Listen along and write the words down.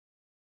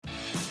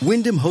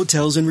Wyndham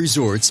Hotels and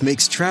Resorts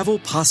makes travel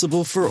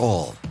possible for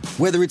all.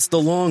 Whether it's the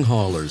long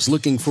haulers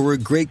looking for a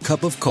great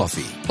cup of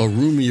coffee, a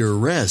roomier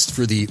rest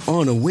for the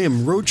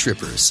on-a-whim road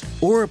trippers,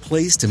 or a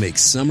place to make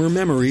summer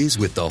memories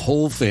with the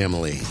whole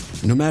family.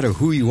 No matter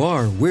who you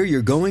are, where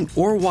you're going,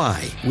 or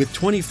why, with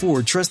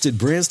 24 trusted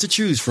brands to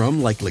choose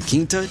from like La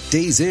Quinta,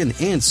 Days Inn,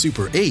 and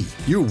Super 8,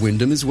 your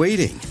Wyndham is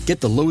waiting.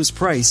 Get the lowest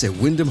price at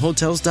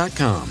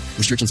WyndhamHotels.com.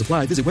 Restrictions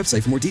apply. Visit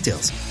website for more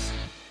details.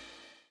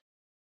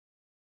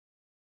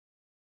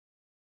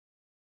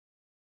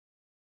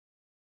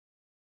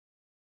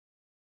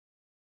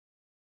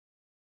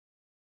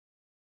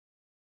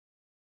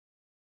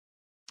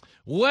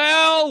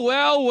 Well.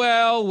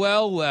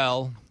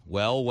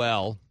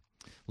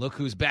 Look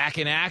who's back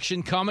in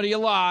action, coming to you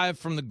live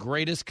from the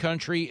greatest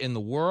country in the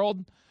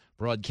world,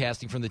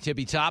 broadcasting from the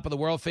tippy top of the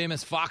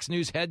world-famous Fox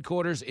News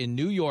headquarters in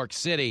New York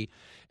City.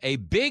 A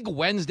big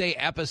Wednesday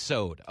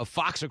episode of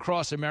Fox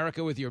Across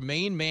America with your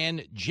main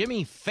man,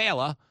 Jimmy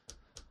Fallon,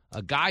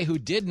 a guy who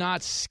did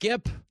not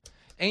skip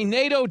a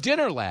NATO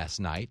dinner last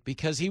night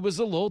because he was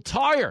a little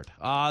tired.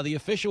 The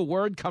official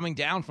word coming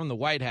down from the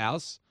White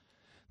House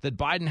that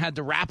Biden had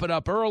to wrap it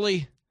up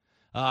early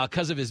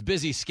because of his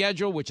busy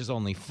schedule, which is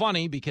only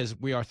funny because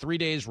we are 3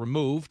 days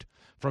removed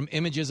from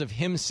images of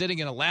him sitting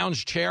in a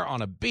lounge chair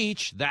on a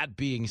beach. That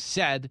being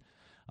said,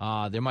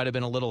 there might have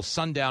been a little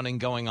sundowning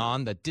going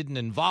on that didn't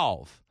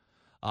involve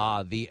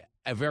the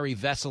very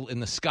vessel in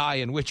the sky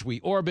in which we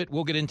orbit.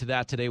 We'll get into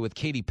that today with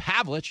Katie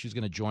Pavlich, who's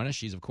going to join us.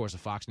 She's, of course, a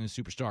Fox News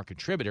superstar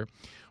contributor.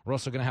 We're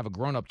also going to have a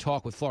grown-up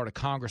talk with Florida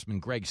Congressman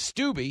Greg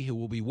Steube, who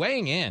will be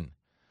weighing in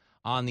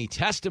on the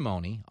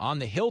testimony on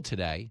the Hill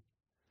today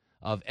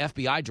of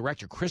FBI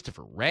Director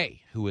Christopher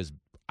Wray, who is,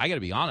 I got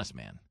to be honest,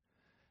 man,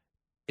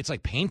 it's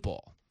like paintball.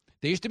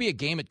 There used to be a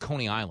game at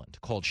Coney Island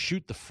called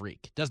Shoot the Freak.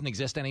 It doesn't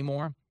exist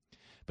anymore.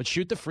 But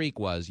Shoot the Freak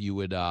was you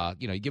would,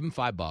 you give them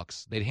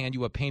 $5. They'd hand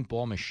you a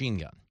paintball machine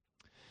gun.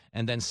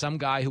 And then some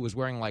guy who was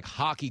wearing like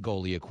hockey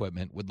goalie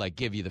equipment would like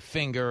give you the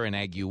finger and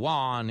egg you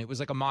on. It was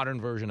like a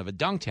modern version of a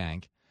dunk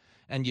tank.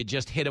 And you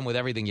just hit him with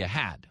everything you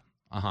had.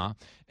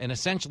 And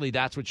essentially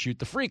that's what Shoot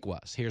the Freak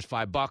was. Here's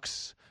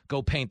 $5.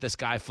 Go paint this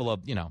guy full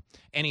of,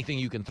 anything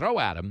you can throw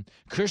at him.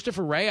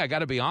 Christopher Wray, I got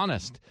to be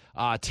honest,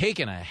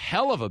 taking a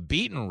hell of a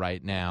beating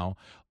right now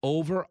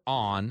over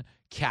on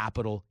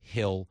Capitol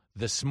Hill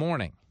this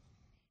morning.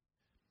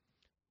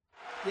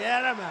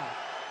 Get him out.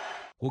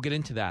 We'll get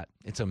into that.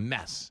 It's a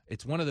mess.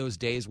 It's one of those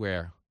days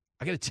where,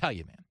 I got to tell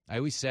you, man, I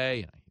always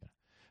say,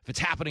 if it's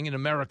happening in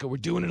America, we're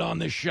doing it on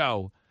this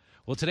show.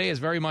 Well, today is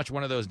very much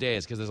one of those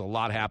days because there's a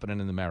lot happening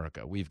in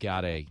America. We've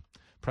got a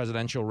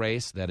presidential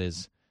race that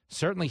is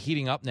certainly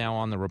heating up now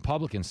on the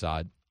Republican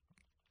side.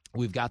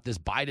 We've got this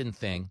Biden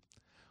thing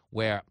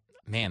where,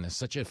 man, there's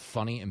such a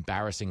funny,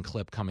 embarrassing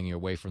clip coming your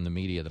way from the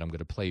media that I'm going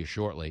to play you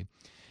shortly.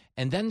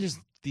 And then there's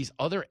these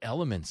other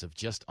elements of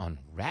just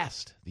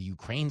unrest, the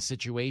Ukraine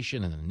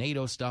situation and the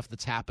NATO stuff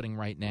that's happening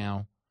right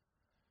now.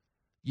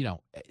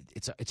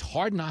 It's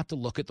hard not to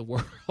look at the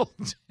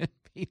world and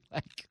be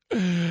like,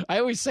 I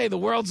always say the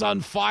world's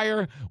on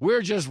fire.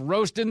 We're just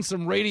roasting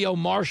some radio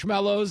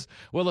marshmallows.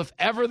 Well, if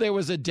ever there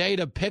was a day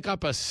to pick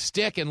up a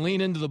stick and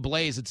lean into the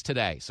blaze, it's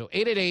today. So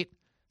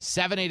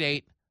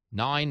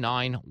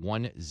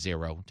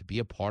 888-788-9910 to be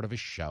a part of a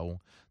show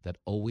that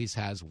always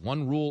has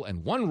one rule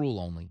and one rule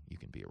only. You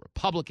can be a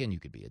Republican. You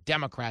could be a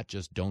Democrat.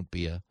 Just don't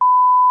be a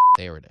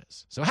There it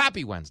is. So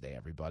happy Wednesday,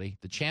 everybody.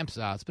 The champs,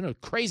 it's been a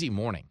crazy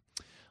morning.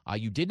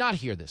 You did not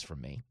hear this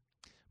from me,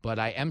 but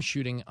I am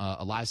shooting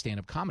a live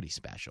stand-up comedy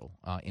special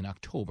in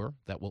October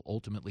that will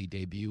ultimately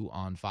debut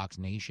on Fox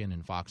Nation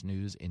and Fox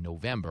News in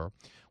November.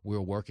 We're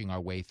working our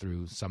way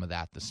through some of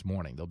that this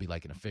morning. There'll be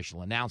like an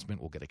official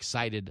announcement. We'll get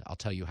excited. I'll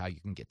tell you how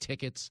you can get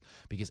tickets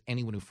because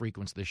anyone who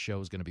frequents this show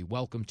is going to be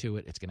welcome to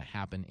it. It's going to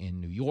happen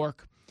in New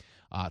York.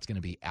 It's going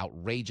to be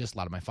outrageous. A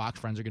lot of my Fox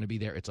friends are going to be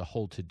there. It's a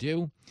whole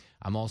to-do.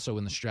 I'm also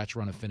in the stretch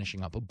run of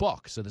finishing up a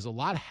book. So there's a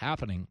lot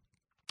happening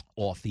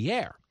off the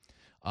air.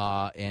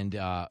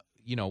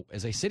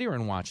 As I sit here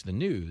and watch the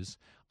news,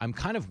 I'm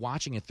kind of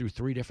watching it through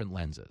three different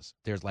lenses.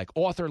 There's like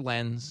author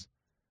lens,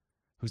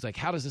 who's like,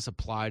 how does this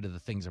apply to the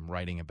things I'm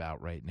writing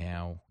about right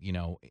now?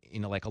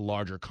 In like a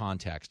larger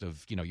context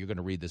of, you're going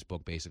to read this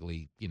book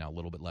basically, a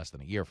little bit less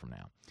than a year from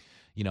now.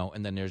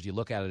 And then you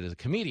look at it as a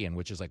comedian,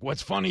 which is like,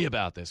 what's funny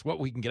about this?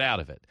 What we can get out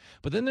of it.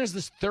 But then there's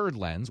this third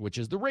lens, which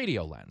is the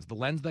radio lens, the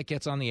lens that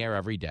gets on the air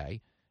every day.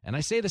 And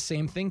I say the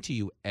same thing to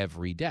you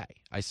every day.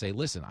 I say,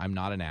 listen, I'm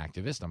not an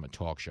activist. I'm a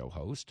talk show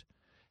host.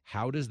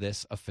 How does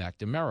this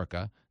affect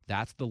America?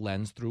 That's the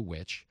lens through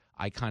which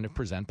I kind of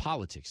present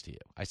politics to you.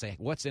 I say,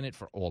 what's in it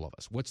for all of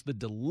us? What's the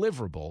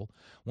deliverable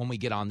when we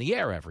get on the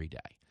air every day?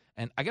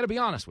 And I got to be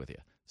honest with you.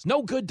 There's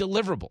no good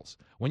deliverables.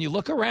 When you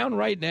look around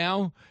right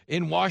now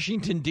in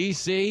Washington,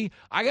 D.C.,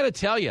 I got to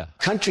tell you.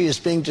 Country is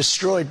being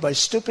destroyed by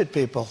stupid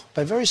people,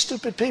 by very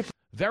stupid people.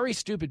 Very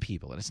stupid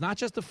people. And it's not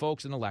just the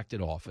folks in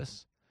elected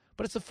office,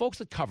 but it's the folks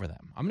that cover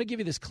them. I'm going to give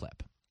you this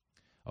clip.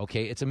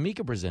 Okay, it's a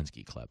Mika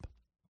Brzezinski clip.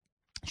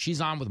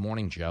 She's on with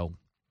Morning Joe.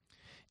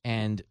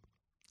 And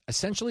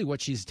essentially what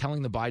she's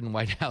telling the Biden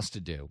White House to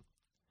do.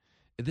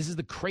 This is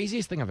the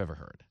craziest thing I've ever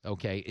heard,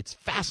 okay? It's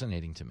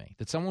fascinating to me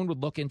that someone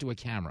would look into a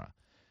camera,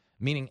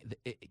 meaning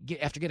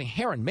after getting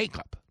hair and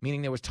makeup,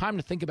 meaning there was time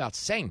to think about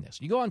saying this.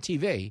 You go on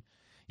TV,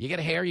 you get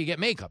hair, you get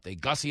makeup. They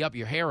gussy up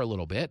your hair a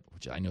little bit,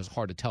 which I know is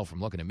hard to tell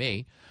from looking at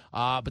me,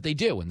 but they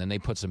do. And then they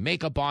put some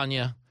makeup on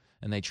you,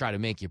 and they try to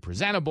make you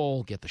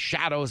presentable, get the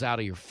shadows out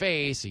of your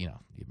face. You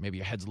know, maybe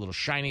your head's a little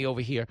shiny over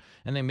here,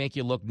 and they make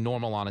you look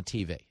normal on a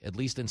TV, at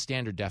least in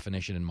standard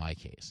definition in my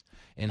case.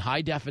 In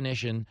high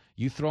definition,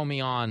 you throw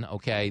me on,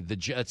 okay,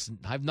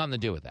 I have nothing to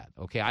do with that,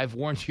 okay? I've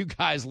warned you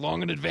guys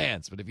long in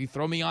advance, but if you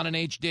throw me on an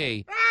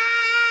HD...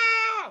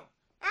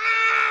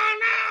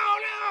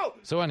 no!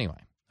 So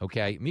anyway,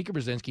 okay, Mika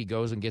Brzezinski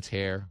goes and gets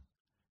hair.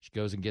 She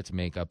goes and gets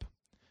makeup.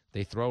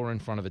 They throw her in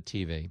front of a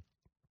TV.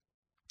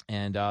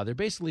 And they're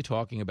basically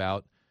talking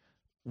about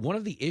one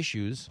of the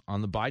issues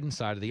on the Biden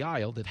side of the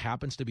aisle that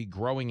happens to be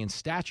growing in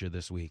stature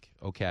this week,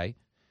 okay,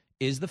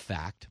 is the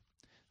fact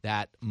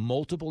that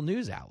multiple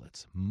news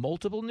outlets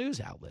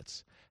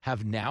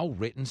have now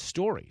written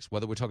stories,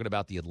 whether we're talking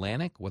about The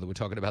Atlantic, whether we're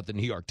talking about the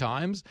New York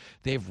Times,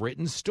 they've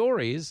written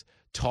stories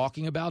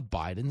talking about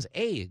Biden's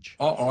age.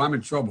 Uh-oh, I'm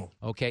in trouble.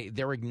 Okay,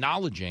 they're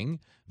acknowledging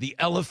the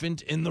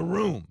elephant in the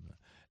room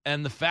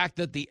and the fact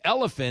that the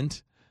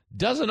elephant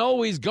doesn't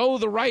always go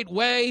the right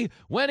way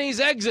when he's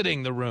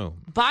exiting the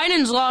room.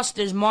 Biden's lost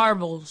his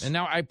marbles. And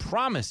now I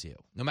promise you,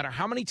 no matter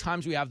how many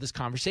times we have this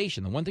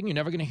conversation, the one thing you're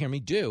never going to hear me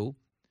do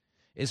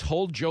is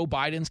hold Joe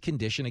Biden's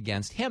condition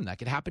against him. That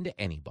could happen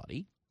to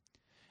anybody.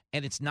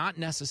 And it's not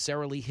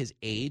necessarily his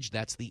age.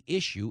 That's the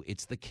issue.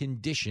 It's the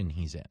condition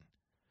he's in.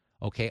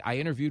 Okay, I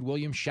interviewed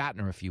William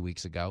Shatner a few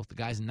weeks ago. The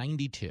guy's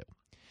 92.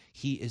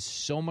 He is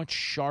so much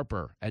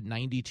sharper at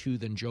 92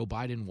 than Joe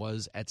Biden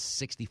was at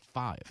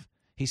 65.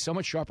 He's so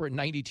much sharper at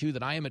 92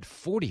 than I am at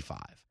 45,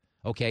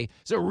 okay?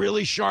 He's a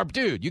really sharp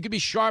dude. You could be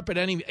sharp at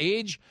any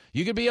age.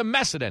 You could be a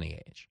mess at any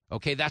age,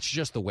 okay? That's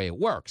just the way it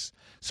works.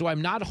 So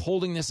I'm not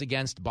holding this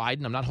against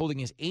Biden. I'm not holding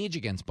his age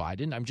against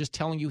Biden. I'm just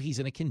telling you he's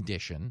in a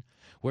condition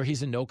where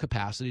he's in no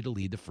capacity to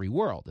lead the free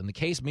world. And the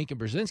case Mika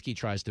Brzezinski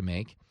tries to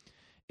make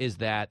is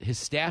that his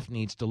staff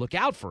needs to look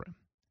out for him.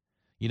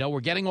 You know, we're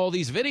getting all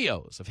these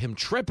videos of him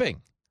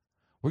tripping.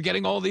 We're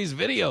getting all these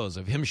videos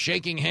of him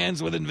shaking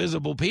hands with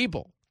invisible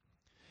people.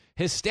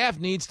 His staff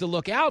needs to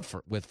look out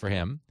for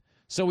him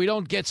so we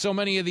don't get so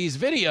many of these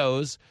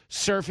videos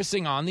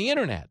surfacing on the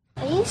internet.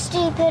 Are you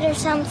stupid or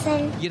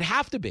something? You'd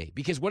have to be,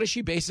 because what is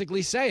she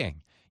basically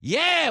saying?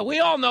 Yeah, we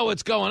all know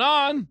what's going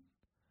on.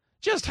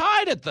 Just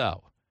hide it,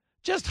 though.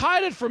 Just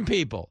hide it from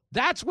people.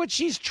 That's what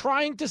she's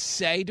trying to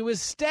say to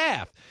his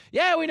staff.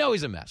 Yeah, we know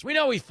he's a mess. We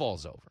know he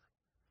falls over.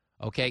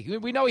 Okay,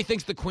 we know he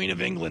thinks the Queen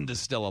of England is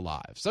still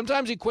alive.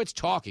 Sometimes he quits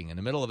talking in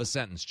the middle of a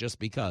sentence just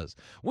because.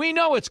 We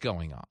know what's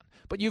going on.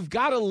 But you've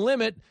got to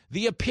limit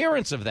the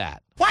appearance of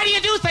that. Why do you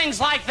do things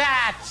like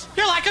that?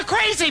 You're like a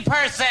crazy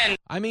person.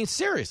 I mean,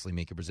 seriously,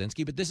 Mika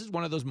Brzezinski, but this is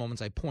one of those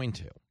moments I point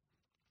to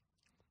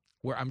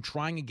where I'm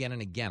trying again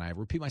and again. I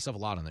repeat myself a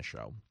lot on the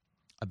show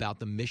about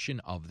the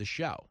mission of the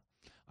show.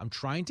 I'm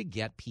trying to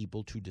get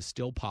people to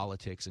distill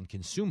politics and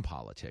consume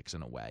politics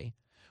in a way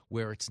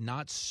where it's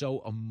not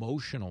so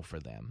emotional for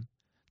them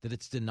that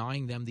it's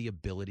denying them the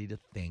ability to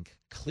think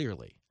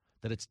clearly,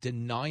 that it's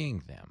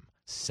denying them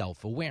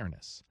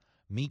self-awareness.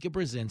 Mika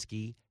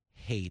Brzezinski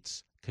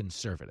hates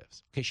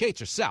conservatives. Okay, she hates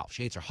herself.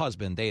 She hates her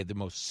husband. They are the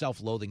most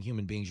self-loathing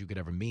human beings you could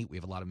ever meet. We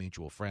have a lot of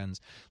mutual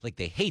friends. Like,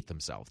 they hate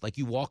themselves. Like,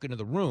 you walk into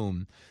the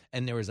room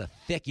and there is a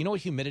thick, you know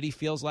what humidity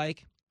feels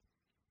like?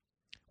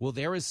 Well,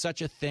 there is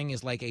such a thing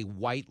as like a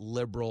white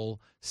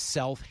liberal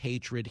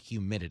self-hatred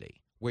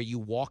humidity, where you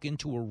walk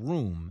into a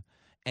room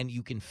and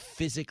you can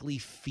physically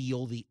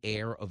feel the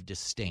air of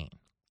disdain.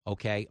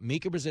 Okay,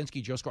 Mika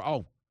Brzezinski, Joe Scarborough,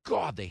 oh,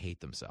 God, they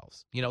hate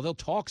themselves. You know, they'll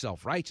talk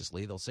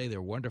self-righteously. They'll say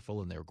they're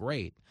wonderful and they're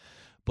great,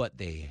 but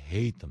they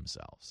hate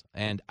themselves.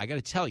 And I got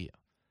to tell you,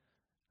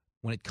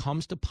 when it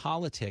comes to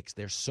politics,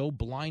 they're so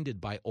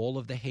blinded by all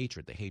of the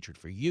hatred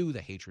for you,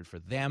 the hatred for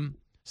them,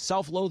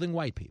 self-loathing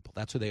white people.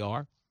 That's who they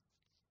are.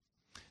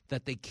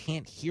 That they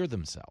can't hear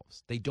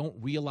themselves. They don't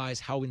realize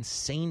how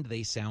insane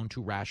they sound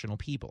to rational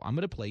people. I'm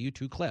going to play you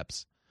 2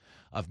 clips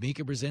of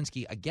Mika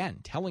Brzezinski, again,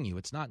 telling you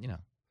it's not,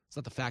 it's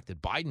not the fact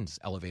that Biden's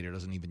elevator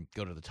doesn't even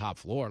go to the top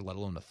floor, let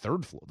alone the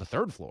third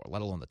floor,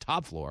 let alone the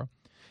top floor.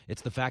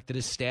 It's the fact that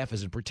his staff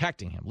isn't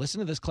protecting him. Listen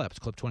to this clip. It's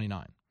clip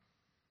 29.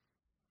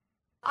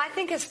 I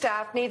think his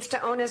staff needs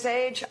to own his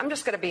age. I'm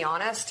just going to be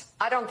honest.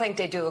 I don't think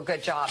they do a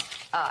good job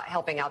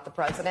helping out the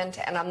president.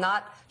 And I'm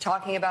not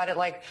talking about it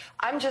like,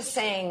 I'm just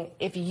saying,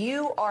 if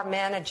you are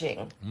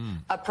managing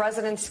a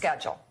president's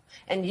schedule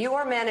and you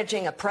are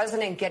managing a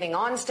president getting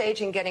on stage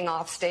and getting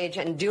off stage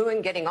and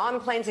getting on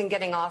planes and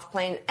getting off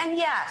planes, and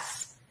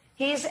yes,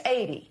 he's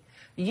 80.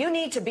 You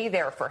need to be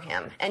there for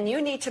him and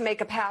you need to make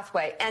a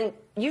pathway. And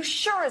you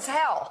sure as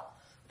hell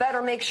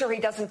better make sure he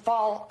doesn't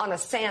fall on a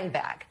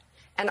sandbag.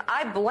 And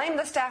I blame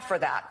the staff for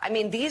that. I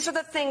mean, these are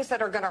the things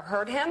that are going to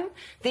hurt him.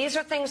 These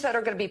are things that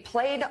are going to be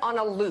played on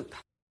a loop.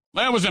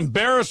 That was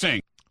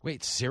embarrassing.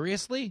 Wait,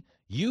 seriously?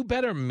 you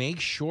better make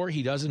sure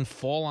he doesn't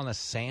fall on a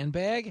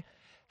sandbag.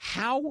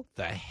 How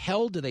the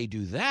hell do they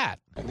do that?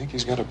 I think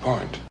he's got a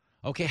point.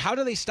 Okay, how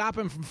do they stop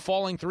him from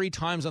falling 3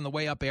 times on the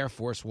way up Air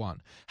Force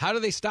One? How do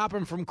they stop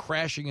him from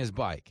crashing his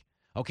bike?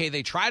 Okay,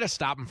 they try to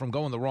stop him from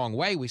going the wrong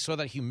way. We saw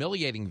that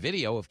humiliating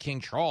video of King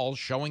Charles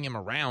showing him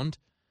around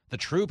the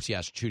troops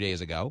 2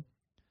 days ago.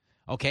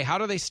 Okay, how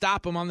do they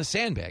stop him on the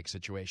sandbag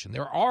situation?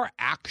 There are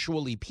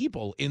actually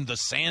people in the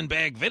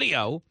sandbag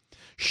video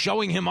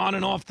showing him on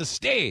and off the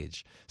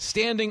stage,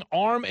 standing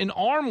arm in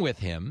arm with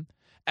him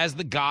as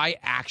the guy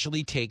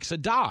actually takes a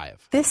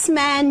dive. This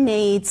man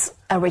needs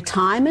a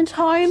retirement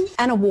home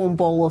and a warm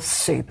bowl of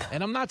soup.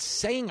 And I'm not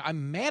saying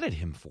I'm mad at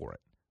him for it.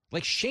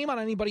 Like, shame on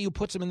anybody who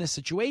puts him in this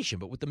situation.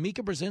 But what the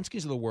Mika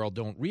Brzezinskis of the world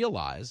don't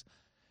realize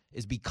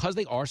is because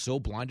they are so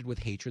blinded with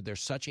hatred, they're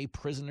such a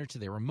prisoner to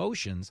their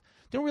emotions,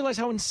 they don't realize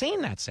how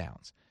insane that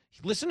sounds.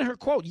 Listen to her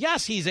quote.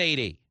 Yes, he's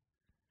 80.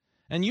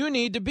 And you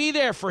need to be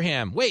there for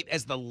him. Wait,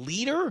 as the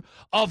leader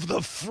of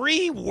the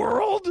free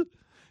world,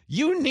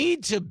 you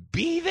need to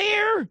be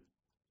there?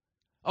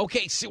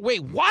 Okay, so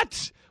wait,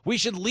 what? We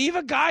should leave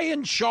a guy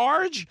in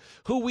charge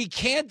who we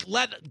can't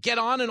let get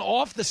on and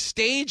off the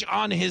stage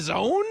on his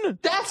own?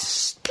 That's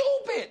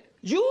stupid.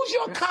 Use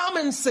your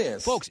common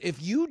sense. Folks,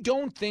 if you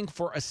don't think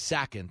for a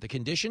second the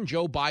condition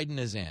Joe Biden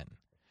is in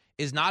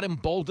is not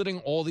emboldening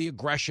all the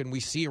aggression we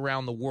see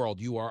around the world,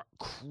 you are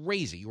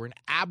crazy. You're an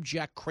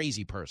abject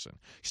crazy person.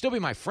 Still be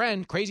my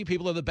friend. Crazy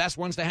people are the best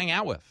ones to hang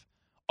out with.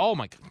 Oh,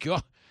 my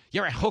God.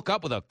 You ever hook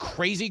up with a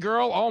crazy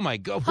girl? Oh, my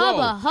God. Whoa.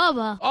 Hubba,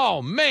 hubba.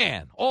 Oh,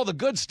 man. All the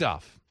good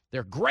stuff.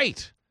 They're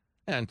great.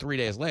 And 3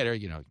 days later,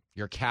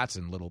 your cat's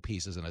in little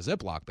pieces in a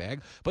Ziploc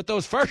bag. But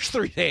those first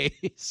 3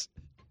 days,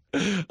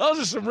 those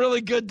are some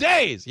really good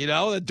days.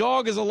 The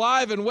dog is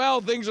alive and well.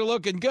 Things are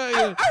looking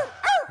good.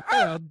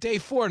 Day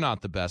 4,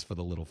 not the best for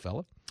the little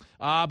fella.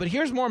 But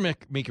here's more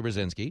Mika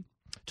Brzezinski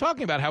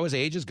talking about how his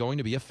age is going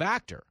to be a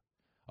factor.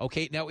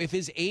 Okay, now if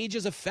his age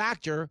is a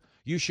factor,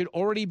 you should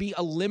already be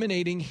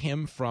eliminating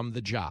him from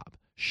the job.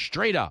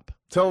 Straight up.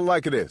 Tell him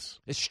like it is.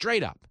 It's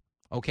straight up.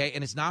 Okay,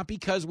 and it's not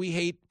because we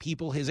hate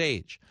people his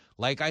age.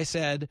 Like I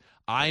said,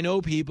 I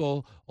know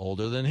people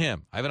older than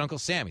him. I have an Uncle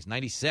Sam. He's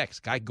 96.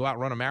 Guy can go out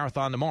and run a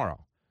marathon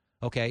tomorrow.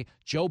 Okay,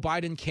 Joe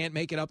Biden can't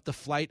make it up the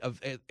flight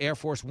of Air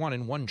Force One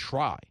in one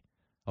try.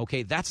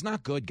 Okay, that's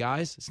not good,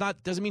 guys.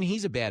 Doesn't mean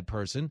he's a bad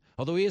person,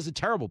 although he is a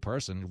terrible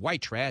person,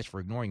 white trash for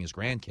ignoring his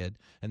grandkid,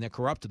 and they're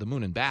corrupt to the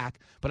moon and back.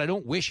 But I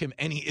don't wish him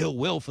any ill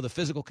will for the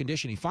physical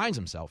condition he finds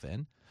himself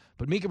in.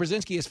 But Mika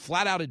Brzezinski is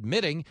flat out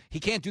admitting he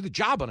can't do the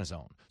job on his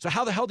own. So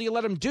how the hell do you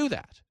let him do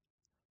that?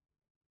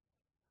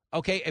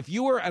 Okay, if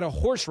you were at a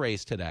horse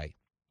race today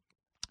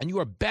and you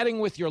were betting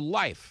with your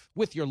life,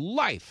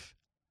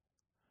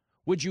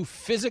 would you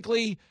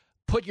physically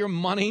put your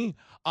money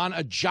on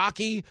a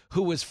jockey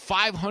who was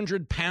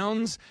 500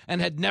 pounds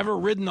and had never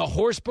ridden a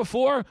horse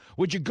before?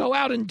 Would you go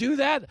out and do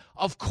that?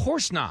 Of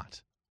course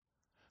not.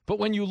 But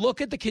when you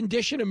look at the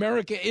condition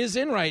America is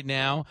in right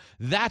now,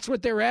 that's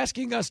what they're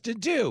asking us to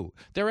do.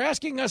 They're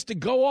asking us to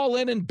go all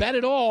in and bet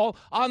it all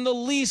on the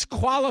least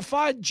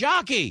qualified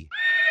jockey.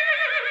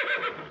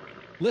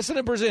 Listen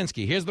to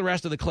Brzezinski. Here's the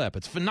rest of the clip.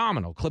 It's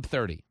phenomenal. Clip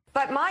 30.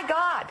 But my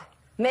God,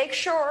 make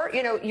sure,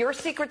 your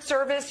Secret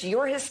Service,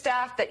 you're his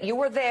staff, that you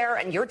were there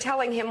and you're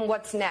telling him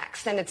what's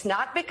next. And it's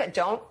not because,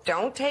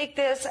 don't take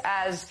this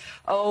as,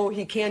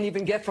 he can't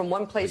even get from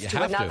one place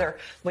to another.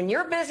 When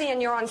you're busy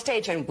and you're on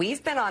stage, and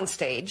we've been on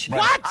stage.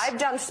 What? I've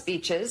done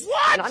speeches.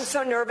 What? And I'm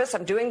so nervous.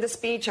 I'm doing the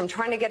speech. I'm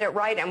trying to get it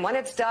right. And when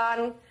it's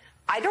done,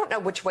 I don't know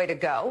which way to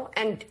go.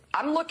 And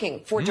I'm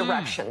looking for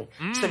direction.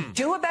 So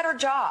do a better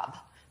job.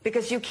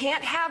 Because you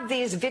can't have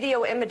these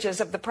video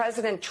images of the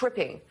president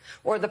tripping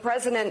or the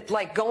president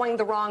going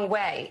the wrong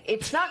way.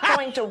 It's not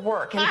going to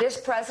work in this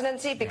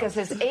presidency because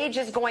his age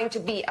is going to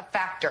be a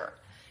factor.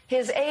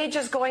 His age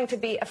is going to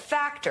be a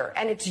factor,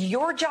 and it's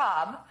your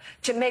job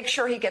to make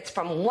sure he gets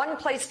from one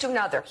place to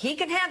another. He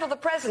can handle the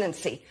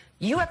presidency.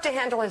 You have to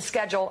handle his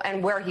schedule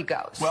and where he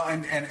goes. Well,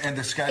 and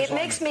the schedule. It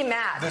makes me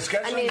mad. The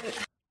schedule.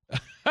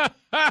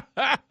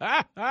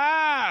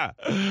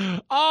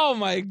 Oh,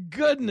 my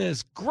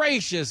goodness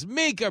gracious.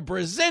 Mika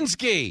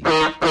Brzezinski.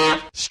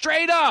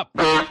 Straight up.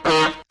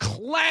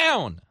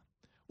 Clown.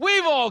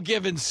 We've all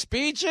given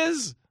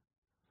speeches.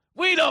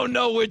 We don't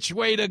know which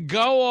way to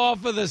go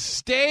off of the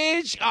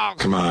stage. Oh,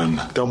 Come on,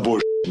 don't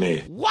bullshit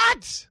me.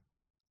 what?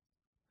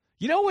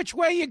 You know which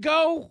way you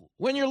go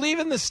when you're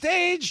leaving the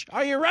stage?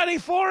 Are you ready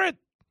for it?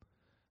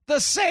 The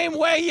same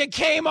way you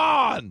came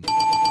on.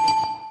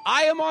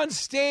 I am on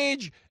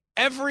stage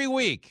every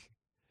week.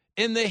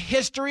 In the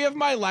history of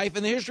my life,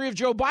 in the history of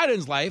Joe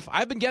Biden's life,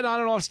 I've been getting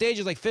on and off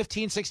stages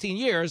 15, 16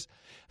 years.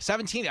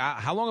 17,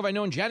 how long have I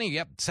known Jenny?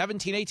 Yep,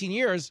 17, 18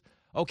 years.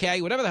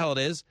 Okay, whatever the hell it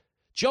is.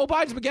 Joe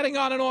Biden's been getting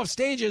on and off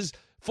stages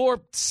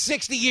for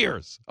 60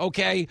 years,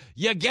 okay?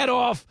 You get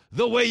off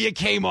the way you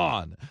came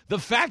on. The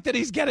fact that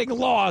he's getting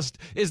lost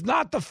is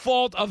not the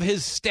fault of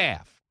his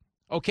staff,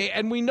 okay?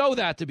 And we know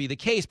that to be the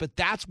case, but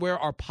that's where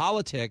our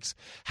politics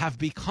have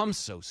become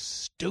so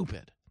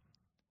stupid.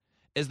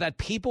 is that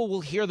people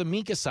will hear the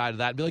Mika side of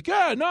that and be like,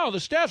 yeah, no, the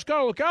staff's got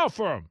to look out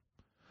for him.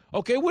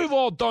 Okay, we've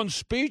all done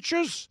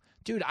speeches.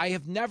 Dude, I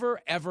have never,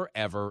 ever,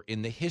 ever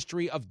in the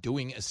history of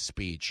doing a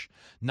speech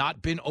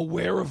not been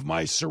aware of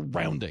my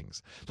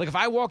surroundings. Like if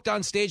I walked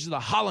on stage to the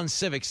Holland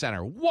Civic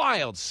Center,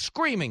 wild,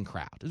 screaming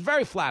crowd. It's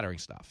very flattering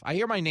stuff. I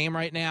hear my name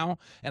right now,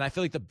 and I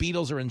feel like the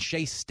Beatles are in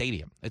Shea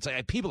Stadium. It's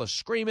like people are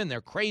screaming, they're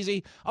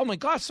crazy. Oh, my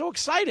God, so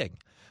exciting.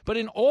 But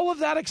in all of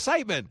that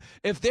excitement,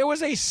 if there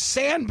was a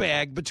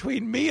sandbag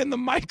between me and the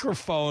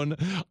microphone,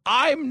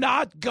 I'm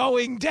not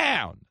going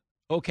down.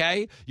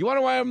 Okay? You want to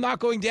know why I'm not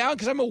going down?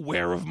 Because I'm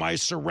aware of my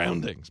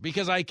surroundings,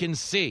 because I can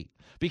see,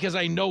 because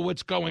I know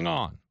what's going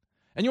on.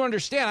 And you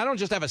understand, I don't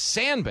just have a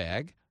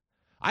sandbag.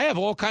 I have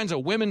all kinds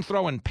of women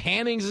throwing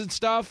pannings and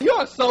stuff. You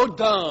are so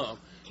dumb.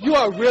 You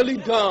are really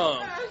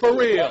dumb. For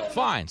real.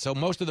 Fine. So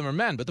most of them are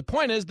men. But the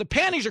point is, the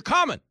panties are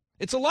coming.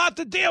 It's a lot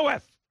to deal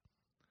with.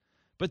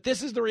 But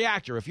this is the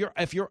reactor.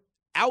 If you're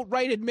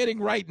outright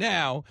admitting right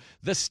now,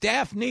 the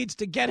staff needs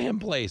to get him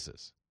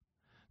places.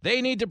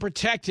 They need to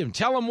protect him.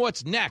 Tell him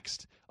what's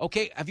next.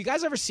 Okay, have you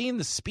guys ever seen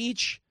the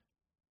speech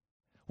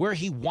where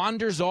he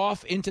wanders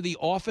off into the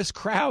office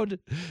crowd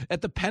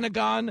at the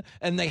Pentagon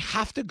and they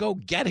have to go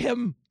get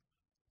him?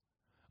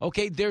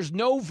 Okay, there's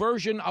no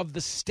version of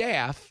the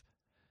staff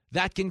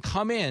that can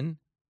come in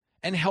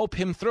and help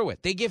him through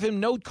it. They give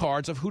him note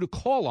cards of who to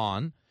call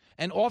on,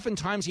 and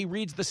oftentimes he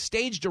reads the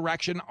stage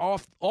direction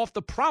off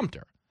the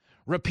prompter.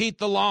 Repeat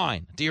the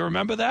line. Do you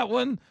remember that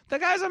one? The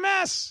guy's a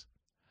mess.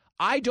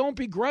 I don't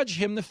begrudge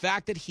him the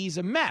fact that he's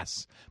a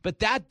mess. But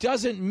that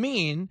doesn't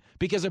mean,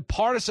 because of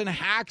partisan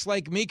hacks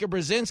like Mika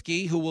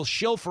Brzezinski, who will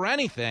shill for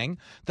anything,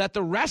 that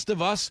the rest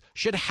of us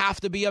should have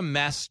to be a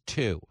mess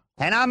too.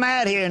 And I'm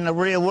out here in the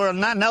real world,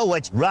 and I know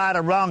what's right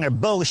or wrong or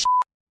bullshit.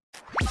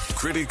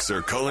 Critics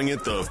are calling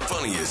it the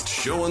funniest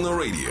show on the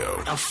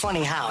radio. I'm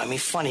funny how? I mean,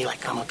 funny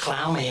like I'm a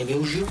clown, I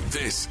amuse you.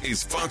 This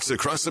is Fox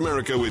Across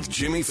America with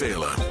Jimmy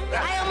Fallon.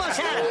 I almost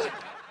had it.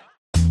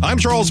 I'm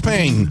Charles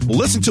Payne.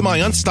 Listen to my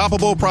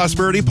Unstoppable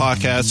Prosperity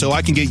podcast so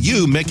I can get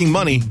you making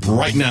money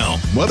right now.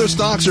 Whether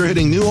stocks are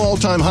hitting new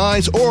all-time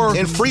highs or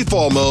in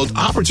free-fall mode,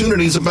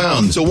 opportunities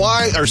abound. So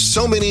why are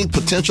so many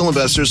potential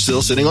investors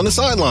still sitting on the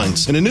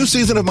sidelines? In a new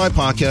season of my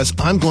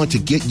podcast, I'm going to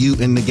get you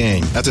in the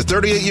game. After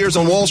 38 years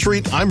on Wall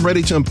Street, I'm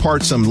ready to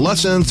impart some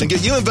lessons and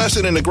get you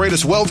invested in the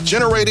greatest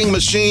wealth-generating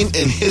machine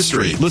in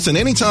history. Listen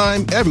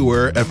anytime,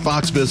 everywhere at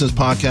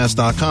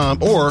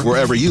foxbusinesspodcast.com or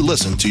wherever you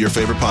listen to your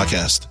favorite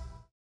podcast.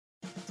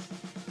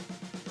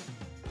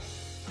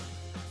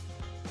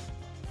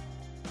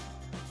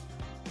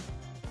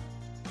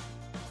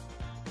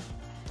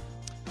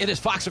 It is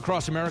Fox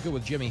Across America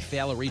with Jimmy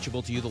Fallon,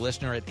 reachable to you, the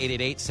listener, at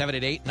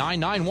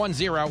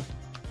 888-788-9910.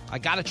 I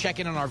got to check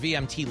in on our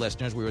VMT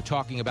listeners. We were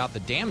talking about the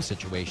dam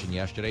situation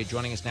yesterday.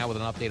 Joining us now with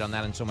an update on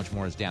that and so much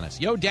more is Dennis.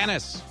 Yo,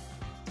 Dennis.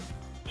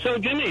 So,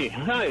 Jimmy,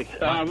 hi.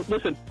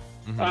 Listen,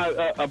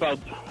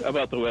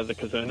 about the weather,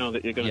 because I know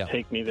that you're going to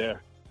take me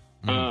there.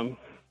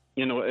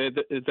 You know,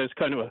 there's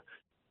kind of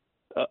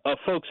a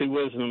folksy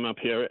wisdom up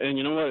here. And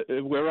you know what?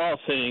 We're all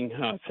saying,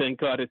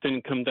 thank God it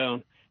didn't come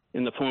down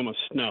in the form of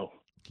snow.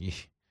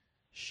 Sheesh.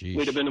 We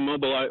could have been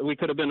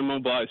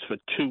immobilized for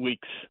 2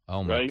 weeks.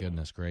 Oh my right?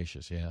 Goodness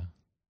gracious, yeah.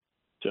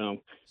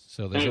 So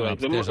there's anyway,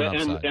 an upside.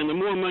 And the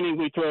more money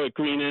we throw at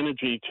green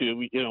energy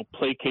to,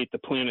 placate the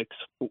planet's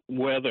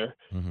weather,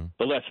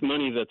 the less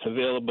money that's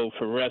available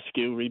for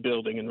rescue,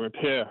 rebuilding, and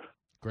repair.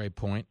 Great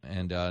point.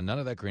 And none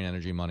of that green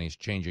energy money is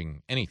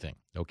changing anything.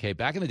 Okay,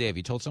 back in the day, if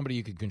you told somebody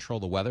you could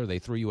control the weather, they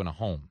threw you in a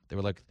home. They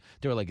were like,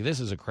 this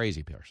is a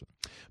crazy person.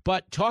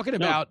 But talking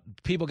about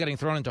people getting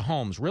thrown into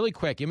homes, really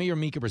quick, give me your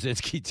Mika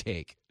Brzezinski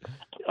take.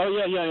 Oh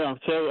yeah.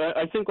 So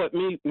I think what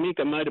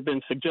Mika might have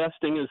been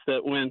suggesting is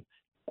that when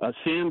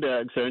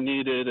sandbags are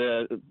needed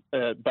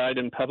at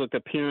Biden public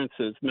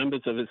appearances,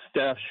 members of his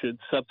staff should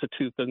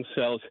substitute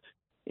themselves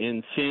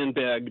in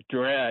sandbag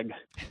drag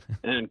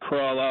and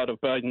crawl out of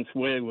Biden's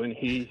way when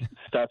he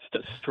starts to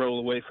stroll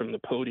away from the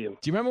podium.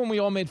 Do you remember when we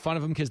all made fun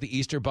of him because the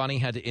Easter Bunny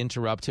had to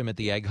interrupt him at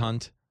the egg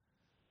hunt?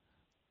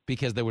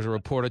 Because there was a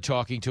reporter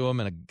talking to him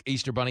and an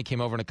Easter Bunny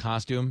came over in a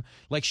costume.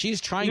 Like she's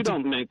trying You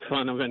don't make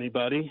fun of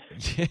anybody.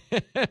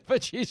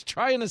 But she's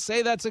trying to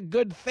say that's a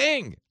good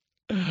thing.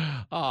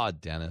 Oh,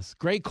 Dennis.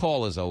 Great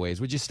call as always.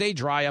 Would you stay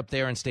dry up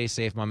there and stay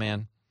safe, my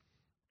man?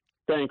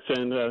 Thanks,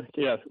 and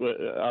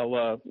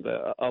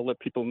I'll let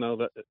people know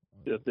that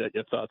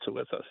your thoughts are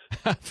with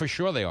us. For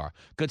sure they are.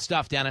 Good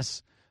stuff,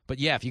 Dennis. But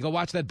yeah, if you go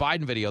watch that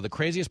Biden video, the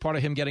craziest part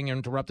of him getting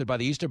interrupted by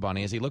the Easter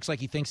Bunny is he looks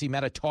like he thinks he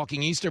met a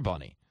talking Easter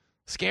Bunny.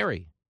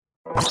 Scary.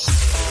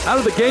 Out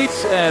of the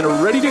gates and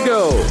ready to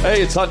go.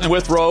 Hey, it's Hutton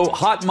Withrow.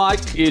 Hot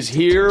Mike is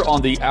here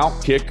on the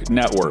Outkick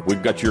Network.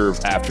 We've got your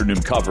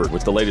afternoon covered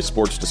with the latest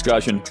sports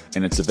discussion,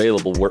 and it's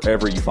available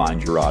wherever you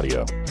find your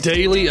audio.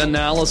 Daily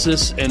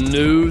analysis and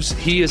news.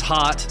 He is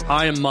hot.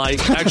 I am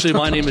Mike. Actually,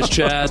 my name is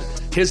Chad.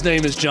 His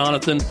name is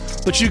Jonathan,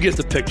 but you get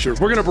the picture.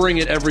 We're going to bring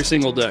it every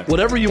single day.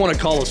 Whatever you want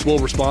to call us, we'll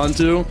respond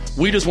to.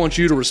 We just want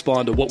you to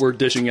respond to what we're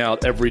dishing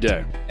out every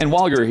day. And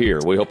while you're here,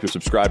 we hope you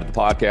subscribe to the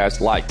podcast,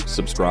 like,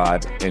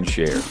 subscribe, and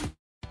share.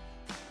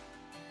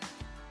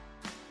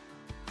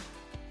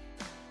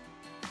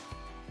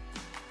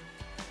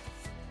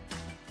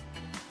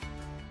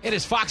 It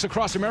is Fox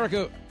Across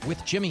America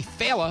with Jimmy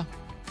Fallon,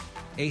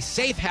 a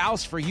safe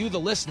house for you, the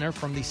listener,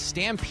 from the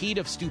stampede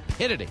of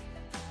stupidity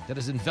that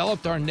has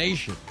enveloped our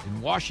nation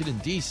in Washington,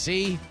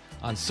 D.C.,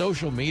 on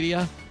social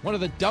media. One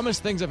of the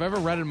dumbest things I've ever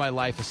read in my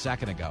life a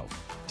second ago.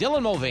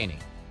 Dylan Mulvaney.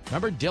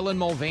 Remember Dylan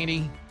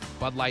Mulvaney,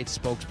 Bud Light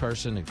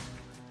spokesperson, who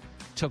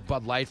took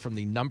Bud Light from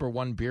the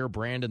 #1 beer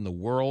brand in the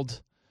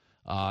world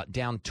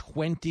down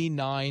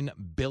 $29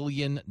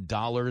 billion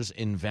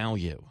in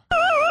value.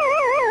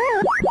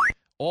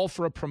 All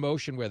for a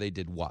promotion where they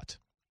did what?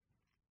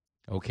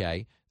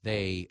 Okay,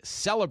 they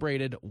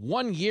celebrated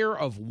 1 year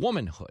of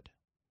womanhood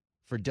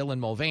for Dylan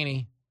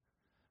Mulvaney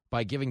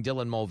by giving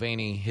Dylan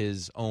Mulvaney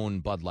his own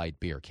Bud Light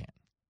beer can.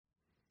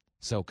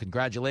 So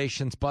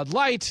congratulations, Bud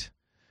Light.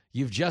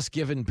 You've just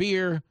given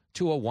beer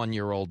to a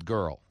 1-year-old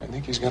girl. I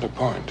think he's got a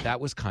point. That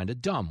was kind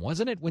of dumb,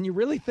 wasn't it, when you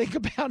really think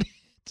about it?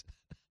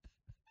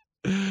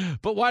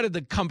 But why did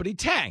the company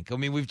tank? I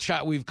mean,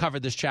 we've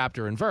covered this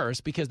chapter and verse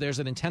because there's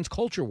an intense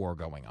culture war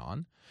going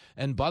on,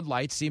 and Bud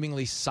Light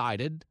seemingly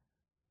sided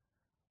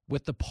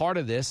with the part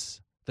of this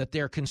that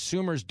their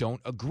consumers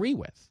don't agree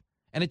with.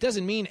 And it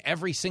doesn't mean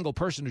every single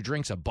person who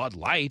drinks a Bud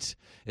Light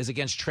is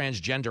against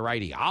transgender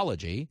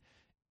ideology.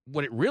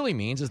 What it really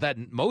means is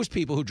that most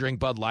people who drink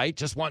Bud Light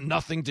just want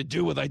nothing to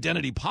do with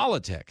identity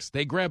politics.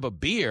 They grab a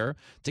beer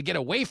to get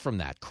away from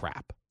that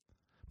crap.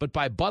 But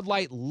by Bud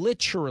Light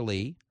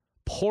literally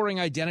pouring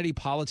identity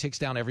politics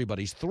down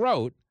everybody's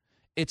throat,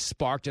 it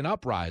sparked an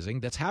uprising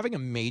that's having a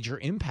major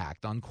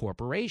impact on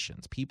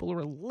corporations. People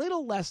are a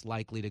little less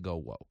likely to go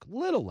woke.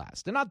 Little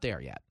less. They're not there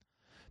yet.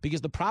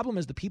 Because the problem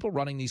is the people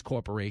running these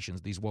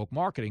corporations, these woke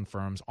marketing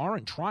firms,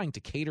 aren't trying to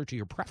cater to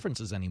your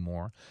preferences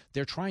anymore.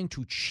 They're trying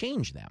to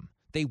change them.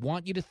 They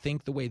want you to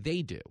think the way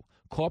they do.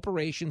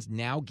 Corporations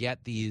now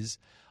get these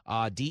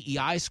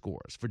DEI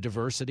scores for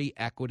diversity,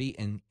 equity,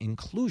 and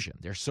inclusion.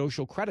 They're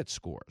social credit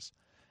scores.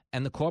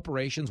 And the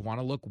corporations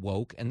want to look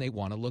woke and they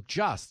want to look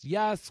just.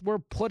 Yes, we're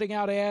putting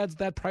out ads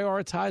that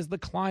prioritize the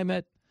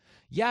climate.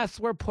 Yes,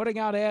 we're putting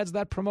out ads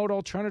that promote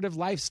alternative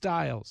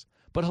lifestyles.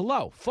 But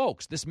hello,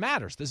 folks, this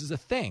matters. This is a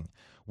thing.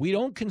 We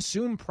don't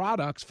consume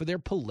products for their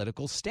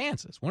political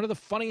stances. One of the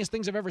funniest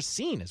things I've ever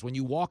seen is when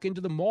you walk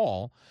into the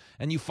mall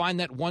and you find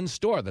that one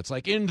store that's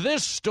like, in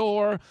this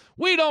store,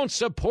 we don't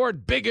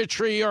support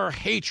bigotry or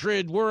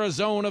hatred. We're a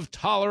zone of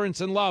tolerance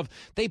and love.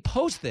 They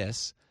post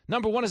this.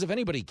 Number one, as if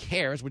anybody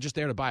cares. We're just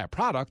there to buy a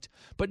product.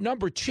 But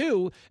number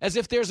two, as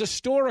if there's a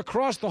store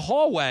across the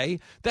hallway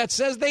that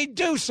says they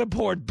do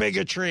support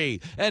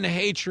bigotry and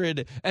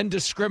hatred and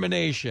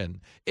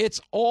discrimination.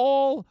 It's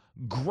all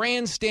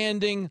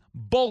grandstanding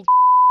bull.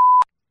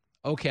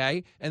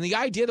 Okay? And the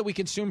idea that we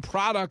consume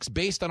products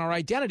based on our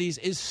identities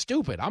is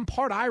stupid. I'm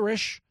part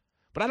Irish,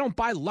 but I don't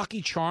buy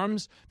Lucky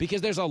Charms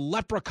because there's a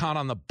leprechaun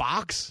on the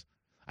box.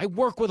 I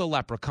work with a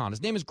leprechaun.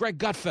 His name is Greg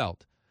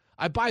Gutfeld.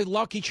 I buy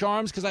Lucky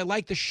Charms because I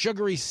like the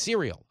sugary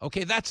cereal.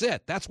 Okay, that's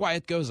it. That's why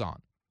it goes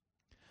on.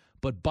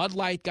 But Bud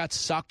Light got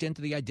sucked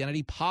into the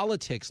identity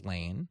politics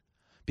lane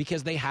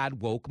because they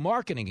had woke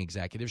marketing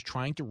executives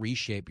trying to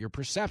reshape your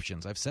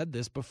perceptions. I've said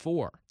this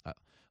before.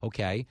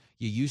 Okay,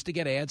 you used to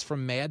get ads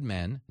from Mad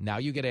Men. Now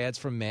you get ads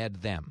from Mad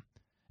Them.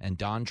 And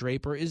Don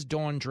Draper is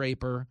Dawn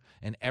Draper.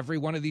 And every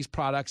one of these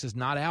products is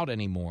not out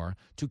anymore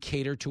to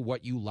cater to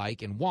what you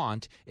like and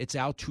want. It's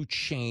out to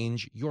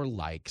change your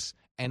likes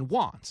and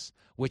wants.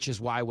 Which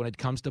is why when it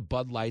comes to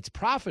Bud Light's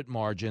profit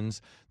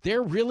margins,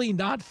 they're really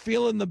not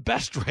feeling the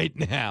best right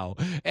now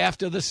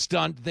after the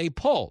stunt they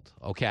pulled,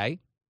 okay?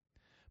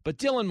 But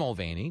Dylan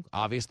Mulvaney,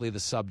 obviously the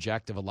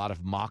subject of a lot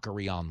of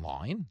mockery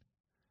online,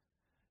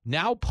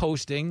 now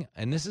posting,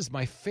 and this is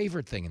my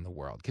favorite thing in the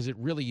world, because it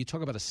really, you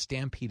talk about a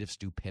stampede of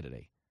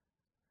stupidity.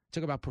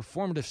 Talk about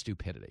performative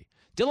stupidity.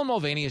 Dylan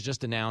Mulvaney has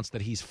just announced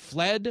that he's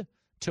fled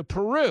to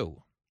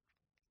Peru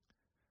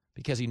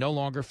because he no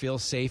longer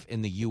feels safe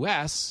in the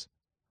U.S.,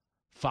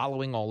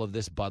 following all of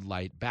this Bud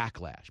Light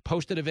backlash.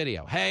 Posted a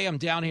video. Hey, I'm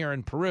down here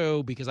in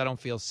Peru because I don't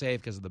feel safe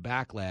because of the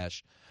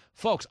backlash.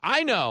 Folks,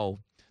 I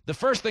know the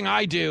first thing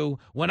I do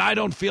when I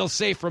don't feel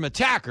safe from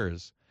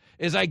attackers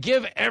is I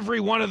give every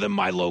one of them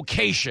my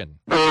location.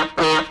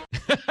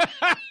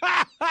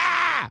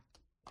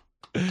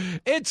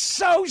 It's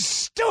so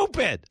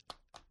stupid.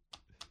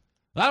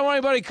 I don't want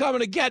anybody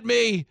coming to get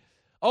me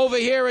over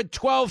here at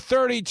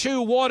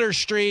 1232 Water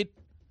Street.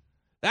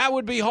 That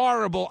would be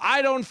horrible.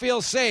 I don't feel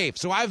safe,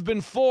 so I've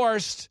been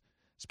forced,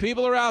 as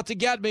people are out to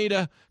get me,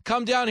 to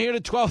come down here to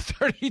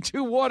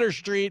 1232 Water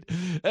Street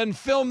and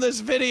film this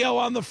video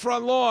on the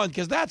front lawn,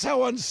 because that's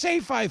how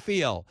unsafe I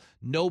feel.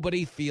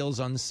 Nobody feels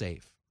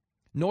unsafe,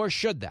 nor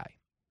should they.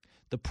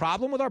 The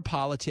problem with our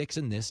politics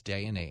in this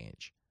day and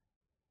age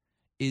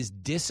is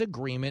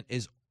disagreement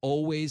is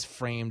always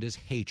framed as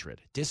hatred.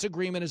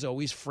 Disagreement is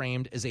always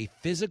framed as a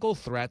physical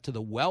threat to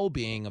the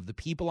well-being of the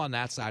people on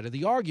that side of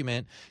the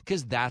argument,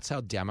 because that's how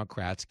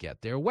Democrats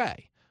get their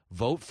way.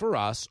 Vote for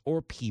us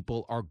or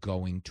people are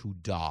going to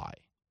die.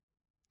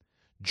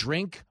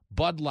 Drink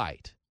Bud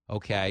Light,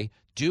 okay?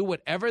 Do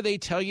whatever they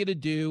tell you to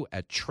do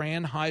at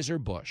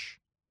Anheuser-Busch.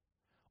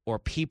 or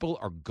people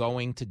are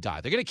going to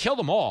die. They're going to kill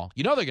them all.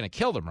 You know they're going to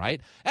kill them,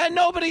 right? And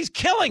nobody's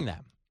killing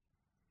them.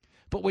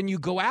 But when you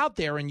go out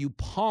there and you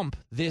pump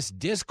this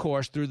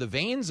discourse through the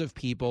veins of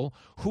people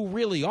who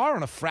really are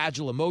in a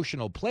fragile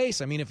emotional place,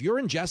 I mean, if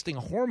you're ingesting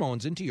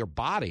hormones into your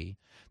body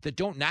that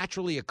don't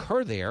naturally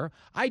occur there,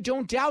 I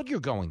don't doubt you're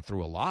going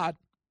through a lot.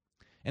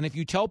 And if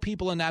you tell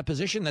people in that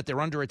position that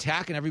they're under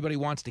attack and everybody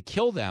wants to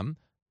kill them,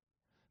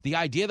 the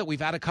idea that we've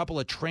had a couple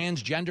of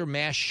transgender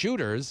mass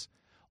shooters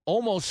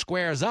almost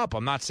squares up.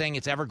 I'm not saying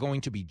it's ever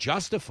going to be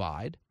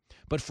justified,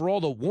 but for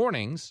all the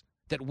warnings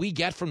that we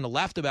get from the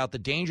left about the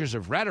dangers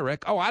of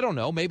rhetoric, I don't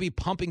know, maybe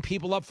pumping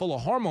people up full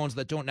of hormones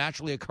that don't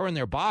naturally occur in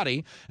their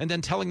body and then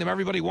telling them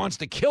everybody wants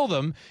to kill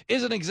them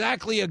isn't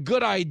exactly a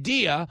good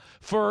idea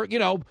for,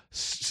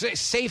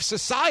 safe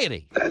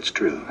society. That's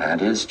true.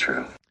 That is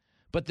true.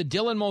 But the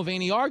Dylan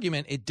Mulvaney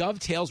argument, it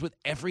dovetails with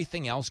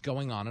everything else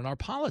going on in our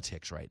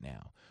politics right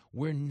now.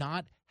 We're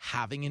not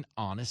having an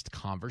honest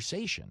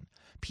conversation.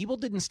 People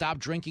didn't stop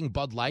drinking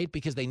Bud Light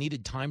because they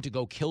needed time to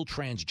go kill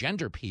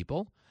transgender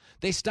people.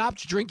 They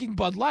stopped drinking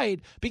Bud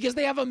Light because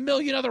they have a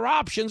million other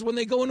options when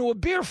they go into a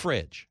beer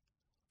fridge.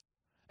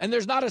 And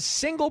there's not a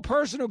single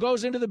person who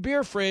goes into the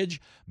beer fridge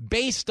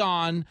based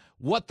on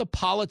what the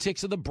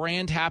politics of the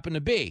brand happen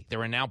to be.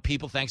 There are now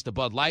people, thanks to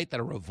Bud Light, that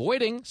are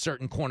avoiding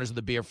certain corners of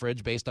the beer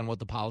fridge based on what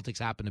the politics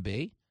happen to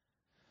be.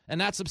 And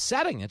that's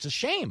upsetting. It's a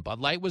shame. Bud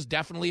Light was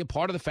definitely a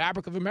part of the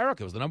fabric of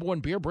America. It was the number one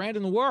beer brand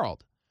in the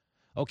world.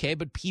 Okay,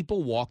 but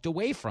people walked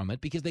away from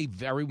it because they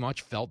very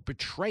much felt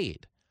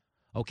betrayed.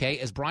 Okay,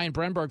 as Brian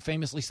Brenberg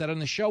famously said on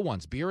the show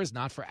once, beer is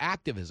not for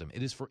activism.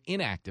 It is for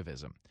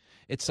inactivism.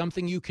 It's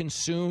something you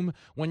consume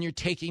when you're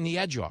taking the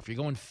edge off. You're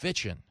going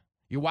fishing.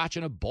 You're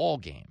watching a ball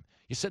game.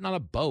 You're sitting on a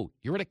boat.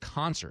 You're at a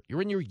concert.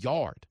 You're in your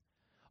yard.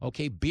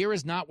 Okay, beer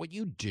is not what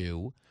you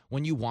do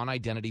when you want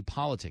identity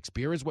politics.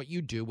 Beer is what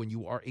you do when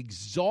you are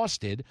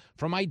exhausted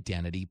from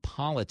identity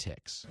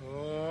politics.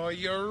 Oh,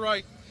 you're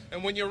right.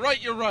 And when you're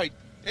right, you're right.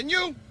 And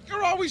you're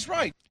always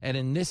right. And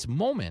in this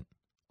moment,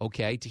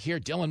 okay, to hear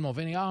Dylan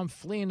Mulvaney, I'm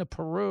fleeing to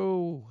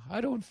Peru.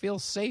 I don't feel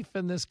safe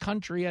in this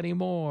country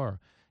anymore.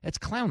 It's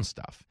clown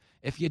stuff.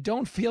 If you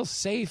don't feel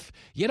safe,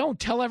 you don't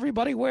tell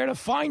everybody where to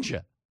find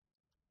you.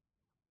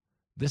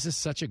 This is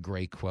such a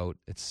great quote.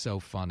 It's so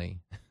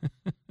funny.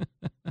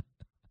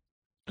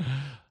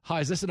 Hi,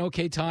 is this an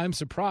okay time?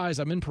 Surprise,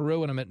 I'm in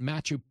Peru and I'm at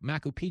Machu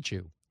Picchu.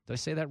 Did I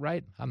say that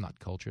right? I'm not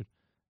cultured.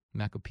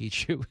 Machu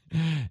Picchu.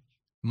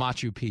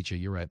 Machu Picchu,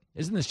 you're right.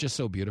 Isn't this just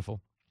so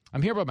beautiful?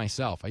 I'm here by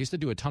myself. I used to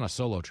do a ton of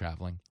solo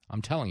traveling.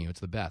 I'm telling you, it's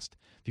the best.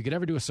 If you could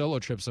ever do a solo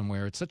trip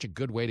somewhere, it's such a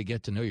good way to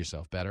get to know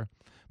yourself better.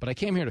 But I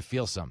came here to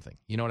feel something.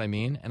 You know what I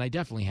mean? And I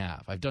definitely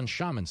have. I've done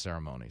shaman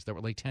ceremonies that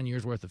were like 10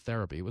 years worth of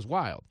therapy. It was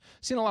wild.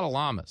 Seen a lot of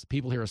llamas.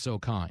 People here are so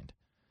kind.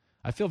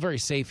 I feel very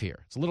safe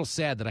here. It's a little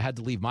sad that I had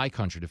to leave my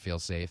country to feel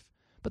safe,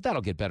 but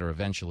that'll get better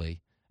eventually.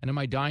 And am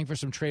I dying for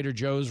some Trader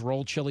Joe's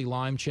rolled chili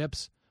lime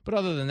chips? But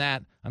other than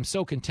that, I'm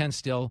so content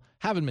still.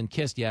 Haven't been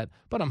kissed yet,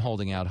 but I'm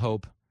holding out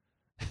hope.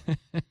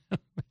 It's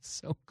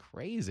so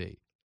crazy.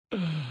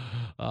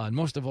 And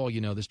most of all,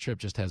 this trip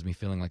just has me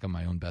feeling like I'm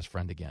my own best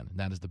friend again. And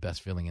that is the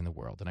best feeling in the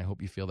world. And I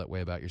hope you feel that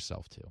way about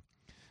yourself, too.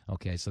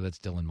 Okay, so that's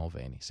Dylan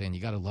Mulvaney saying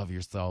you got to love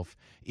yourself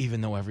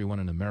even though everyone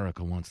in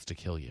America wants to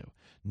kill you.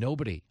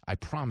 Nobody, I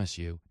promise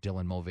you,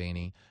 Dylan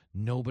Mulvaney,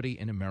 nobody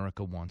in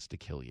America wants to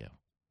kill you.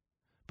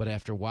 But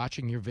after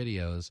watching your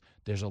videos,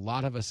 there's a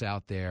lot of us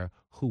out there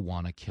who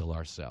want to kill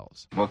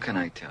ourselves. What can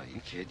I tell you,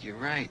 kid? You're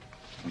right.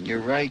 When you're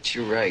right,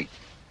 you're right.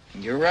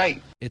 You're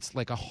right. It's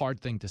like a hard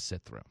thing to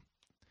sit through.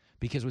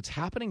 Because what's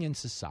happening in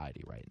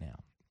society right now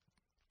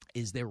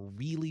is they're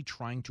really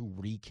trying to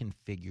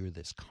reconfigure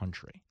this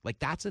country. Like,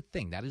 that's a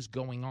thing that is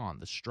going on.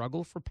 The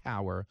struggle for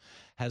power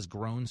has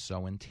grown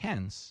so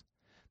intense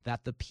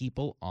that the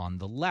people on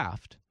the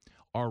left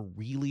are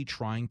really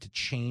trying to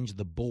change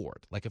the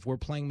board. Like, if we're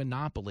playing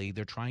Monopoly,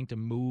 they're trying to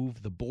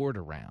move the board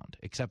around,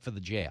 except for the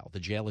jail. The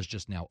jail is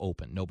just now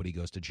open. Nobody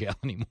goes to jail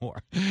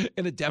anymore.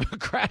 In a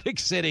democratic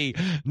city,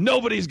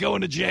 nobody's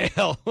going to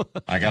jail.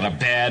 I got a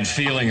bad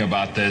feeling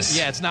about this.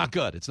 Yeah, it's not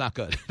good. It's not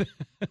good.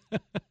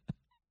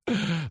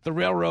 The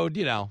railroad,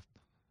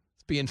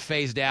 it's being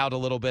phased out a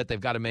little bit.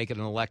 They've got to make it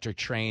an electric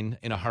train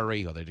in a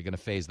hurry, or they're going to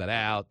phase that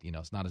out.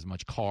 It's not as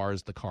much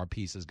cars. The car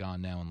piece is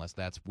gone now, unless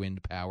that's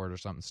wind-powered or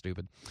something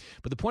stupid.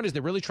 But the point is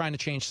they're really trying to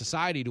change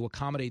society to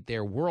accommodate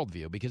their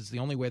worldview, because it's the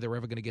only way they're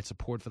ever going to get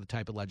support for the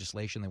type of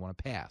legislation they want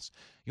to pass.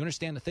 You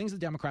understand the things the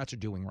Democrats are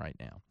doing right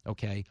now,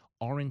 okay,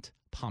 aren't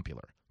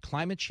popular.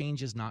 Climate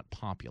change is not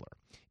popular.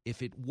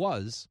 If it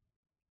was,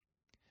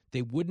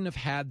 they wouldn't have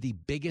had the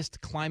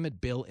biggest climate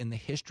bill in the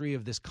history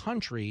of this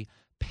country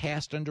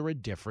passed under a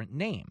different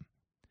name.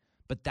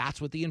 But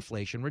that's what the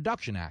Inflation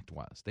Reduction Act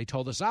was. They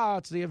told us,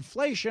 it's the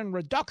Inflation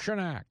Reduction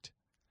Act.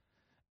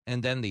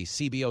 And then the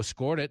CBO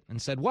scored it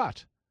and said,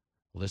 what?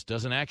 Well, this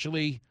doesn't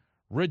actually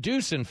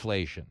reduce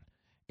inflation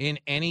in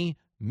any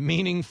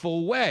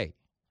meaningful way.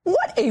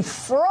 What a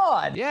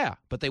fraud. Yeah,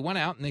 but they went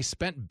out and they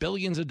spent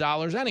billions of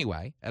dollars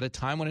anyway at a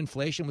time when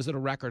inflation was at a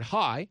record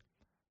high.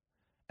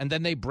 And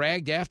then they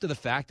bragged after the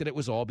fact that it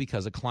was all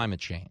because of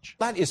climate change.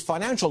 That is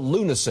financial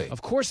lunacy.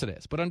 Of course it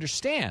is. But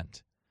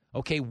understand,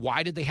 okay,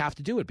 why did they have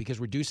to do it? Because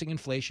reducing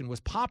inflation was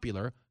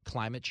popular.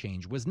 Climate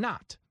change was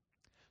not.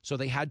 So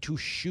they had to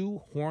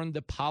shoehorn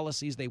the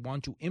policies they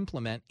want to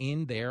implement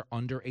in there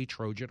under a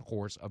Trojan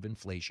horse of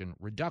inflation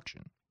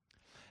reduction.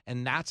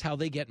 And that's how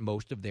they get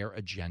most of their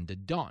agenda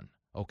done,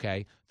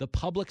 okay? The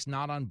public's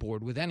not on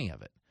board with any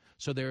of it.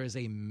 So there is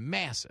a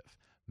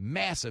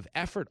massive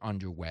effort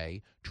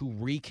underway to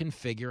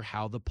reconfigure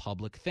how the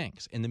public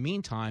thinks. In the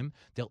meantime,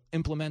 they'll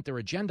implement their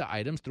agenda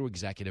items through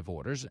executive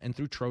orders and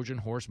through Trojan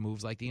horse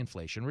moves like the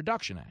Inflation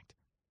Reduction Act.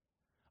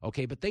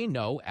 Okay, but they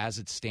know, as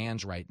it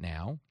stands right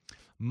now,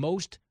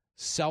 most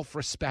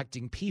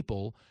self-respecting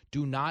people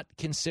do not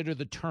consider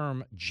the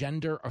term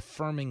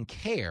gender-affirming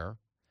care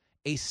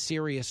a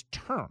serious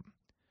term.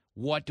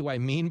 What do I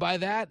mean by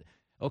that?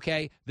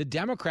 Okay, the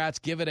Democrats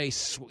give it a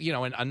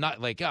not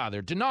like,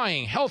 they're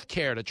denying health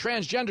care to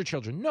transgender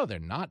children. No, they're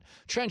not.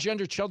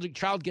 Transgender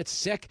child gets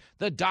sick,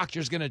 the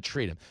doctor's going to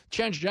treat him.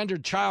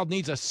 Transgender child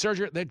needs a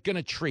surgery, they're going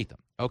to treat them,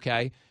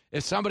 okay?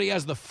 If somebody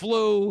has the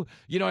flu,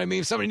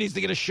 if somebody needs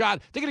to get a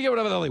shot, they're going to get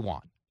whatever the hell they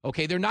want.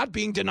 Okay, they're not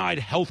being denied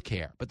health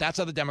care, but that's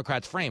how the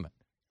Democrats frame it,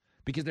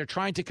 because they're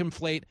trying to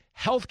conflate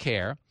health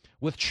care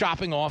with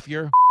chopping off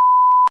your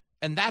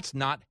and that's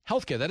not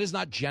health care. That is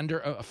not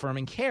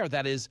gender-affirming care.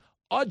 That is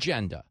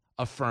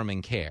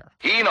agenda-affirming care.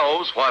 He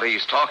knows what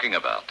he's talking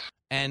about.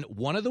 And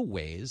one of the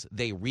ways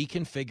they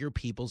reconfigure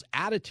people's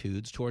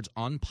attitudes towards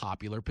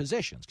unpopular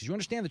positions, because you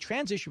understand the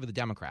trans issue for the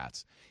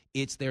Democrats,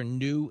 it's their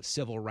new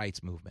civil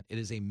rights movement. It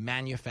is a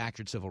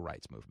manufactured civil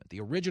rights movement.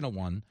 The original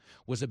one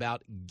was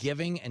about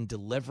giving and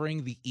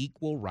delivering the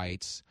equal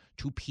rights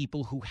to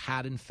people who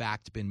had, in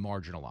fact, been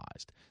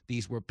marginalized.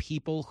 These were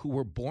people who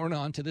were born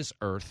onto this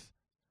earth,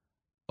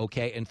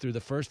 okay, and through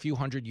the first few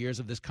hundred years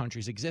of this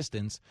country's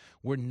existence,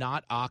 were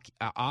not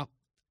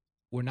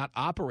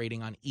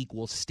operating on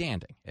equal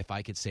standing, if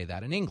I could say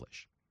that in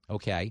English,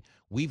 okay?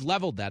 We've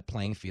leveled that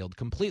playing field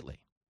completely.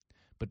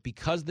 But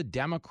because the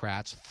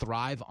Democrats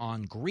thrive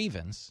on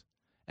grievance,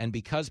 and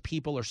because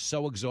people are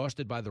so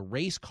exhausted by the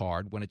race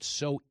card when it's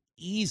so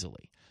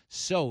easily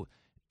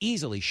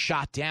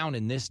shot down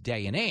in this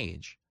day and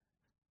age,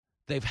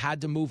 they've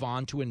had to move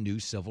on to a new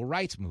civil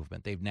rights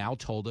movement. They've now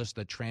told us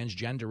that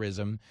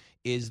transgenderism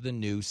is the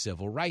new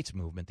civil rights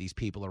movement. These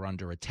people are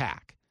under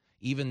attack.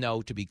 Even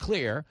though, to be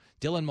clear,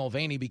 Dylan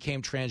Mulvaney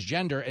became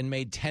transgender and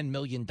made $10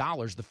 million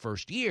the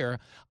first year,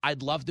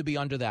 I'd love to be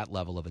under that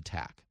level of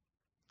attack.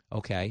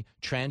 Okay?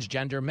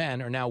 Transgender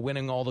men are now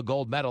winning all the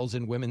gold medals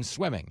in women's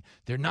swimming.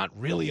 They're not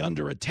really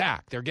under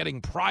attack. They're getting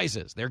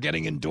prizes. They're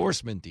getting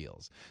endorsement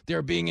deals.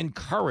 They're being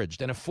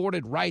encouraged and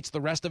afforded rights the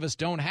rest of us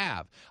don't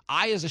have.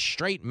 I, as a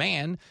straight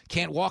man,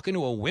 can't walk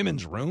into a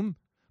women's room,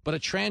 but a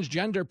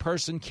transgender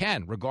person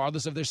can,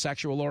 regardless of their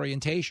sexual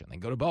orientation. They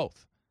can go to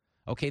both.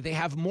 Okay, they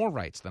have more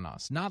rights than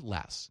us, not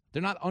less.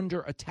 They're not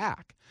under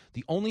attack.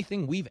 The only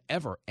thing we've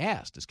ever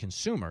asked as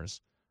consumers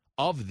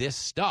of this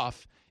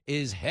stuff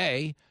is,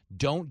 hey,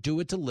 don't do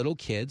it to little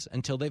kids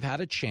until they've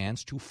had a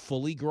chance to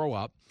fully grow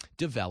up,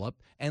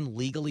 develop, and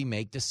legally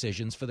make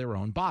decisions for their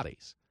own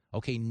bodies.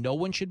 Okay, no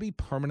one should be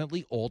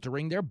permanently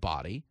altering their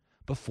body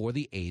before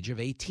the age of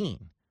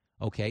 18.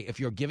 Okay, if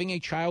you're giving a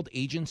child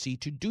agency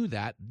to do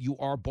that, you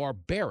are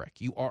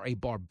barbaric. You are a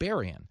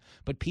barbarian.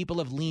 But people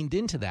have leaned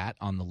into that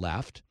on the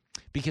left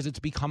because it's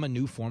become a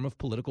new form of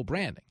political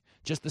branding.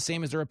 Just the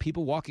same as there are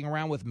people walking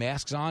around with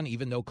masks on,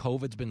 even though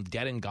COVID's been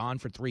dead and gone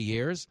for 3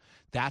 years.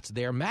 That's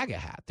their MAGA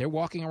hat. They're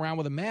walking around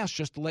with a mask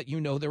just to let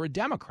you know they're a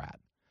Democrat.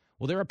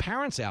 Well, there are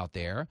parents out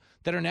there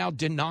that are now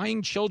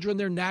denying children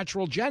their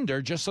natural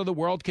gender just so the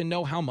world can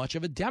know how much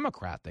of a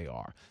Democrat they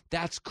are.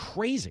 That's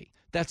crazy.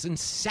 That's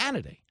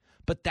insanity.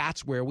 But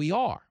that's where we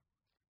are.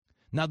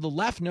 Now, the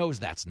left knows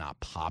that's not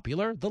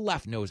popular. The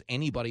left knows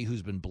anybody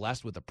who's been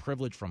blessed with a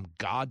privilege from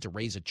God to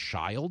raise a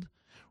child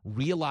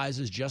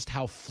realizes just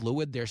how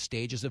fluid their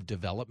stages of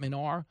development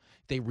are.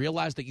 They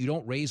realize that you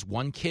don't raise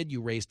one kid,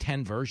 you raise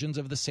 10 versions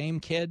of the same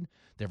kid.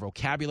 Their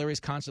vocabulary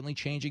is constantly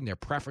changing. Their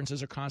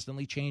preferences are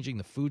constantly changing.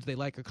 The foods they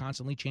like are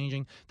constantly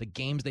changing. The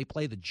games they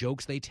play, the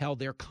jokes they tell,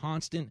 they're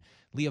constantly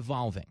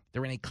evolving.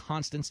 They're in a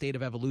constant state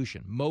of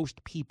evolution.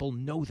 Most people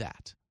know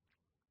that.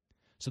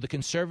 So the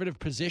conservative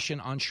position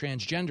on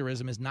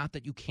transgenderism is not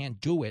that you can't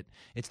do it.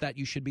 It's that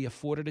you should be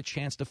afforded a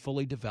chance to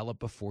fully develop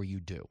before you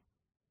do.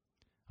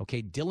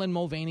 Okay, Dylan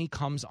Mulvaney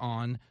comes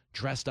on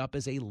dressed up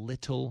as a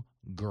little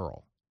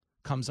girl.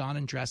 Comes on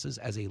and dresses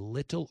as a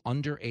little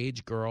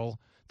underage girl.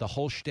 The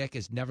whole shtick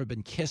has never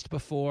been kissed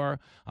before.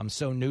 I'm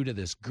so new to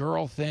this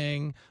girl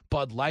thing.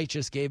 Bud Light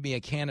just gave me a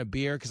can of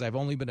beer because I've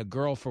only been a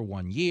girl for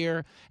 1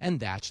 year. And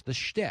that's the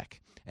shtick.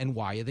 And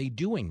why are they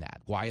doing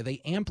that? Why are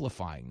they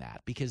amplifying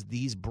that? Because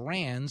these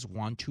brands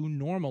want to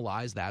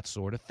normalize that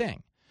sort of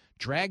thing.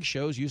 Drag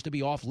shows used to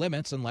be off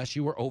limits unless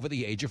you were over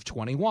the age of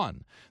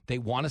 21. They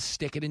want to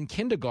stick it in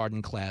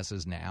kindergarten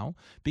classes now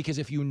because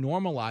if you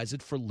normalize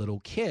it for little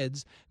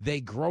kids,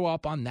 they grow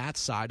up on that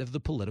side of the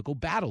political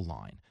battle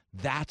line.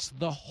 That's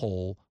the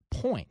whole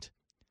point.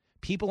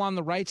 People on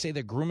the right say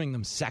they're grooming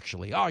them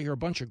sexually. Oh, you're a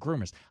bunch of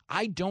groomers.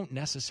 I don't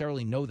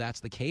necessarily know that's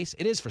the case.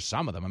 It is for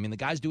some of them. I mean, the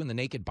guys doing the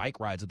naked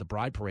bike rides at the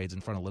bride parades in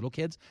front of little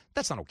kids,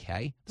 that's not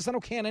okay. That's not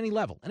okay on any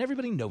level. And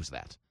everybody knows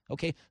that.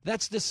 Okay?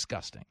 That's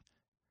disgusting.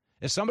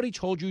 If somebody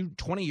told you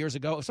 20 years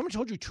ago, if somebody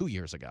told you 2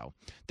 years ago,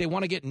 they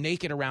want to get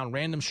naked around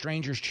random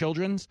strangers'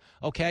 children's,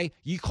 okay,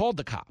 you called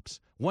the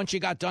cops. Once you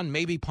got done,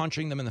 maybe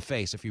punching them in the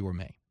face if you were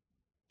me.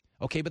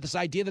 Okay, but this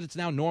idea that it's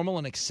now normal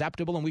and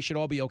acceptable and we should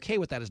all be okay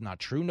with that is not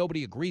true.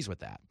 Nobody agrees with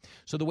that.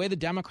 So the way the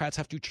Democrats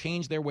have to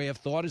change their way of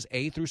thought is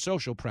A, through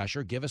social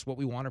pressure, give us what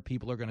we want or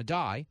people are going to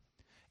die,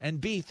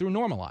 and B, through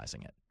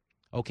normalizing it.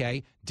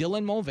 Okay,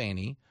 Dylan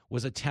Mulvaney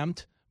was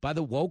attempt by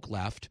the woke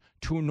left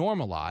to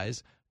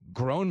normalize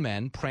grown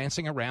men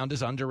prancing around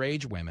as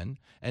underage women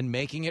and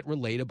making it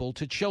relatable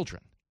to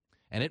children.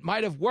 And it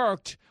might have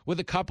worked with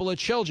a couple of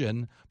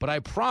children, but I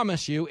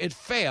promise you it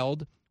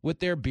failed with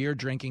their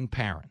beer-drinking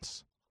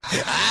parents.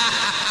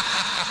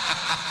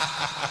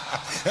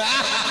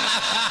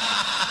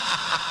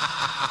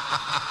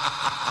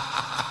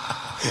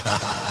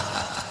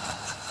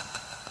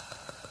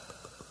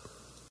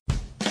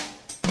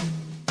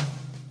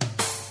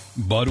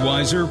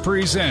 Budweiser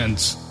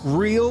presents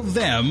Real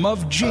Them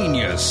of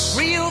Genius.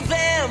 Real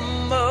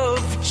Them of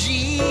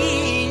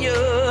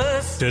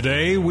Genius.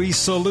 Today we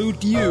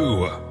salute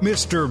you,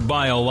 Mr.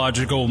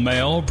 Biological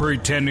Male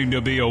pretending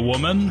to be a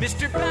woman.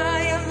 Mr.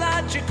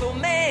 Biological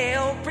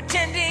Male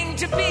pretending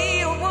to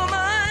be a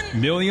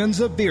woman. Millions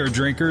of beer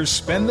drinkers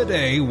spend the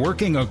day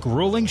working a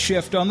grueling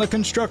shift on the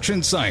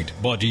construction site,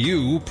 but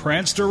you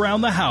pranced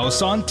around the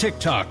house on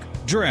TikTok,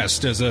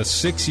 dressed as a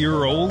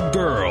 6-year-old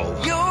girl.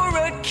 You're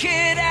a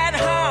kid at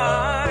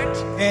heart.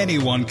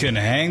 Anyone can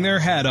hang their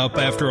hat up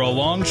after a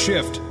long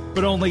shift,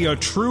 but only a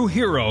true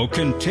hero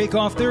can take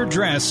off their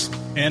dress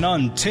and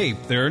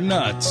untape their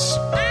nuts.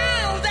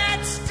 Ow, that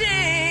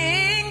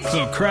stings!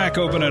 So crack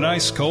open an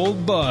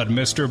ice-cold Bud,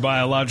 Mr.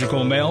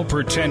 Biological Male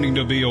pretending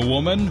to be a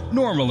woman.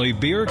 Normally,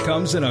 beer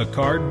comes in a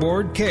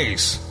cardboard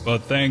case,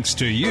 but thanks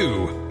to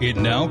you, it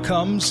now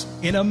comes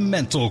in a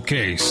mental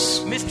case.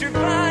 Mr.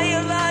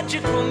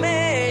 Biological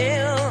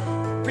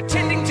Male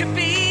pretending to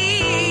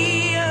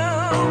be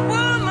a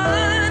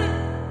woman.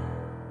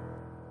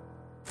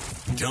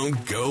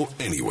 Don't go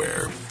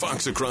anywhere.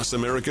 Fox Across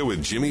America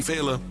with Jimmy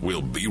Fallon.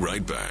 We'll be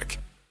right back.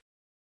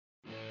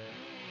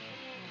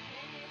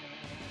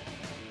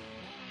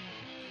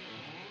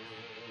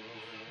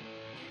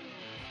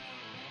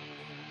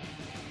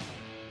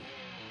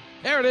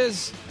 There it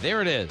is.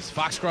 There it is.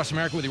 Fox Across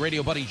America with your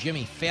radio buddy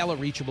Jimmy Fallon,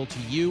 reachable to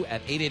you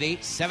at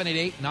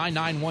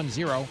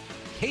 888-788-9910.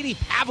 Katie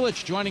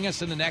Pavlich joining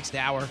us in the next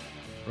hour.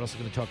 We're also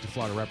going to talk to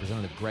Florida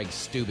Representative Greg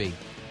Steube.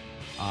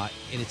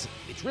 And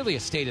it's really a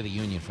state of the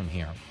union from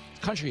here.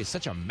 The country is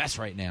such a mess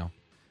right now.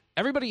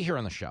 Everybody here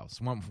on the show, it's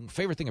one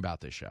favorite thing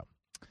about this show,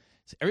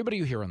 is everybody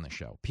you hear on the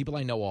show, people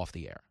I know off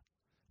the air,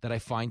 that I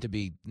find to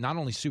be not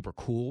only super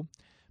cool,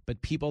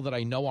 but people that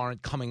I know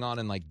aren't coming on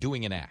and, like,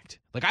 doing an act.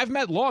 Like, I've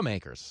met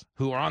lawmakers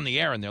who are on the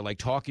air and they're, like,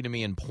 talking to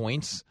me in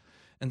points,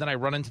 and then I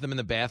run into them in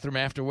the bathroom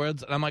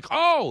afterwards, and I'm like,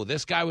 oh,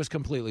 this guy was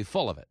completely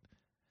full of it.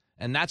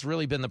 And that's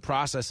really been the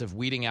process of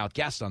weeding out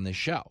guests on this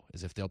show,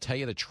 is if they'll tell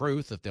you the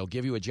truth, if they'll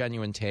give you a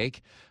genuine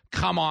take,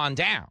 come on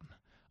down.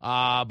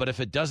 But if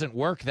it doesn't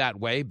work that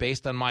way,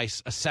 based on my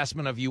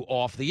assessment of you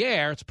off the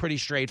air, it's pretty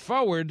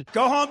straightforward.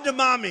 Go home to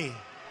mommy.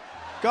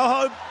 Go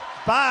home.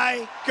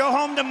 Bye. Go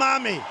home to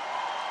mommy.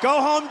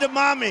 Go home to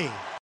mommy.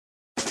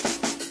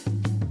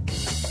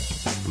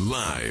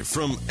 Live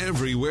from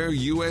everywhere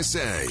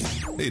USA,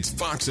 it's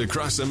Fox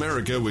Across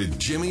America with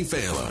Jimmy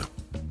Fallon.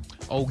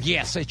 Oh,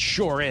 yes, it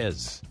sure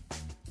is.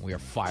 We are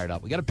fired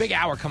up. We got a big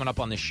hour coming up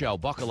on this show.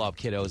 Buckle up,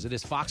 kiddos. It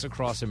is Fox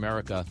Across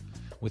America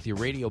with your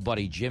radio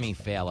buddy Jimmy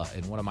Fallon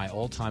and one of my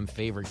all-time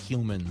favorite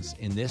humans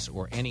in this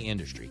or any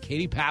industry,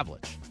 Katie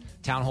Pavlich,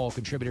 Town Hall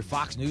contributor,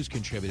 Fox News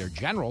contributor,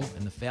 general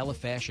in the Fallon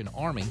Fashion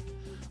Army.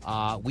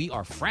 We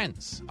are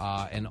friends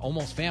and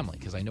almost family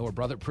because I know her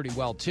brother pretty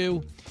well,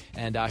 too.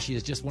 And she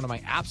is just one of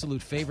my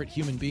absolute favorite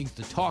human beings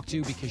to talk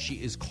to because she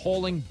is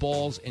calling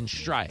balls and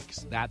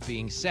strikes. That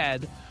being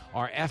said,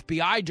 our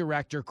FBI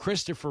director,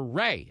 Christopher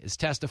Wray, is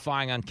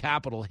testifying on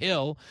Capitol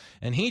Hill,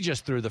 and he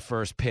just threw the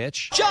first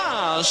pitch.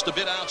 Just a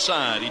bit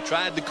outside. He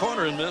tried the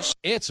corner and missed.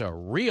 It's a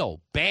real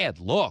bad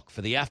look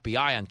for the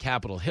FBI on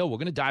Capitol Hill. We're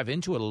going to dive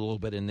into it a little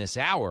bit in this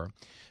hour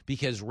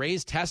because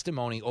Wray's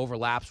testimony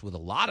overlaps with a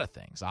lot of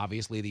things.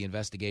 Obviously, the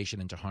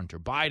investigation into Hunter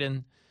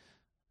Biden,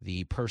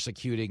 the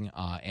persecuting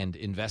and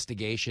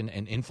investigation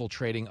and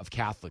infiltrating of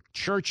Catholic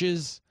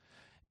churches,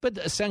 but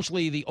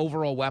essentially the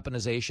overall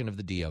weaponization of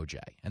the DOJ.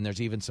 And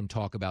there's even some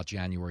talk about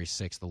January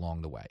 6th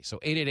along the way. So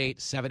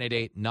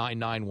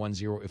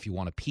 888-788-9910 if you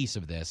want a piece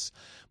of this.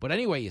 But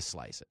anyway you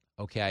slice it,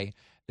 okay?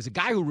 As a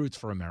guy who roots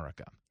for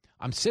America,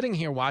 I'm sitting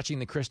here watching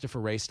the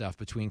Christopher Wray stuff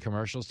between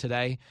commercials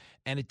today,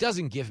 and it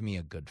doesn't give me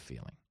a good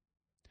feeling.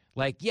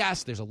 Like,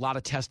 yes, there's a lot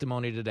of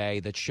testimony today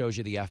that shows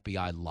you the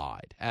FBI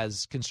lied.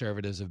 As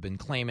conservatives have been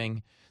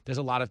claiming, there's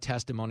a lot of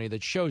testimony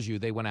that shows you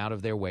they went out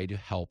of their way to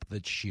help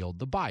that shield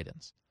the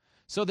Bidens.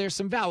 So there's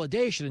some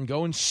validation in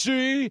going,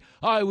 see,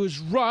 I was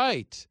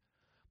right.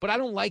 But I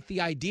don't like the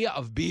idea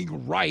of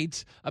being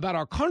right about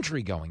our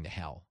country going to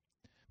hell,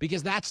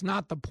 because that's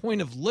not the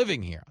point of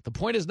living here. The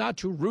point is not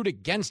to root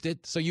against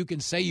it so you can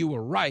say you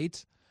were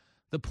right.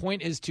 The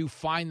point is to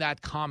find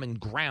that common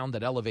ground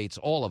that elevates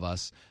all of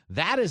us.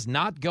 That is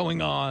not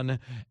going on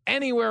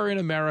anywhere in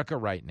America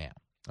right now.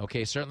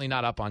 Okay, certainly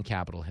not up on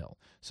Capitol Hill.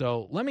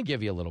 So let me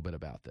give you a little bit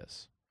about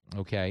this,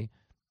 okay?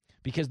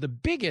 Because the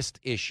biggest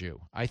issue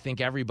I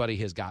think everybody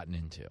has gotten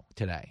into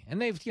today,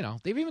 and they've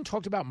even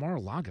talked about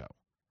Mar-a-Lago.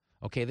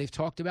 Okay, they've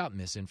talked about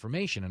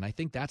misinformation, and I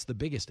think that's the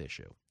biggest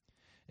issue,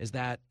 is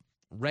that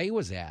Ray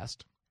was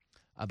asked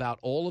about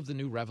all of the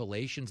new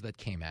revelations that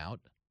came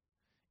out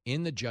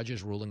in the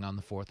judge's ruling on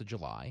the 4th of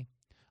July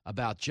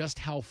about just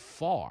how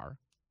far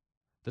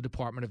the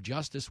Department of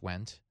Justice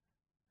went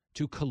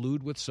to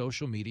collude with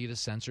social media to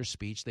censor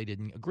speech they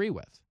didn't agree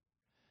with.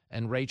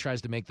 And Ray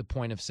tries to make the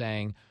point of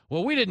saying,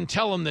 well, we didn't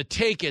tell them to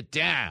take it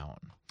down.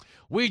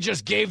 We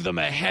just gave them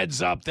a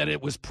heads up that it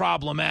was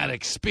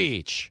problematic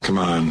speech. Come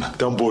on,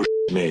 don't bullshit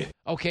me.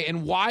 Okay,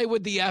 and why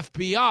would the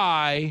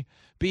FBI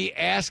be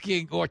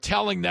asking or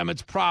telling them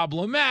it's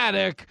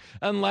problematic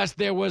unless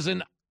there was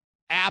an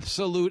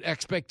absolute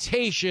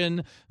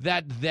expectation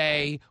that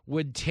they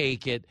would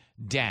take it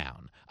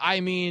down? I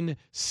mean,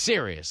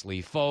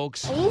 seriously,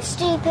 folks. Are you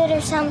stupid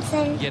or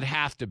something? You'd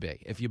have to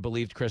be if you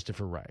believed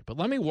Christopher Wray. But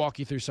let me walk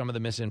you through some of the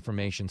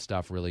misinformation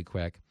stuff really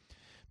quick,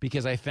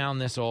 because I found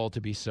this all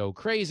to be so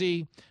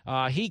crazy.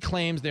 He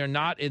claims they're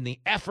not in the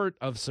effort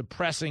of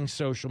suppressing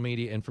social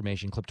media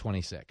information. Clip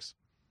 26.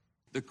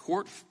 The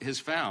court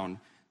has found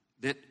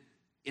that,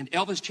 and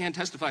Elvis Chan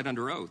testified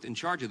under oath in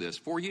charge of this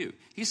for you.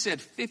 He said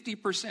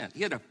 50%.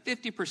 He had a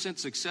 50%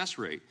 success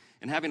rate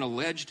in having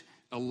alleged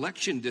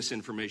election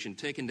disinformation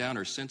taken down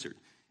or censored.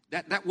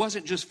 That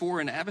wasn't just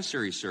foreign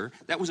adversaries, sir.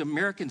 That was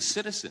American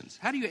citizens.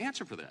 How do you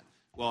answer for that?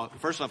 Well,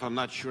 first off, I'm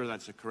not sure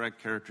that's a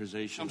correct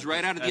characterization. Comes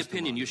right out of the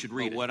opinion. You should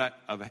read it.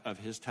 Of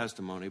his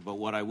testimony. But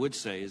what I would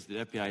say is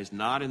the FBI is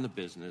not in the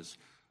business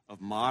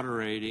of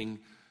moderating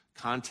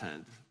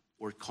content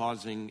or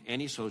causing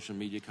any social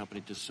media company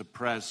to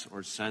suppress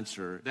or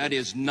censor. That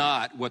is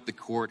not what the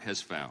court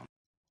has found.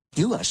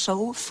 You are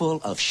so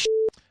full of shit.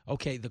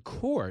 Okay, the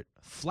court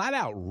flat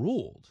out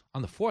ruled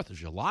on the 4th of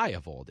July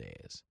of all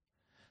days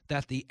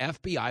that the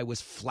FBI was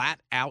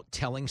flat out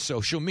telling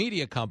social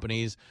media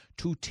companies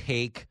to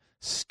take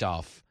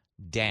stuff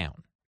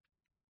down.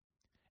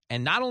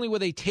 And not only were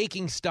they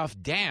taking stuff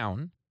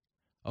down,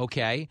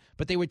 okay,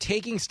 but they were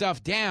taking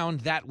stuff down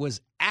that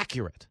was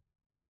accurate.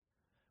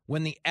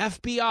 When the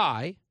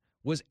FBI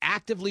was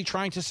actively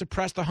trying to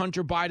suppress the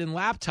Hunter Biden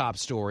laptop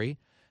story,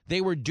 they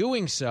were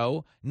doing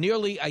so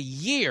nearly a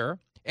year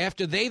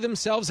after they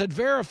themselves had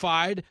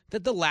verified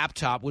that the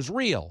laptop was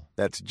real.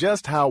 That's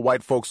just how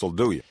white folks will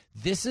do you.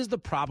 This is the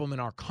problem in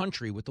our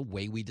country with the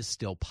way we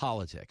distill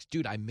politics.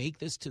 Dude, I make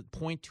this to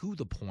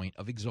the point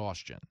of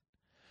exhaustion.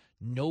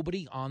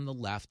 Nobody on the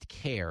left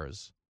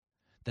cares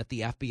that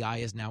the FBI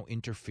is now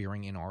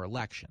interfering in our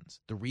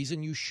elections. The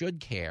reason you should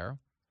care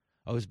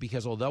is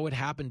because although it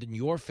happened in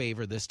your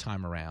favor this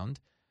time around,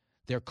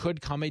 there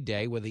could come a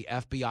day where the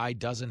FBI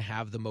doesn't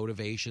have the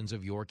motivations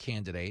of your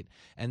candidate,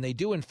 and they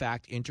do, in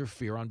fact,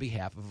 interfere on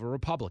behalf of a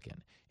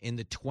Republican. In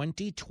the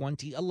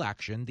 2020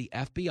 election, the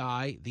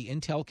FBI, the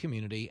intel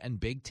community, and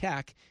big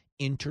tech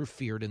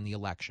interfered in the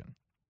election.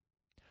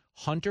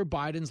 Hunter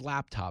Biden's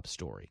laptop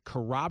story,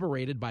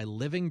 corroborated by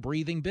living,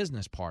 breathing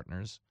business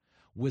partners,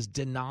 was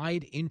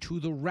denied into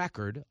the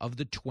record of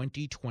the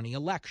 2020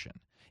 election.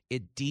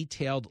 It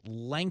detailed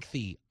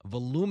lengthy,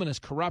 voluminous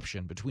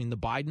corruption between the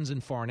Bidens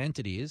and foreign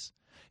entities.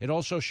 It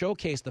also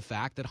showcased the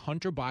fact that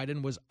Hunter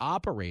Biden was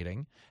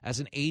operating as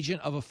an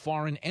agent of a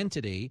foreign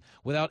entity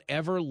without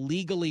ever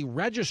legally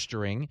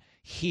registering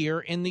here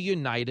in the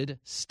United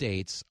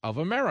States of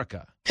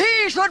America.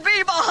 He should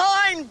be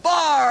behind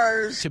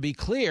bars! To be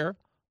clear,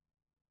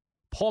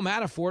 Paul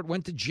Manafort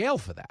went to jail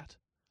for that.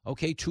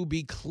 Okay, to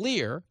be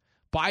clear,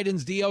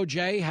 Biden's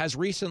DOJ has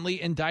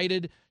recently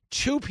indicted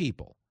 2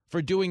 people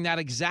for doing that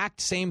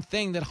exact same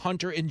thing that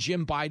Hunter and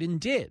Jim Biden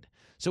did.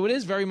 So it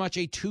is very much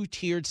a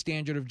 2-tiered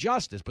standard of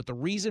justice. But the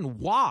reason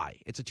why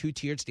it's a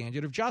 2-tiered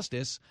standard of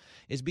justice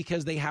is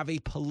because they have a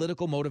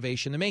political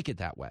motivation to make it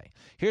that way.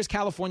 Here's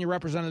California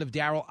Representative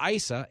Darrell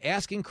Issa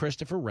asking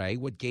Christopher Wray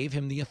what gave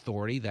him the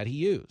authority that he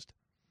used.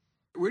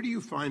 Where do you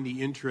find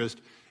the interest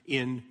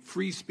in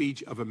free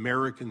speech of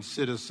American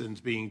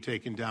citizens being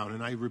taken down?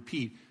 And I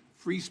repeat,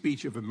 free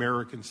speech of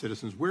American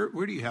citizens. Where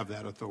do you have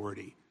that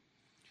authority?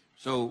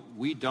 So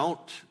we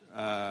don't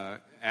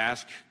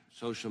ask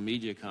social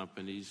media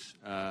companies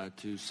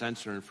to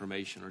censor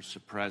information or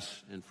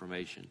suppress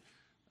information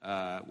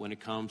when it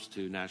comes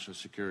to national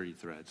security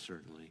threats,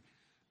 certainly.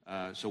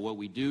 So what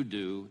we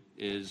do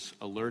is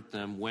alert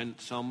them when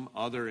some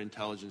other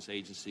intelligence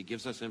agency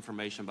gives us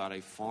information about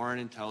a foreign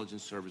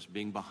intelligence service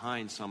being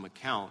behind some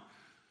account.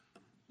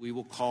 We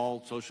will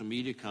call social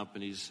media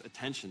companies'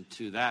 attention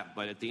to that.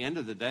 But at the end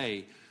of the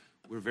day,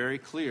 we're very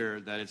clear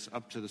that it's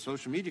up to the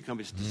social media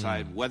companies to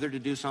decide whether to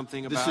do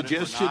something about it. The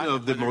suggestion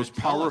of the most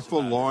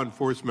powerful law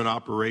enforcement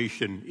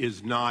operation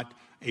is not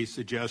a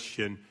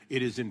suggestion.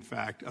 It is, in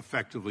fact,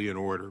 effectively an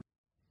order.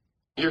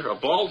 You're a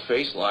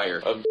bald-faced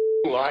liar.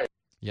 A liar.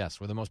 Yes,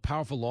 we're the most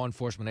powerful law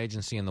enforcement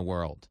agency in the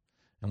world.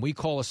 And we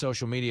call a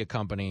social media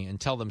company and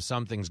tell them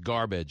something's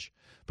garbage.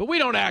 But we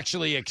don't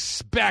actually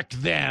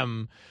expect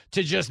them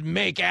to just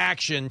take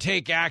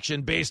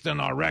action based on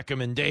our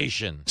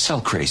recommendation.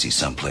 Sell crazy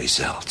someplace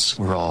else.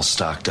 We're all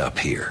stocked up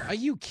here. Are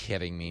you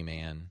kidding me,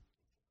 man?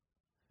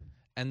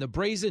 And the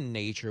brazen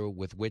nature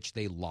with which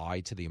they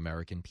lie to the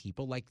American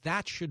people, like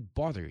that should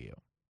bother you.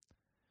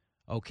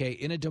 Okay,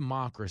 in a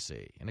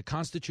democracy, in a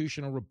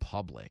constitutional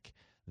republic,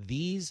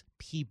 these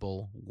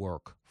people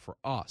work for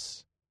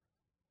us.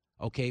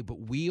 Okay,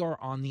 but we are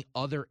on the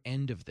other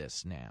end of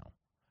this now.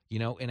 You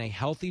know, in a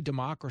healthy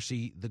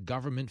democracy, the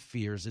government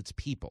fears its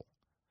people.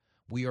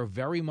 We are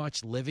very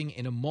much living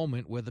in a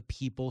moment where the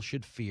people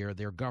should fear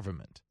their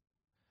government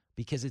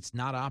because it's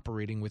not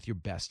operating with your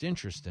best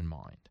interest in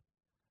mind.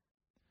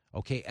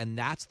 Okay, and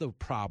that's the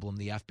problem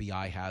the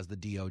FBI has, the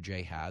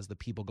DOJ has, the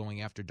people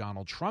going after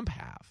Donald Trump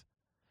have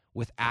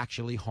with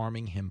actually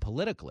harming him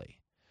politically.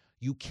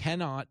 You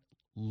cannot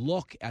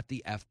look at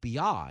the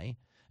FBI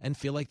and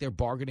feel like they're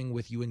bargaining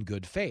with you in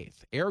good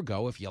faith.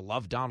 Ergo, if you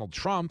love Donald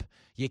Trump,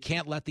 you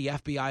can't let the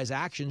FBI's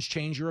actions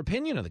change your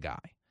opinion of the guy.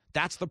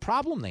 That's the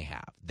problem they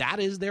have. That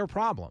is their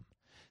problem.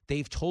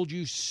 They've told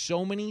you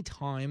so many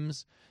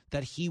times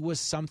that he was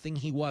something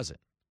he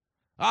wasn't.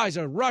 Oh, he's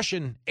a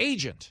Russian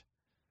agent.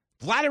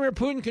 Vladimir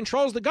Putin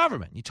controls the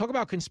government. You talk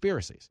about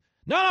conspiracies.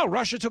 No,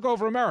 Russia took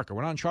over America.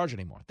 We're not in charge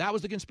anymore. That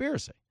was the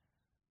conspiracy.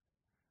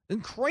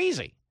 And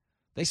crazy.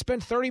 They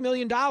spent $30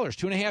 million,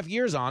 2.5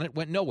 years on it,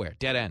 went nowhere,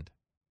 dead end.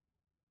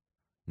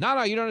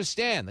 No, you don't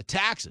understand. The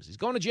taxes. He's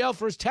going to jail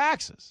for his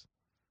taxes.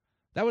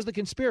 That was the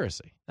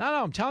conspiracy. No,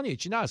 I'm telling you,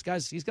 this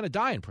guy's he's going to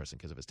die in prison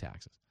because of his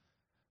taxes.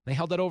 They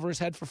held that over his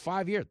head for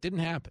 5 years. Didn't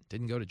happen.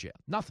 Didn't go to jail.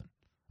 Nothing.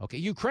 Okay,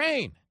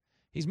 Ukraine.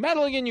 He's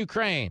meddling in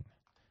Ukraine.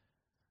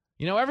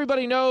 You know,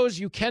 everybody knows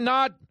you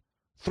cannot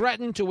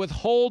threaten to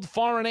withhold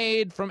foreign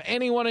aid from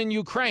anyone in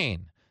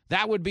Ukraine.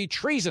 That would be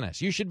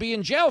treasonous. You should be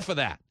in jail for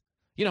that.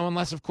 You know,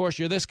 unless, of course,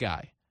 you're this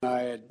guy.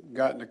 I had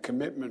gotten a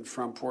commitment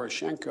from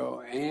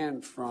Poroshenko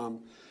and from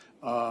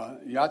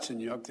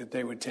Yatsenyuk that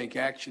they would take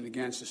action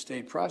against the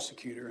state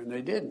prosecutor, and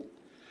they didn't.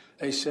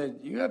 They said,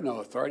 you have no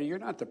authority. You're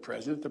not the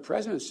president. The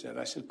president said.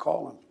 I said,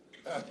 call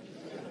him.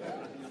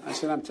 I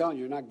said, I'm telling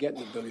you, you're not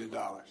getting $1 billion.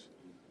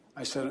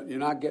 I said, you're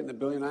not getting $1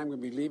 billion. I'm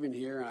going to be leaving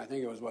here. And I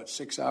think it was,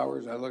 6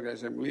 hours? I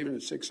said, I'm leaving in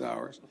 6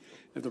 hours.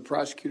 If the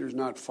prosecutor's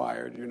not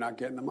fired, you're not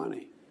getting the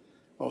money.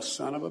 Oh,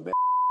 son of a bitch.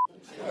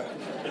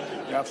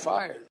 Got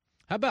fired.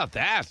 How about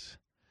that?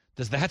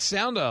 Does that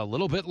sound a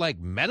little bit like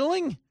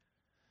meddling?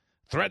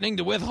 Threatening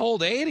to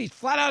withhold aid? He's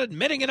flat out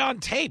admitting it on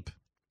tape.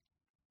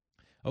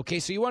 Okay,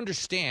 so you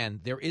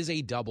understand there is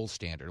a double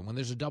standard. And when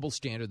there's a double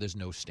standard, there's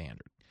no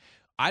standard.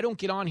 I don't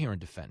get on here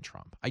and defend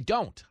Trump. I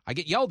don't. I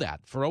get yelled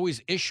at for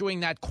always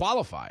issuing that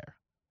qualifier.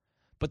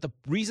 But the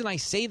reason I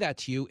say that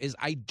to you is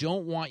I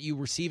don't want you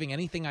receiving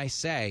anything I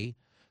say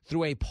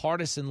through a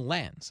partisan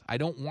lens. I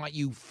don't want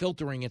you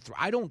filtering it through.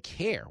 I don't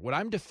care. What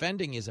I'm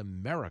defending is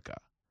America.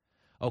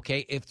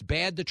 Okay, if it's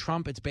bad to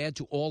Trump, it's bad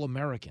to all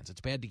Americans.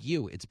 It's bad to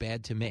you. It's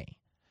bad to me.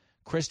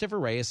 Christopher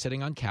Wray is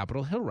sitting on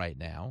Capitol Hill right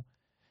now,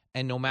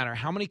 and no matter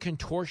how many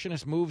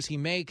contortionist moves he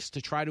makes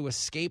to try to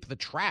escape the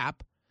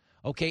trap,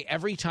 okay,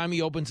 every time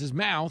he opens his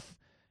mouth,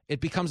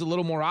 it becomes a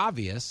little more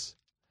obvious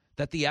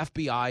that the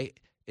FBI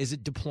is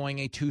deploying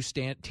a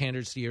two-standard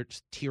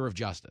tier of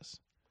justice.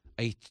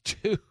 A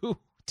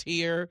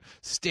two-tier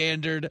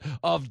standard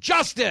of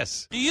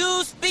justice. Do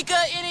you speak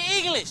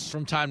any English?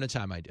 From time to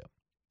time, I do.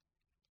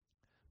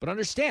 But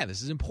understand,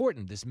 this is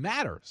important. This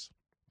matters.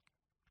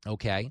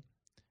 Okay?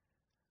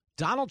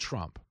 Donald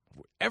Trump,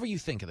 whatever you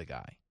think of the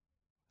guy,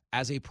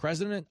 as a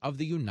president of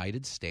the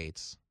United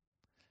States,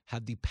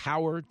 had the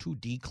power to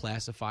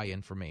declassify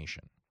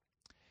information.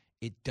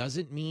 It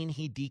doesn't mean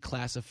he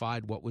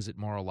declassified what was at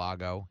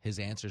Mar-a-Lago. His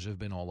answers have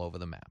been all over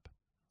the map.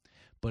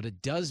 But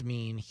it does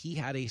mean he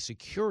had a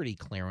security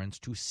clearance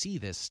to see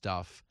this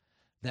stuff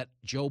that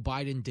Joe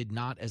Biden did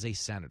not as a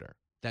senator,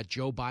 that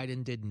Joe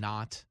Biden did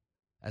not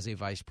as a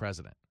vice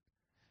president.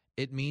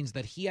 It means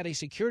that he had a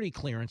security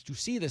clearance to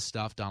see this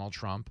stuff, Donald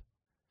Trump,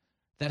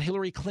 that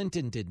Hillary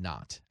Clinton did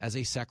not as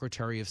a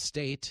Secretary of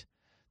State,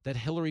 that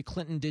Hillary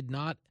Clinton did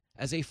not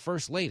as a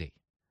First Lady.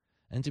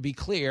 And to be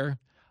clear,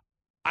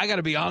 I got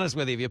to be honest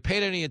with you, if you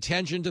paid any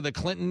attention to the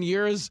Clinton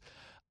years,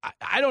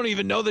 I don't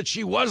even know that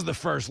she was the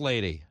First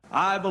Lady.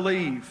 I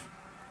believe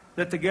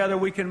that together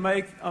we can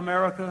make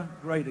America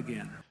great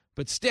again.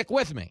 But stick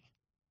with me.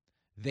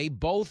 They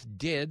both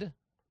did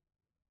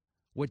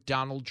what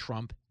Donald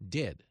Trump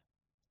did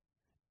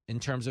in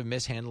terms of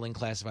mishandling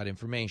classified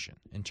information,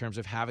 in terms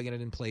of having it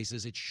in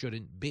places it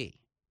shouldn't be.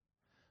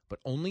 But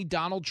only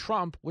Donald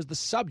Trump was the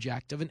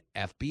subject of an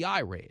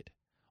FBI raid.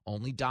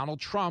 Only Donald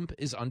Trump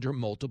is under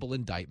multiple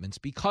indictments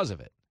because of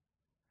it.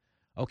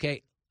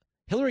 Okay,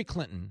 Hillary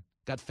Clinton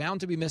got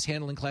found to be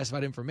mishandling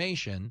classified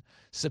information,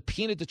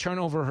 subpoenaed to turn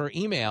over her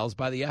emails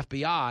by the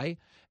FBI,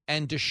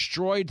 and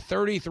destroyed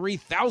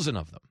 33,000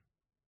 of them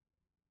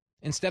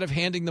instead of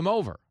handing them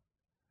over.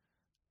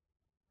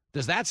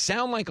 Does that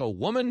sound like a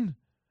woman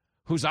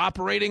who's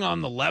operating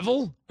on the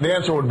level? The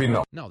answer would be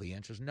no. No, the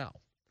answer is no.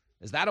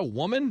 Is that a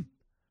woman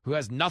who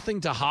has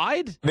nothing to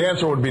hide? The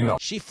answer would be no.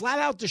 She flat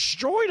out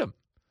destroyed him.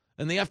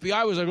 And the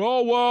FBI was like,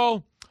 oh,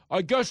 well,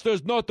 I guess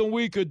there's nothing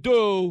we could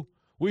do.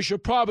 We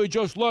should probably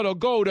just let her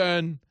go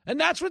then. And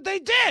that's what they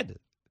did.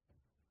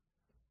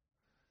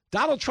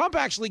 Donald Trump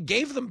actually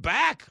gave them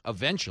back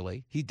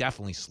eventually. He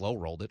definitely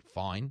slow-rolled it,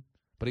 fine.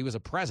 But he was a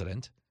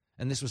president,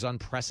 and this was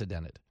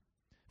unprecedented.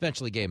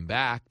 Eventually gave them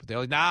back, but they're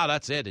like, nah,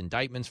 that's it.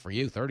 Indictments for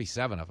you,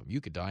 37 of them.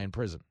 You could die in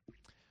prison.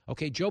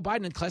 Okay, Joe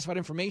Biden had classified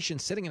information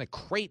sitting in a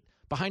crate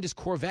behind his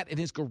Corvette in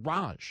his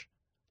garage.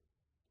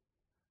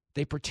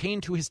 They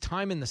pertain to his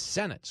time in the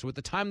Senate. So at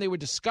the time they were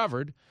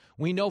discovered,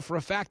 we know for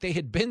a fact they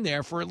had been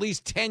there for at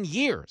least 10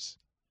 years.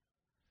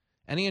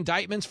 Any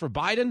indictments for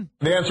Biden?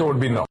 The answer would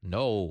be no.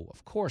 No,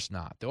 of course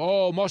not.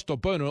 Oh, must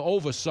have been an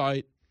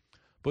oversight.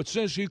 But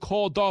since he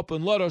called up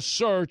and let us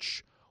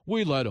search,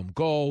 we let him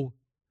go.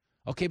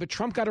 Okay, but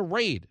Trump got a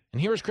raid.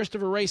 And here is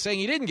Christopher Wray saying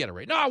he didn't get a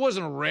raid. No, it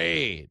wasn't a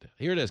raid.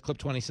 Here it is, clip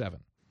 27.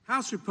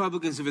 House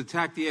Republicans have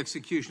attacked the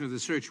execution of the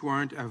search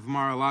warrant of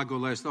Mar-a-Lago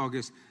last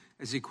August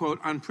as a, quote,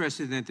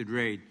 unprecedented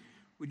raid.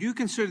 Would you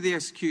consider the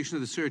execution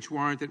of the search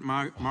warrant at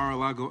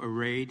Mar-a-Lago a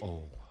raid?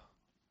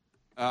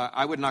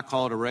 I would not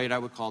call it a raid. I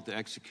would call it the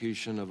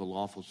execution of a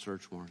lawful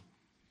search warrant.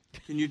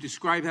 Can you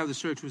describe how the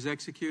search was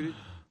executed?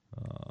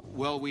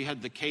 Well, we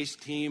had the case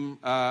team,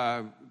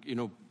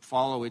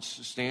 follow its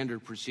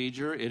standard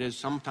procedure. It has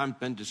sometimes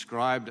been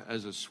described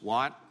as a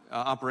SWAT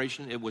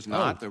operation. It was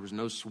not. There was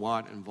no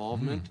SWAT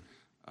involvement.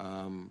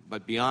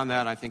 But beyond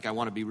that, I think I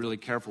want to be really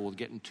careful with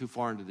getting too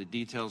far into the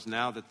details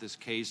now that this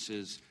case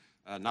is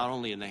not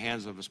only in the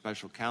hands of a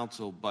special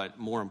counsel, but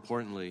more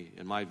importantly,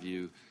 in my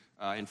view,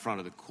 in front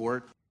of the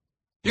court.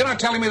 You're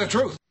not telling me the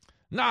truth.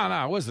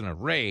 No, it wasn't a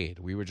raid.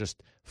 We were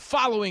just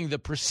following the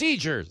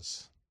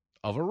procedures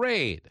of a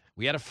raid.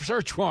 We had a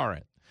search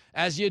warrant,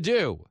 as you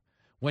do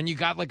when you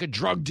got like a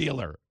drug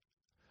dealer,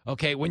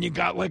 okay, when you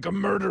got like a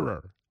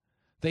murderer.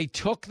 They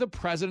took the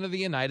president of the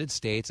United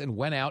States and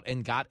went out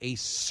and got a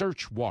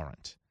search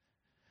warrant.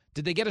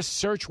 Did they get a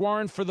search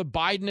warrant for the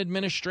Biden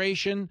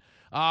administration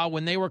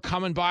when they were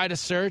coming by to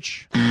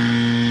search?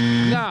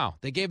 No,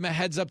 they gave them a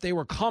heads up they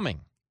were coming.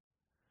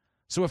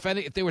 So if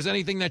there was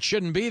anything that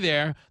shouldn't be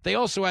there, they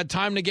also had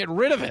time to get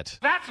rid of it.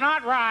 That's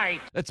not right.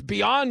 That's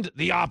beyond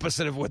the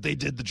opposite of what they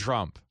did to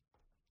Trump.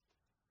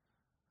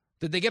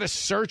 Did they get a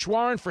search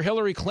warrant for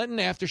Hillary Clinton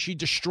after she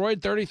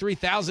destroyed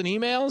 33,000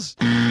 emails?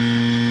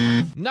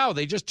 No,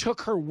 they just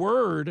took her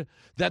word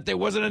that there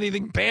wasn't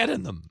anything bad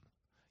in them.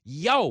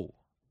 Yo,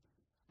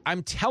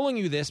 I'm telling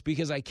you this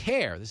because I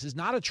care. This is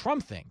not a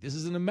Trump thing. This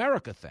is an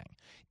America thing.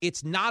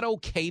 It's not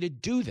okay to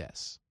do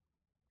this.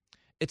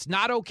 It's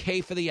not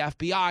okay for the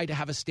FBI to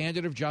have a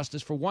standard of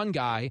justice for one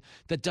guy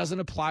that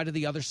doesn't apply to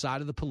the other side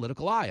of the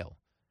political aisle.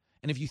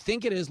 And if you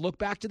think it is, look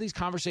back to these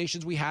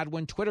conversations we had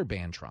when Twitter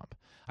banned Trump.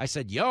 I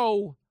said,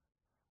 yo,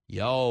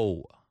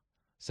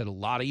 said a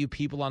lot of you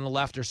people on the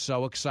left are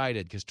so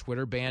excited because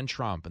Twitter banned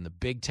Trump and the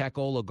big tech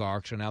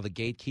oligarchs are now the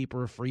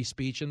gatekeeper of free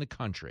speech in the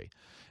country.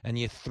 And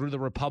you threw the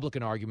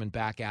Republican argument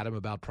back at him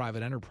about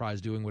private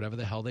enterprise doing whatever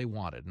the hell they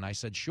wanted. And I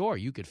said, sure,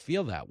 you could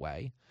feel that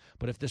way.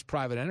 But if this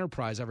private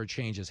enterprise ever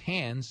changes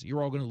hands,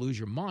 you're all going to lose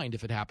your mind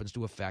if it happens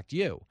to affect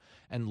you.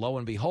 And lo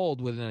and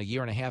behold, within a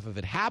year and a half of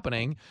it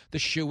happening, the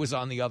shoe was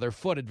on the other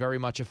foot. It very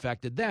much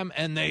affected them,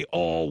 and they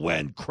all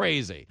went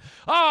crazy.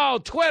 Oh,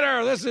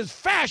 Twitter, this is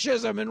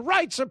fascism and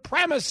white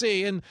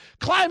supremacy and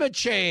climate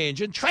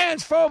change and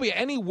transphobia.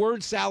 Any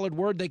word salad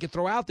word they could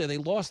throw out there, they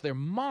lost their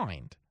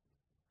mind.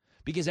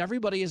 Because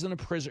everybody is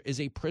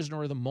a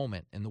prisoner of the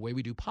moment in the way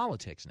we do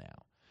politics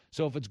now.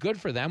 So if it's good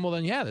for them, well,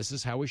 then, yeah, this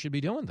is how we should be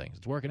doing things.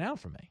 It's working out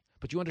for me.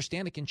 But you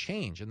understand it can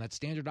change, and that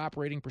standard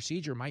operating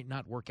procedure might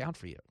not work out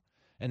for you.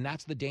 And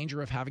that's the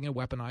danger of having a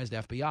weaponized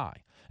FBI.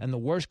 And the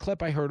worst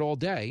clip I heard all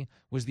day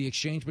was the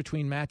exchange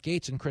between Matt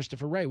Gaetz and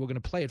Christopher Wray. We're going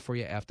to play it for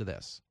you after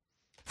this.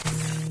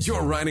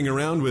 You're riding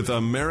around with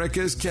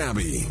America's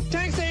Cabbie.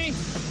 Taxi!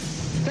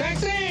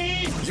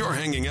 Taxi! You're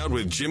hanging out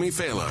with Jimmy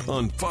Fallon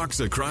on Fox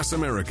Across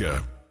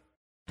America.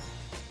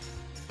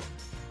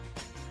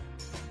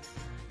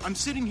 I'm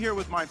sitting here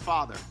with my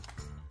father.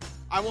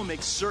 I will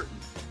make certain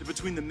that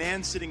between the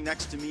man sitting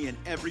next to me and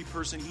every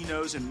person he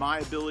knows and my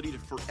ability to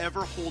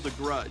forever hold a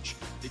grudge,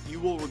 that you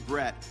will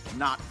regret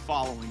not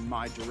following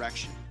my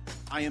direction.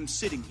 I am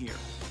sitting here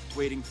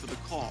waiting for the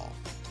call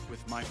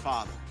with my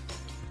father.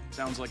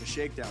 Sounds like a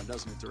shakedown,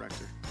 doesn't it,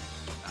 Director?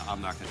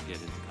 I'm not going to get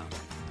into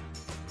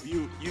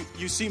comment.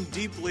 You seem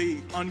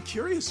deeply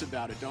uncurious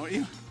about it, don't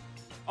you?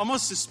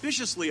 Almost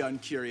suspiciously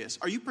uncurious.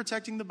 Are you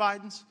protecting the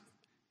Bidens?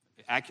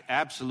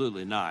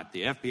 Absolutely not.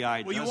 The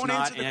FBI does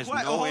not and has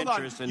no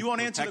interest in you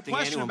won't answer the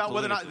question about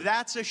whether or not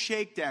that's a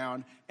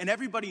shakedown, and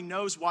everybody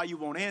knows why you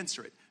won't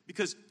answer it.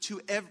 Because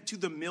to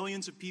the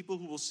millions of people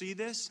who will see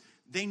this,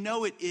 They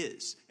know it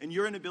is, and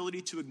your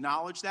inability to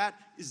acknowledge that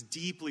is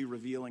deeply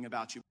revealing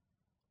about you.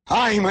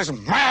 I'm as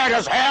mad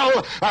as hell,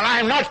 and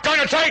I'm not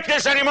going to take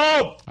this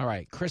anymore! All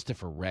right,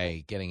 Christopher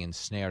Wray getting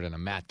ensnared in a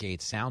Matt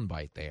Gaetz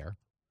soundbite there.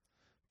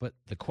 But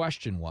the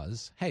question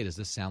was, hey, does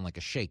this sound like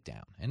a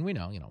shakedown? And we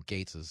know,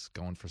 Gaetz is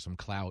going for some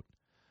clout.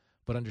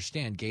 But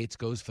understand, Gaetz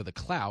goes for the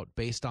clout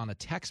based on a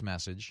text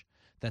message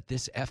that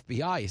this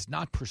FBI is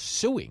not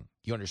pursuing,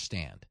 you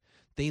understand.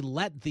 They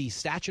let the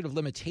statute of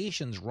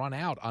limitations run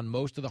out on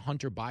most of the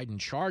Hunter Biden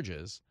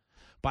charges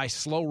by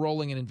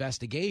slow-rolling an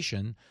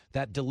investigation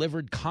that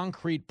delivered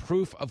concrete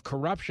proof of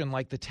corruption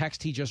like the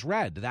text he just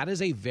read. That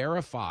is a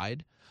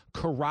verified,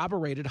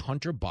 corroborated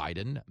Hunter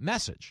Biden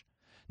message.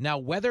 Now,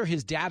 whether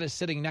his dad is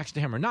sitting next to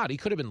him or not, he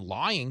could have been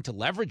lying to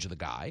leverage the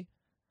guy.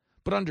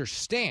 But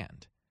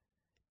understand,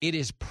 it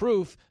is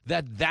proof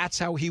that that's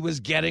how he was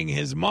getting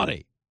his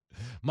money.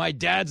 My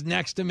dad's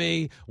next to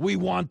me. We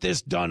want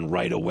this done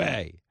right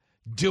away.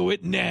 Do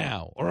it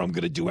now, or I'm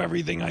going to do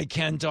everything I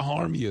can to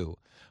harm you.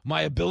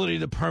 My ability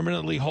to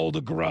permanently hold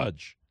a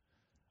grudge.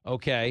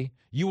 Okay?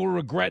 You will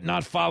regret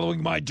not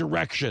following my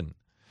direction.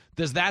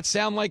 Does that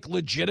sound like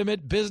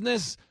legitimate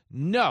business?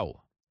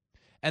 No.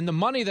 And the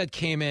money that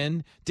came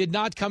in did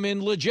not come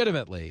in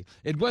legitimately.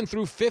 It went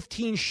through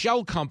 15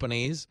 shell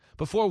companies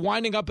before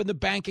winding up in the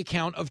bank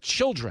account of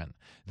children.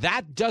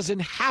 That doesn't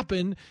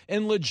happen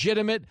in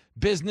legitimate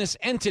business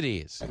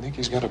entities. I think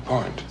he's got a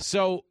point.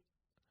 So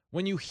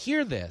when you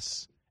hear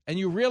this and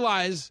you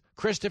realize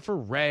Christopher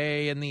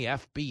Wray and the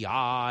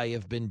FBI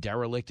have been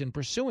derelict in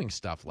pursuing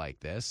stuff like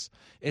this,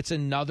 it's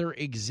another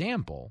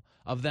example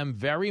of them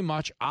very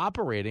much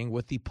operating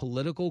with the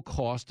political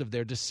cost of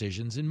their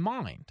decisions in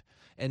mind.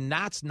 And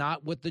that's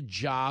not what the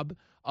job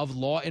of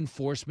law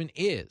enforcement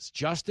is.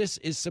 Justice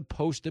is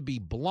supposed to be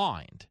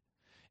blind.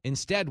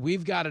 Instead,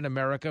 we've got an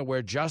America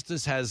where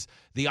justice has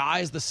the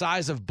eyes the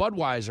size of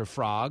Budweiser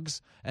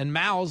frogs and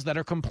mouths that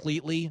are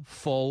completely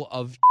full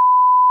of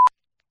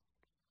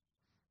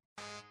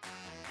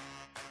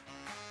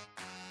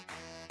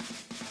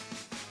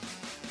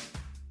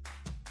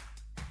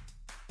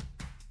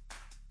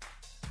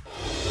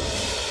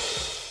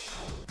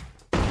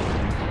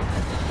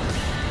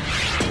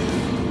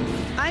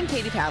I'm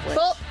Katie Pavlich.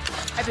 Well,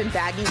 I've been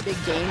bagging big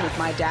game with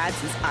my dad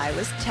since I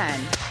was 10.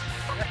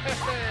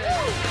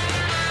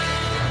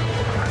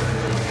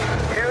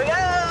 Here we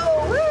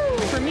go! Woo!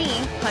 For me,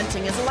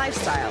 hunting is a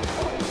lifestyle.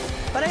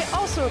 But I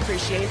also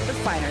appreciate the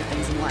finer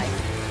things in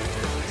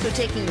life. So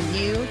taking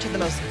you to the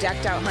most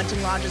decked out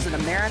hunting lodges in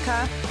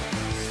America,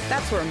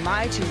 that's where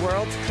my two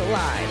worlds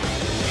collide.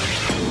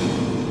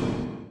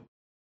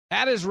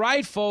 That is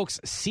right, folks.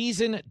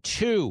 Season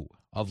 2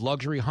 of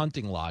Luxury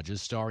Hunting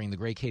Lodges, starring the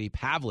great Katie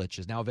Pavlich,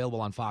 is now available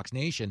on Fox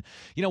Nation.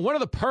 You know, one of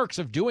the perks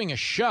of doing a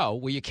show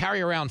where you carry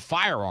around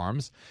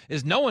firearms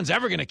is no one's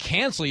ever going to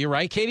cancel you,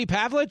 right, Katie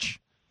Pavlich?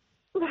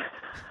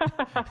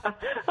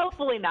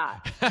 Hopefully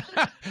not.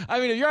 I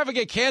mean, if you ever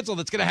get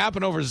canceled, it's going to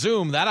happen over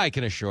Zoom. That I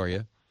can assure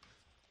you.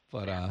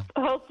 But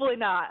hopefully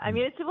not. I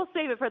mean, we'll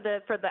save it for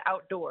the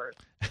outdoors.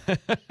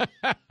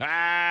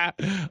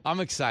 I'm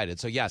excited.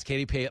 So, yes,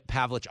 Katie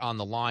Pavlich on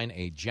the line,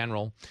 a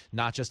general,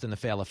 not just in the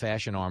Fala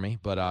Fashion Army,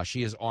 but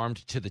she is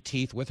armed to the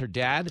teeth with her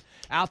dad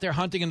out there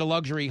hunting in the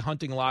luxury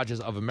hunting lodges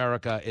of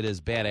America. It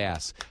is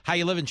badass. How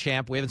you living,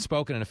 champ? We haven't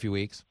spoken in a few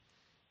weeks.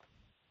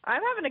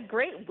 I'm having a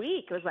great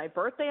week. It was my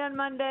birthday on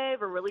Monday.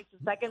 We released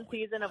the second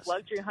season of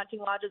Luxury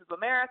Hunting Lodges of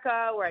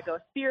America, where I go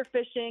spear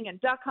fishing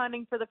and duck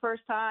hunting for the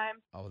first time.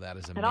 Oh, that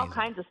is amazing. And all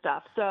kinds of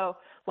stuff. So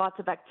lots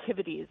of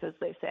activities, as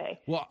they say.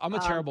 Well, I'm a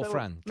terrible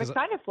friend. I'm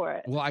excited for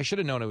it. Well, I should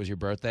have known it was your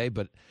birthday,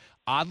 but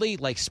oddly,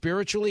 like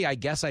spiritually, I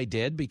guess I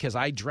did because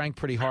I drank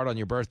pretty hard on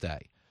your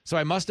birthday. So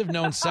I must have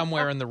known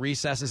somewhere in the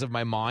recesses of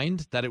my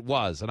mind that it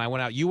was. And I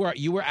went out. You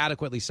were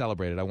adequately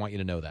celebrated. I want you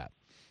to know that.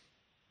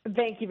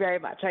 Thank you very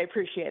much. I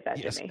appreciate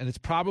that, yes, Jimmy. And it's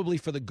probably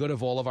for the good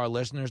of all of our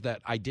listeners that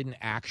I didn't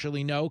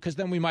actually know, because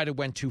then we might have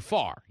went too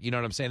far. You know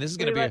what I'm saying? This is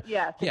going to be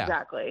yes,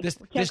 exactly. We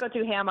can't go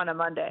too ham on a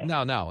Monday.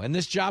 No. And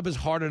this job is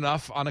hard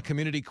enough on a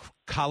community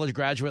college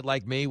graduate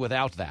like me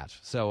without that.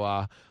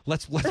 So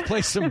let's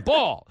play some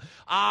ball.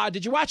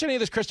 Did you watch any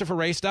of this Christopher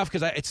Wray stuff?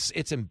 Because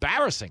it's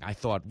embarrassing, I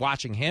thought,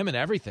 watching him and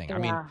everything. Yeah. I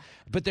mean,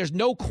 but there's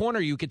no corner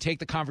you could take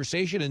the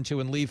conversation into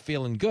and leave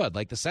feeling good.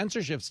 Like the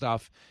censorship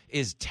stuff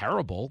is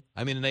terrible.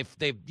 I mean,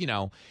 they've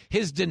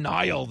his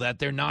denial that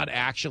they're not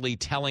actually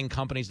telling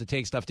companies to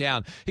take stuff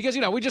down. Because,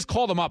 we just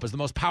call them up as the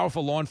most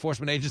powerful law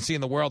enforcement agency in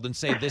the world and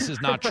say this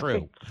is not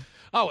true.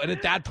 Oh, and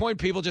at that point,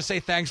 people just say,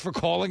 thanks for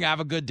calling, have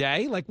a good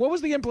day? Like, what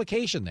was the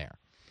implication there?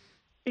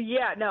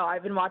 Yeah, no,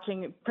 I've been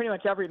watching pretty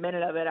much every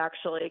minute of it,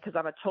 actually, because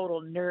I'm a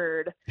total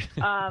nerd.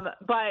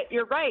 But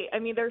you're right. I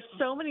mean, there's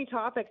so many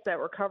topics that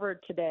were covered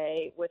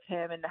today with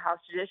him in the House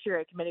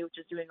Judiciary Committee, which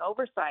is doing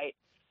oversight.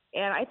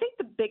 And I think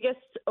the biggest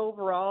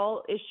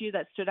overall issue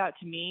that stood out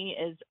to me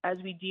is as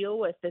we deal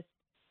with this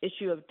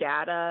issue of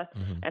data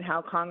and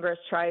how Congress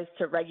tries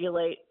to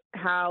regulate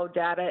how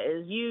data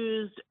is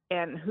used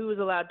and who is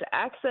allowed to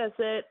access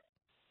it,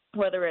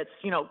 whether it's,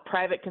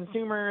 private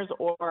consumers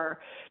or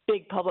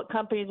big public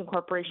companies and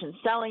corporations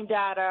selling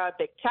data,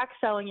 big tech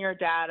selling your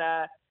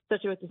data,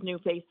 especially with this new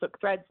Facebook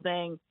Threads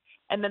thing,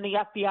 and then the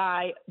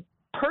FBI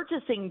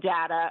purchasing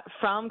data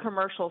from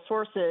commercial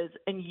sources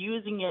and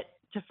using it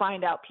to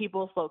find out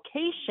people's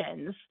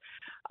locations.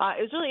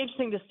 It was really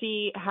interesting to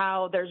see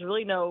how there's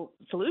really no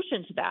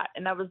solution to that.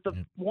 And that was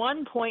the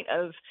one point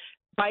of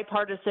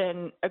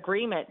bipartisan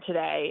agreement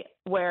today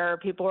where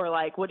people were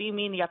like, what do you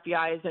mean the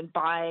FBI isn't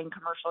buying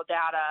commercial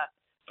data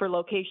for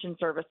location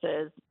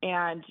services?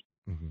 And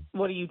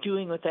what are you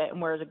doing with it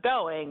and where is it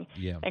going?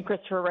 Yeah. And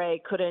Christopher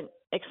Wray couldn't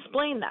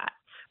explain that.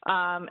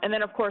 And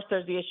then, of course,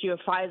 there's the issue of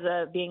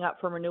FISA being up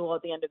for renewal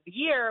at the end of the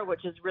year,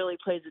 which is really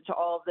plays into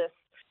all of this,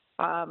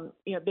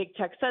 big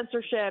tech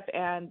censorship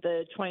and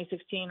the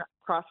 2016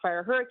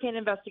 Crossfire Hurricane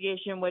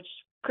investigation, which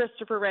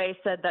Christopher Wray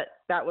said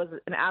that was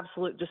an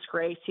absolute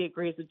disgrace. He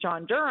agrees with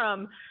John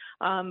Durham,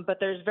 but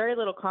there's very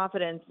little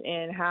confidence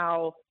in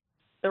how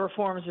the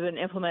reforms have been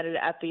implemented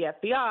at the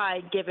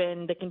FBI,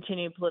 given the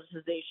continued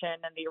politicization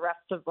and the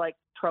arrests of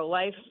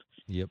pro-life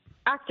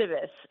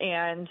activists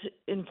and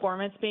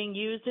informants being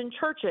used in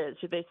churches,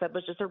 who they said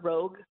was just a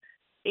rogue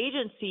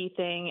agency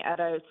thing at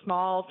a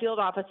small field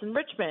office in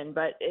Richmond,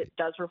 but it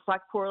does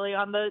reflect poorly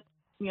on the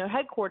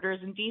headquarters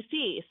in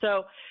D.C.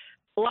 So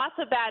lots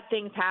of bad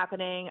things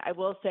happening. I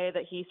will say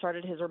that he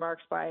started his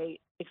remarks by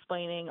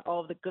explaining all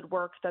of the good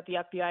work that the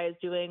FBI is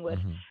doing with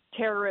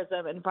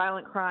terrorism and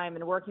violent crime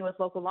and working with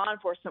local law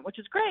enforcement, which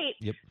is great.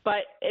 Yep.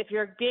 But if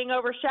you're being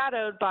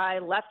overshadowed by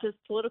leftist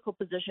political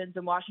positions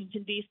in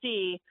Washington,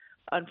 D.C.,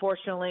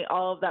 unfortunately,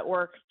 all of that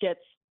work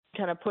gets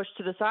kind of pushed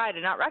to the side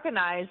and not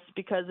recognized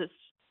because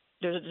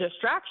there's a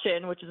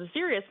distraction, which is a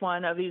serious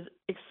one, of these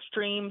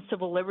extreme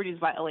civil liberties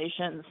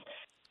violations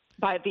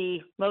by the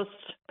most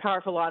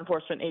powerful law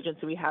enforcement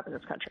agency we have in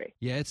this country.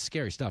 Yeah, it's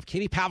scary stuff.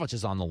 Katie Pavlich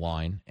is on the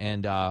line,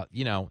 and, I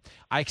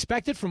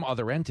expect it from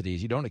other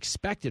entities. You don't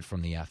expect it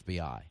from the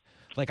FBI.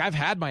 I've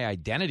had my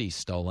identity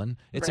stolen.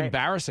 It's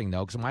embarrassing,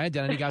 though, because my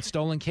identity got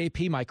stolen.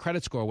 KP, my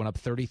credit score went up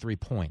 33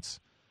 points.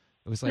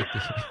 It was like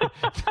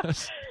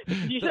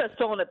you should have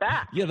stolen it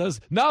back. Yeah,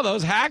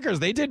 those hackers,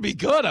 they did me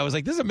good. I was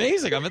like, this is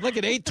amazing. I'm at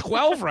an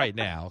 812 right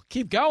now.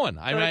 Keep going.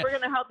 We're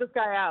going to help this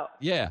guy out.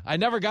 Yeah, I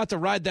never got to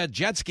ride that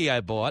jet ski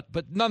I bought,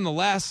 but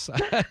nonetheless,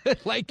 I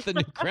like the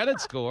new credit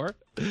score.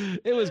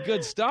 It was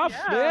good stuff,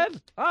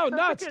 man. Oh,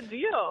 nuts. That's a good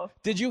deal.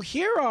 Did you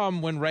hear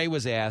when Ray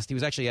was asked, he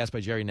was actually asked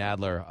by Jerry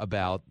Nadler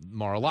about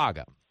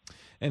Mar-a-Lago.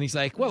 And he's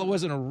like, well, it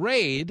wasn't a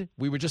raid.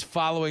 We were just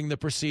following the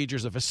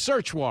procedures of a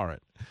search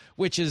warrant,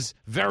 which is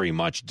very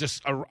much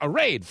just a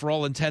raid for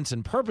all intents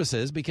and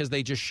purposes because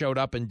they just showed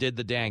up and did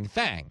the dang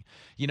thing.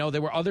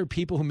 There were other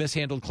people who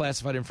mishandled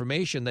classified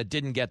information that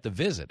didn't get the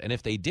visit. And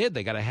if they did,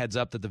 they got a heads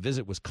up that the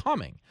visit was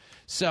coming.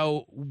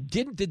 So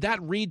did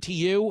that read to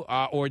you,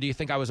 or do you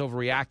think I was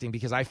overreacting?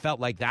 Because I felt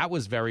like that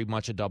was very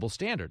much a double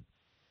standard.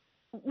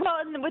 Well,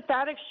 and with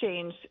that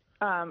exchange,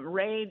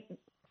 Ray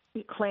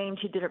claimed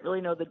he didn't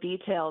really know the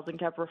details and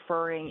kept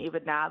referring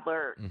even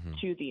Nadler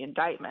to the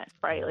indictment,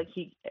 right?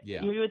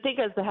 You would think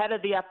as the head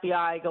of the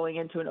FBI going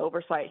into an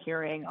oversight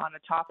hearing on a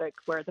topic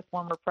where the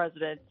former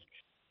president's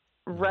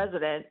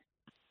resident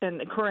and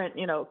the current,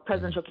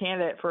 presidential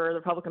candidate for the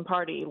Republican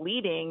Party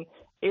leading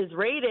is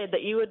rated,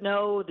 that you would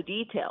know the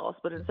details.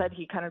 But instead,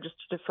 he kind of just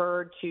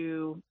deferred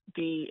to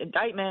the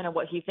indictment and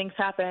what he thinks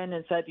happened,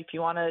 and said, if you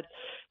wanted,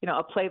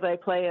 a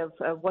play-by-play of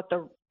what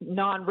the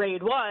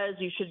non-raid was,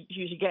 you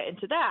should get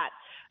into that.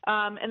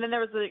 And then there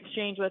was the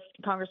exchange with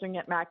Congressman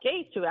Matt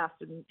Gaetz, who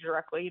asked him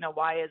directly,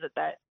 why is it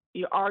that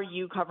are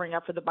you covering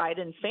up for the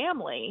Biden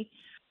family?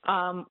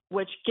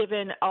 Which,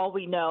 given all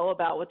we know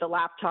about where the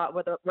laptop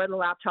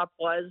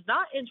was,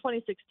 not in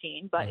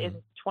 2016, but in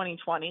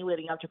 2020,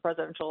 leading up to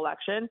presidential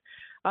election,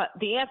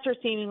 the answer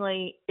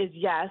seemingly is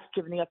yes,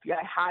 given the FBI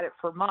had it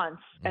for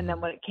months. And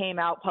then when it came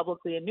out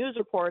publicly in news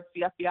reports,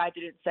 the FBI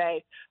didn't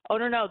say, oh,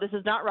 no, this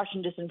is not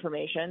Russian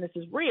disinformation. This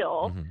is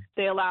real.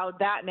 They allowed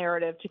that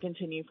narrative to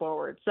continue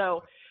forward.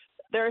 So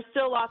there are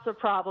still lots of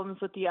problems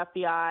with the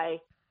FBI.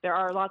 There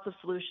are lots of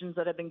solutions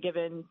that have been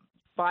given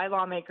by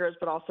lawmakers,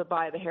 but also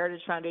by the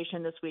Heritage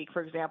Foundation this week,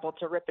 for example,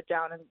 to rip it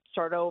down and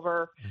start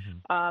over.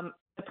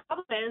 The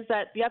problem is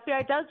that the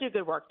FBI does do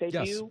good work. They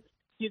do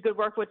good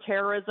work with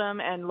terrorism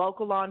and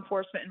local law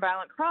enforcement and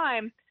violent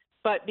crime,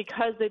 but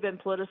because they've been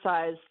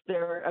politicized,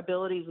 their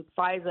abilities with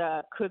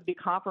FISA could be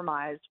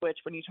compromised, which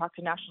when you talk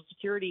to national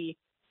security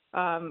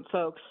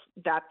folks,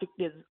 that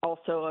is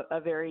also a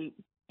very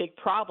big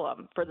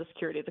problem for the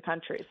security of the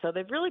country. So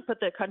they've really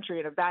put the country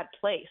in a bad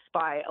place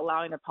by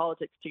allowing their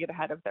politics to get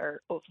ahead of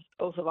their oath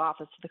of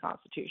office to the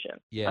Constitution,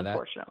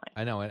 unfortunately.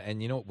 I know.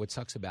 And what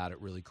sucks about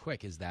it really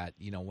quick is that,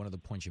 one of the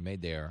points you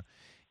made there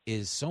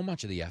is so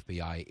much of the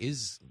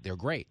FBI they're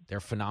great. They're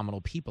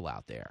phenomenal people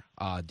out there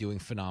doing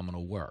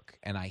phenomenal work.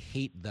 And I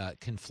hate the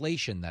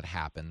conflation that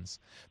happens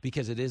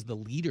because it is the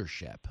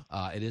leadership.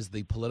 It is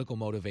the political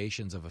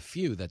motivations of a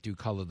few that do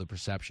color the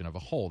perception of a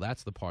whole.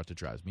 That's the part that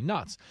drives me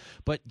nuts.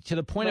 But to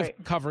the point of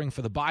covering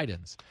for the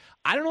Bidens,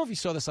 I don't know if you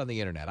saw this on the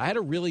internet. I had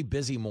a really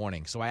busy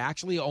morning, so I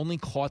actually only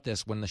caught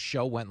this when the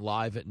show went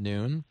live at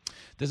noon.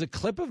 There's a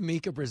clip of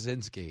Mika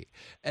Brzezinski,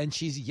 and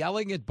she's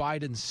yelling at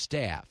Biden's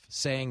staff,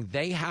 saying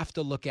they have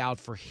to look out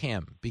for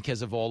him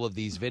because of all of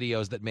these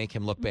videos that make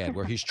him look bad,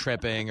 where he's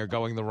tripping or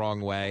going the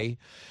wrong way.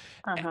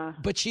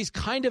 But she's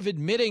kind of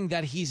admitting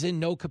that he's in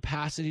no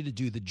capacity to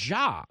do the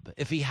job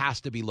if he has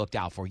to be looked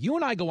out for. You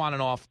and I go on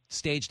and off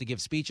stage to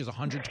give speeches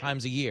 100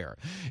 times a year.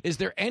 Is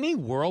there any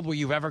world where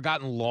you've ever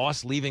gotten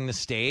lost leaving the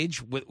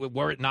stage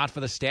were it not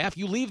for the staff?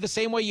 You leave the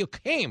same way you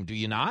came, do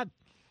you not?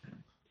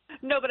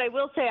 No, but I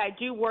will say I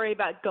do worry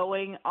about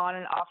going on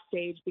and off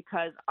stage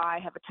because I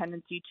have a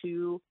tendency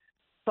to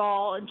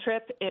fall and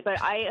trip.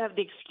 But I have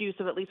the excuse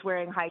of at least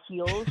wearing high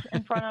heels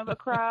in front of a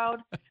crowd.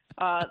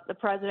 The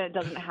president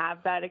doesn't have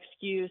that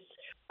excuse.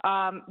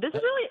 This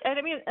is really, and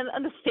I mean,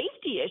 and the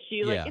safety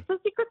issue, like it's a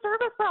Secret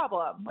Service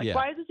problem. Like,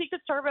 why is the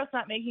Secret Service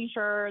not making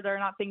sure there are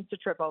not things to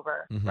trip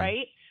over,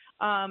 right?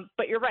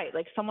 But you're right.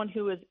 Like someone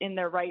who is in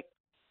their right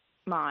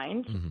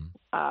mind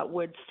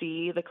would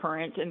see the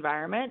current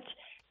environment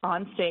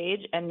on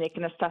stage and make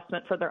an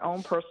assessment for their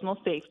own personal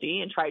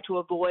safety and try to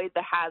avoid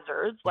the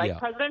hazards like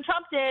President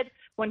Trump did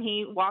when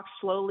he walked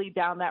slowly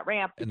down that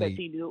ramp because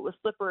he knew it was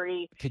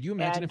slippery. Could you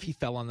imagine if he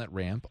fell on that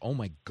ramp? Oh,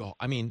 my God.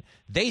 I mean,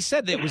 they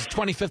said that it was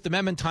 25th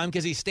Amendment time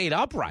because he stayed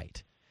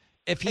upright.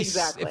 If they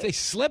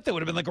slipped, it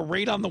would have been like a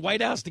raid on the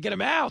White House to get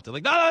him out. They're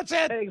like, no, that's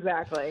it.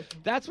 Exactly.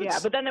 That's what. Yeah,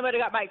 but then they would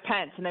have got Mike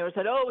Pence, and they would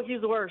have said, "Oh,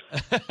 he's the worst."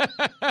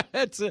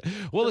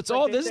 It's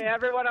all this.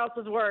 Everyone else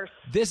is worse.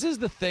 This is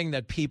the thing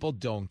that people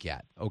don't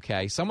get.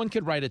 Okay, someone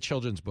could write a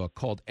children's book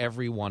called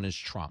 "Everyone is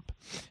Trump,"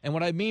 and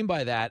what I mean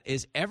by that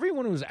is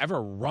everyone who's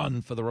ever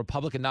run for the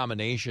Republican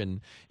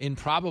nomination in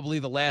probably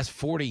the last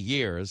 40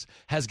 years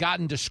has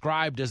gotten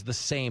described as the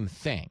same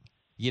thing.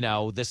 You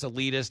know, this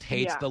elitist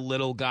hates the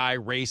little guy,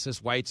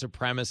 racist, white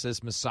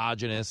supremacist,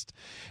 misogynist.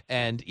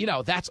 And, you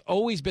know, that's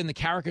always been the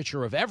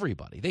caricature of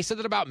everybody. They said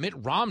that about Mitt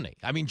Romney.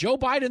 I mean, Joe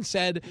Biden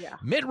said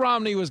Mitt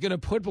Romney was going to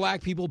put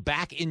black people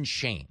back in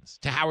chains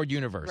to Howard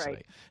University.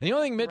 Right. And the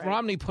only thing Mitt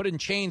Romney put in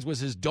chains was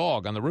his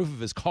dog on the roof of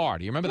his car.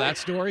 Do you remember that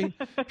story?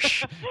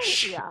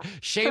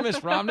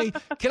 Seamus Romney.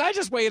 Can I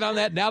just weigh in on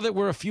that now that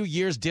we're a few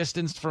years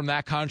distanced from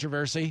that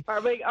controversy? Are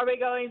we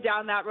going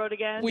down that road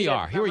again? We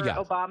are. Here we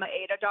go. Obama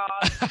ate a dog.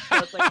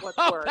 Like,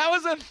 what's worse? That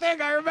was a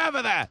thing. I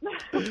remember that.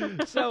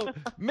 So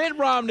Mitt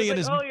Romney and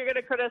his... Oh, you're going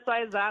to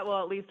criticize that?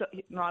 Well, at least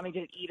Romney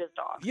didn't eat his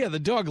dog. Yeah, the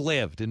dog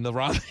lived in the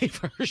Romney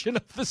version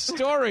of the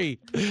story.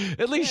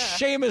 At least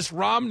Seamus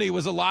Romney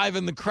was alive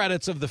in the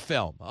credits of the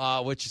film,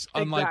 which is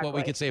unlike what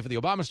we could say for the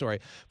Obama story.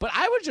 But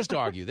I would just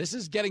argue, this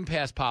is getting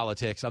past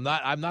politics. I'm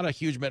not a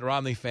huge Mitt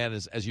Romney fan,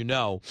 as you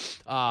know,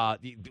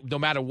 no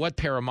matter what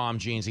pair of mom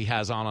jeans he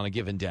has on a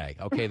given day.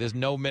 Okay, there's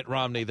no Mitt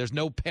Romney. There's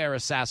no pair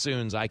of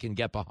Sassoons I can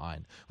get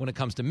behind when it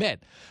comes to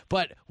Mitt.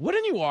 But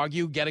wouldn't you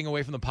argue, getting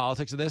away from the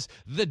politics of this,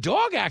 the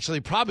dog actually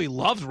probably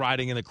loves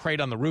riding in the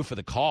crate on the roof of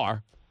the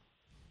car.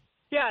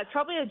 Yeah, it's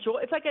probably a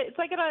joy. It's like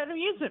at an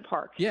amusement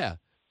park. Yeah.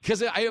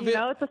 Because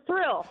it's a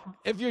thrill.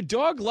 If your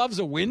dog loves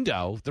a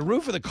window, the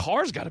roof of the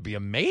car's got to be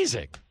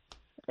amazing.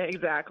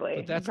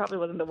 Exactly. That probably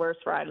wasn't the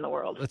worst ride in the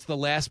world. That's the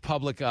last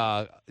public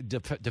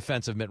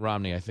defense of Mitt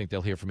Romney I think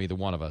they'll hear from either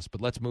one of us.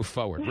 But let's move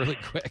forward really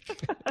quick.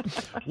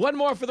 One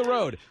more for the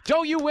road.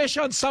 Don't you wish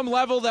on some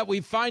level that we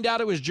find out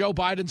it was Joe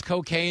Biden's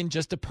cocaine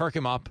just to perk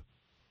him up?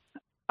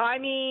 I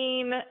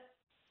mean,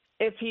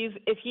 if it's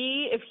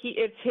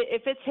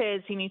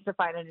his, he needs to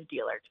find a new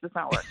dealer because it's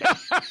not working.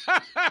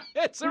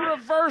 It's a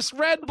reverse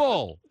Red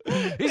Bull.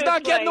 He's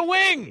not getting the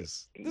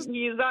wings. He's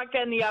not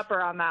getting the upper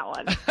on that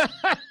one.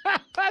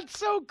 That's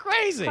so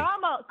crazy.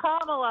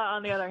 Kamala,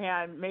 on the other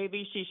hand,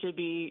 maybe she should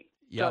be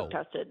drug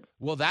tested.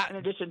 Well, in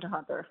addition to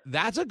Hunter.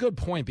 That's a good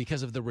point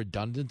because of the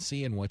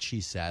redundancy in what she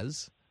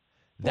says.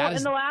 And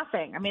the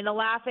laughing. I mean,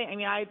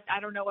 I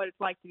don't know what it's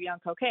like to be on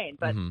cocaine,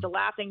 but the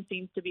laughing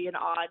seems to be an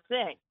odd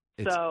thing.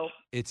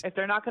 If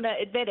they're not going to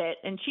admit it,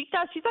 and she's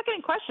not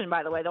getting questioned,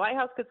 by the way. The White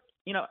House could,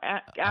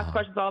 ask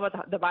questions all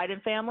about the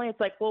Biden family. It's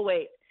like, well,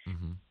 wait,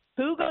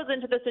 who goes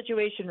into the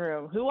Situation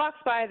Room? Who walks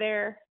by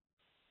there?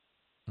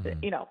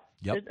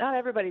 Not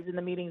everybody's in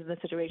the meetings in the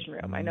Situation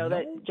Room. I know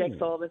that Jake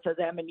Sullivan says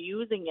they haven't been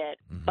using it,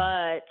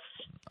 but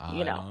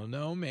I don't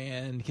know,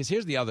 man. Because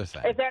here's the other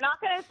thing: if they're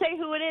not going to say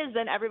who it is,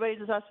 then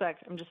everybody's a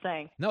suspect. I'm just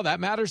saying. No, that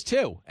matters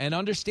too. And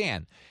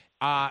understand,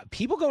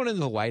 people going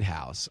into the White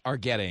House are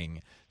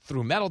getting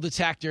through metal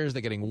detectors.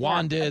 They're getting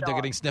wanded. They're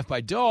getting sniffed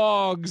by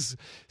dogs.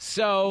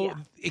 So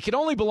it can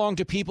only belong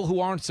to people who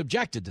aren't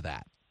subjected to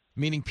that.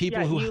 Meaning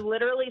people who... you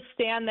literally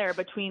stand there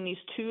between these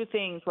two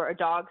things where a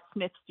dog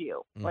sniffs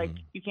you. Like,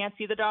 you can't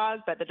see the dog,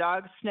 but the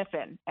dog's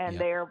sniffing. And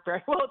they are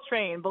very well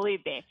trained,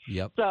 believe me.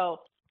 Yep. So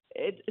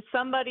it's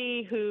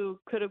somebody who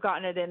could have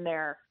gotten it in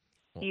there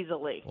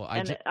easily. Well,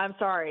 I'm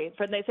sorry.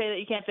 They say that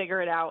you can't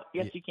figure it out.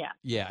 Yes, you can.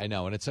 Yeah, I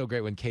know. And it's so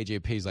great when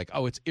KJP's like,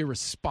 oh, it's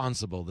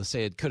irresponsible to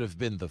say it could have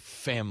been the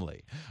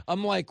family.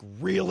 I'm like,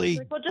 really?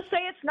 Well, just say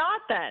it's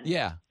not then.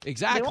 Yeah,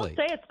 exactly. They won't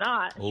say it's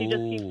not. She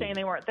just keeps saying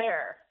they weren't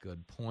there.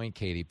 Good point,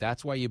 Katie.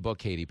 That's why you book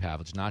Katie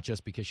Pavlich, not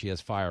just because she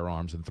has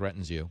firearms and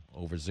threatens you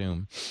over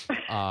Zoom.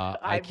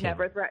 I've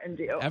never threatened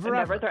you. I've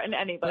never threatened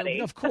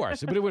anybody. Of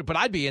course. But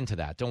I'd be into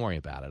that. Don't worry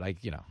about it.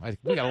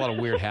 We got a lot of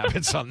weird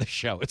habits on the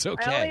show. It's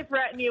okay. I only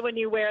threaten you when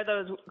you wear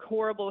those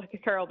horrible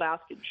Carole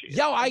Baskin shoes.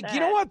 You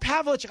know what,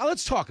 Pavlich?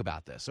 Let's talk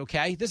about this,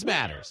 okay? This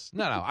matters.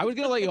 No, I was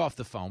going to let you off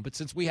the phone, but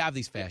since we have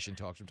these fashion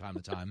talks from time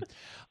to time,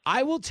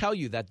 I will tell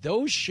you that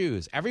those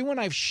shoes, everyone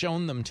I've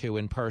shown them to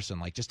in person,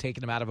 like just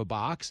taking them out of a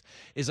box,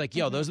 is like,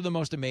 yo, those are the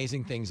most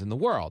amazing things in the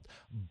world.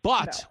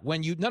 But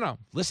when you,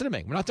 listen to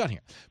me. We're not done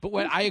here. But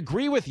when I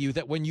agree with you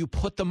that when you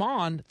put them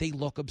on, they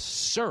look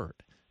absurd.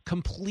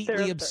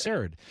 Completely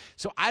absurd.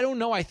 So I don't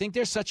know. I think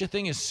there's such a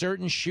thing as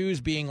certain shoes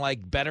being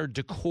like better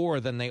decor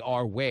than they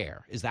are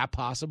wear. Is that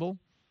possible?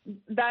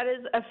 That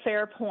is a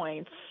fair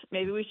point.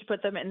 Maybe we should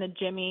put them in the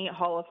Jimmy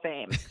Hall of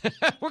Fame.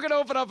 We're going to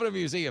open up a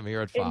museum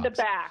here at Fox. In the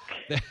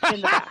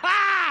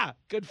back.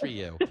 Good for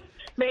you.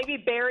 Maybe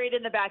buried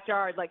in the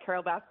backyard like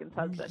Carole Baskin's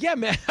husband. Yeah,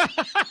 man.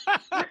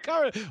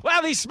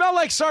 Wow, they smell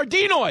like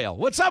sardine oil.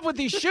 What's up with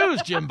these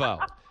shoes, Jimbo?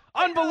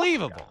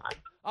 Unbelievable.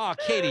 Oh,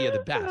 Katie, you're the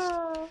best.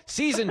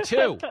 Season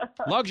 2,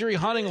 Luxury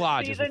Hunting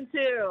Lodges. Season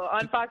 2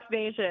 on Fox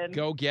Nation.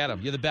 Go get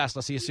them. You're the best.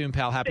 I'll see you soon,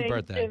 pal. Happy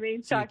birthday. Jimmy.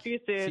 Talk to you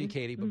soon. See you,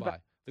 Katie. Bye-bye.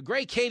 The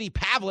great Katie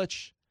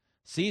Pavlich,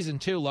 Season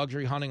 2,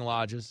 Luxury Hunting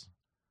Lodges.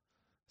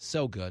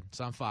 So good. It's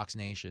on Fox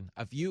Nation.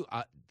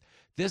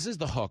 This is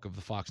the hook of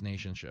the Fox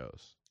Nation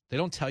shows. They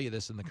don't tell you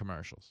this in the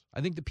commercials. I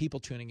think the people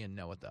tuning in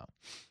know it, though.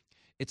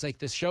 It's like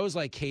the shows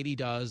like Katie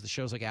does, the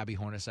shows like Abby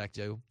Hornacek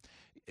do.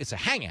 It's a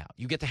hangout.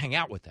 You get to hang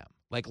out with them.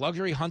 Like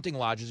Luxury Hunting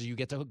Lodges, you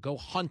get to go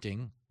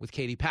hunting with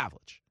Katie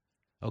Pavlich.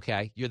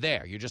 Okay? You're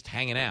there. You're just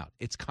hanging out.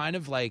 It's kind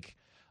of like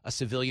a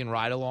civilian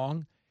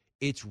ride-along.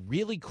 It's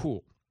really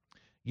cool.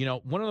 You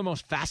know, one of the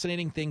most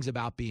fascinating things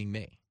about being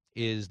me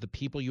is the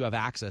people you have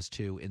access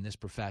to in this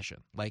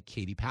profession, like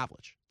Katie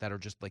Pavlich, that are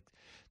just like,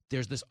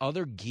 there's this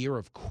other gear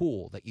of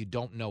cool that you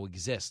don't know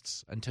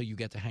exists until you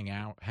get to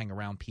hang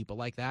around people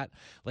like that.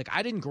 Like,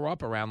 I didn't grow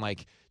up around,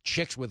 like,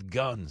 chicks with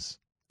guns.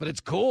 But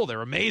it's cool.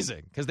 They're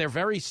amazing because they're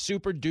very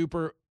super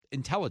duper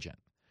intelligent.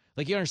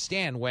 Like, you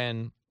understand,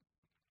 when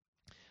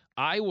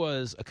I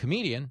was a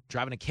comedian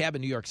driving a cab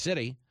in New York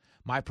City,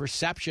 my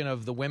perception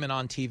of the women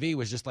on TV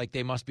was just like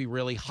they must be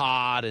really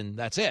hot and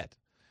that's it.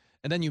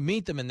 And then you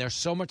meet them and they're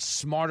so much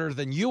smarter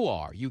than you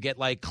are. You get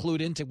like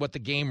clued into what the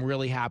game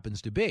really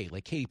happens to be.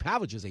 Like, Katie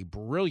Pavlich is a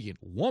brilliant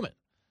woman.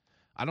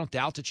 I don't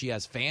doubt that she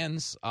has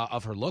fans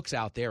of her looks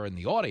out there in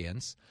the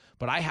audience,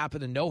 but I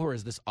happen to know her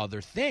as this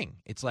other thing.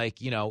 It's like,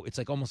 it's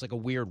like almost like a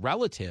weird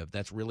relative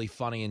that's really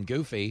funny and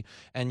goofy,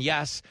 and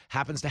yes,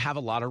 happens to have a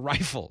lot of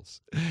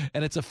rifles.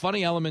 And it's a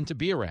funny element to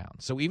be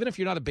around. So even if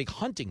you're not a big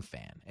hunting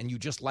fan and you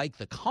just like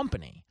the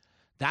company,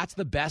 that's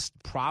the best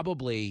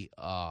probably,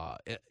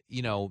 the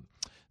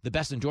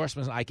best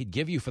endorsement I could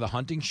give you for the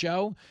hunting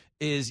show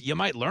is you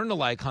might learn to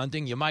like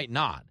hunting, you might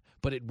not.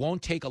 But it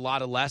won't take a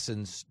lot of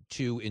lessons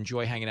to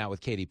enjoy hanging out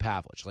with Katie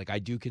Pavlich. Like, I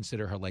do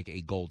consider her like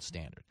a gold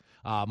standard.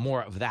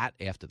 More of that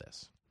after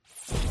this.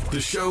 The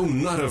show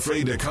not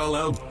afraid to call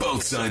out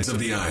both sides of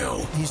the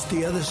aisle. He's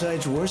the other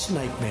side's worst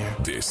nightmare.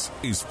 This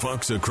is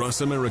Fox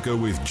Across America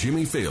with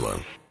Jimmy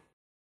Fallon.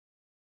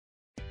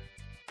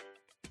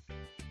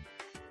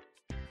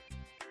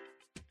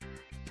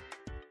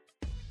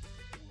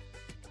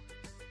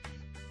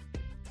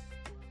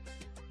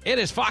 It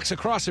is Fox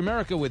Across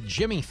America with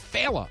Jimmy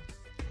Fallon.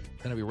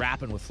 Going to be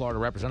rapping with Florida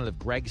Representative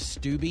Greg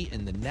Steube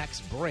in the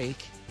next break.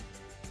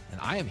 And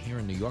I am here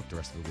in New York the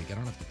rest of the week. I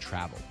don't have to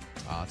travel.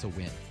 It's a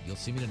win. You'll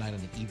see me tonight on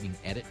the Evening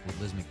Edit with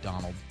Liz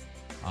McDonald.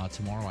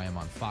 Tomorrow I am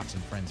on Fox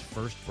and Friends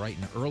first, bright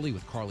and early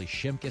with Carly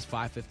Shimkus,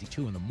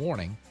 5:52 in the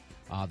morning.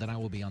 Then I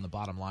will be on The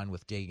Bottom Line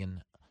with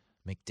Dagan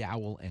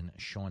McDowell and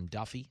Sean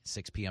Duffy,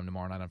 6 p.m.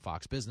 tomorrow night on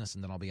Fox Business.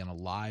 And then I'll be on a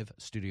live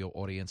studio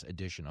audience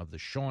edition of the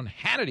Sean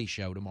Hannity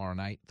Show tomorrow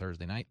night,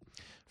 Thursday night.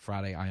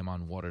 Friday, I am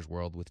on Waters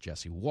World with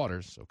Jesse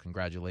Waters, so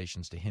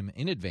congratulations to him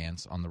in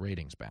advance on the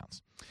ratings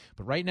bounce.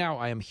 But right now,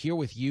 I am here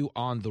with you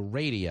on the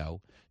radio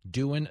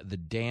doing the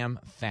damn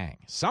thing.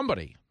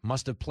 Somebody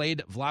must have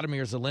played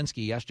Vladimir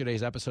Zelensky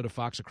yesterday's episode of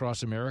Fox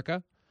Across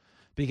America,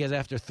 because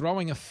after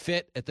throwing a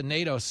fit at the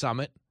NATO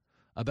summit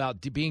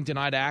about being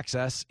denied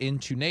access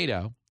into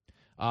NATO,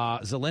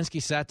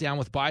 Zelensky sat down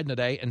with Biden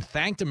today and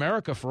thanked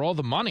America for all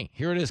the money.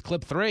 Here it is,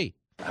 clip 3.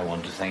 I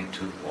want to thank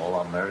to all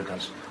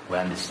Americans. We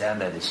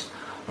understand that it's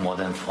more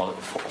than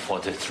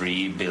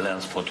 43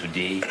 billion for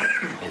today.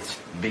 It's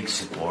big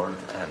support,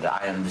 and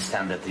I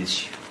understand that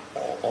it's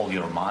all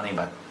your money,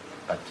 but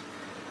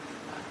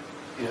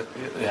you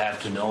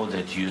have to know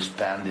that you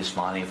spend this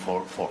money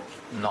for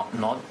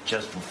not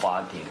just for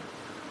fighting.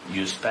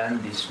 You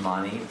spend this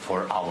money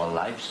for our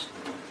lives,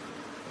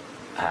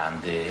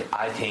 and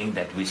I think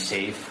that we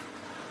save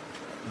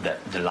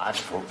the lives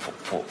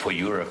for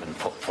Europe and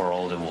for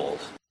all the world.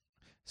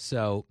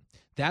 So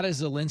that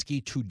is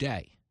Zelensky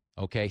today.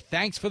 Okay,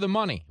 thanks for the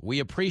money. We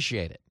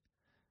appreciate it.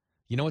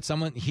 You know what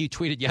he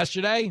tweeted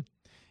yesterday?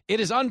 It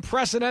is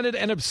unprecedented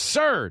and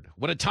absurd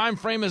when a time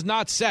frame is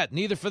not set,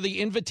 neither for the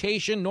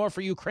invitation nor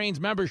for Ukraine's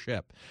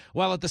membership,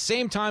 while at the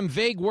same time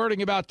vague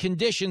wording about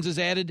conditions is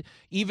added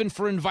even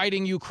for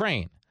inviting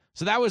Ukraine.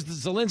 So that was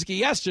Zelensky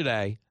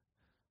yesterday,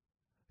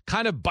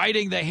 kind of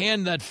biting the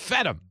hand that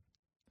fed him.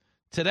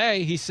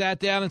 Today, he sat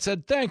down and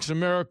said, thanks,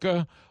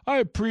 America. I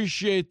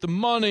appreciate the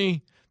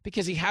money,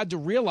 because he had to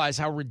realize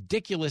how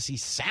ridiculous he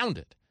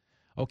sounded.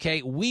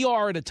 Okay, we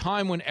are at a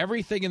time when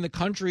everything in the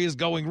country is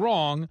going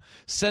wrong,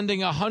 sending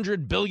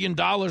 $100 billion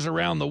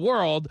around the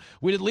world.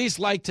 We'd at least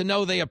like to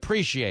know they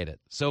appreciate it.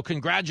 So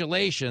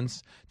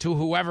congratulations to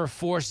whoever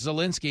forced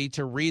Zelensky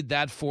to read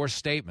that forced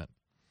statement.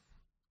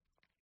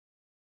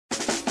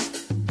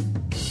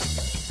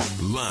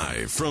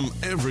 Live from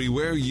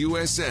everywhere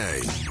USA,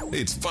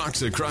 it's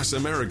Fox Across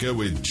America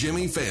with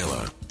Jimmy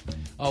Fallon.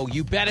 Oh,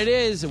 you bet it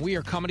is, and we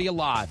are coming to you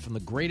live from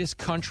the greatest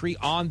country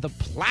on the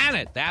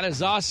planet. That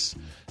is us,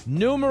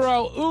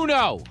 numero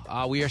uno.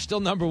 We are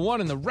still number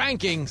one in the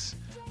rankings,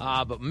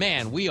 but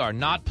man, we are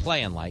not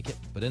playing like it.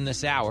 But in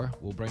this hour,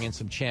 we'll bring in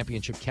some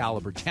championship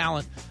caliber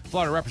talent.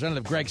 Florida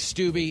Representative Greg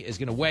Steube is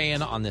going to weigh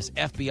in on this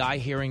FBI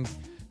hearing.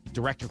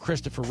 Director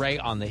Christopher Wray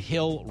on the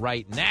Hill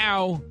right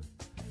now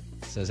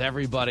says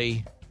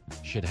everybody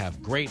should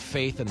have great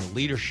faith in the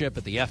leadership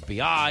at the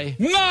FBI.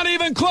 Not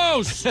even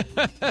close!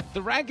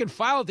 The rank and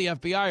file at the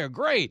FBI are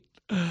great,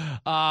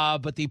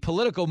 but the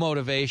political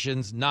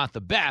motivations, not the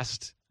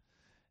best.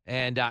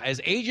 And as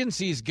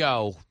agencies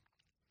go,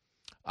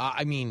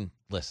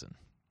 listen,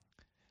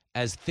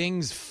 as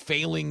things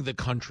failing the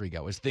country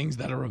go, as things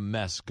that are a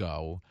mess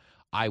go,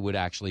 I would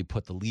actually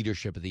put the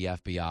leadership of the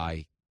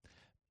FBI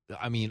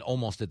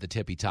almost at the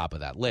tippy top of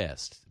that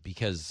list,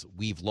 because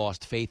we've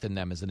lost faith in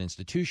them as an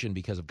institution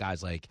because of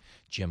guys like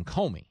Jim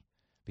Comey,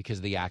 because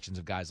of the actions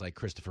of guys like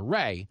Christopher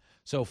Wray.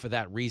 So for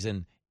that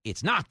reason,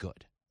 it's not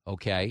good,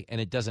 okay? And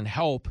it doesn't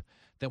help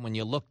that when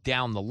you look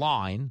down the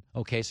line,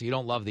 okay, so you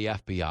don't love the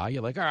FBI,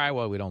 you're like, all right,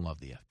 well, we don't love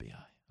the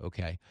FBI,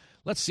 okay?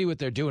 Let's see what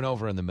they're doing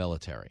over in the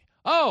military.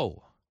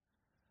 Oh,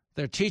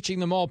 they're teaching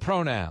them all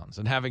pronouns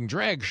and having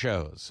drag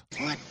shows.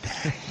 What the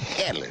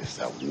hell is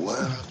the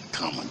world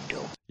coming to?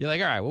 You're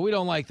like, all right, well, we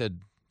don't like the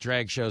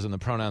drag shows and the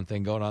pronoun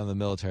thing going on in the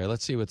military.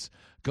 Let's see what's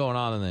going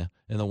on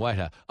in the White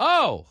House.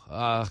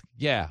 Oh,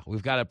 yeah,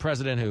 we've got a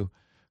president who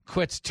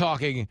quits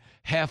talking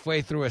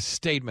halfway through a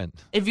statement.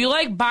 If you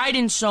like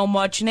Biden so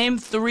much, name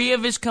 3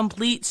 of his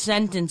complete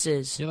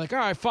sentences. You're like, all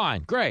right,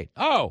 fine, great.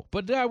 Oh,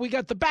 but we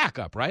got the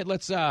backup, right?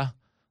 Let's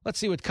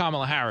see what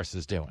Kamala Harris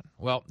is doing.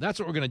 Well, that's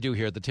what we're going to do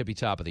here at the tippy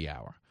top of the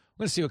hour.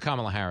 We're going to see what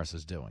Kamala Harris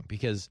is doing,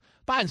 because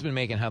Biden's been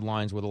making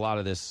headlines with a lot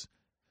of this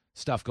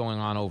stuff going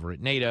on over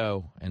at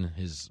NATO and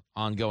his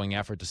ongoing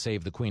effort to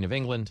save the Queen of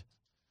England.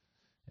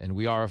 And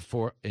we are,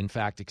 in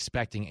fact,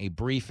 expecting a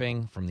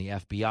briefing from the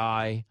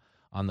FBI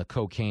on the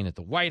cocaine at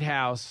the White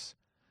House.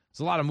 There's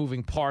a lot of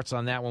moving parts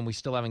on that one. We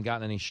still haven't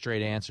gotten any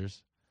straight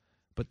answers.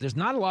 But there's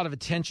not a lot of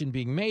attention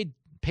being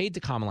paid to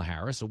Kamala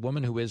Harris, a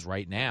woman who is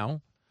right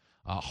now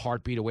a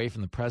heartbeat away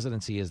from the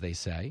presidency, as they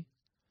say,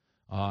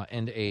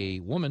 and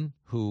a woman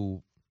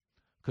who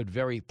could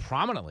very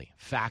prominently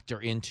factor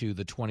into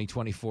the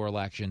 2024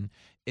 election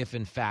if,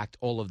 in fact,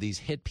 all of these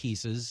hit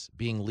pieces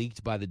being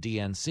leaked by the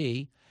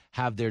DNC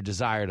have their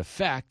desired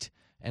effect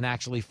and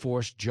actually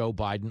force Joe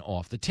Biden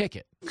off the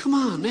ticket. Come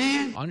on,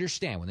 man.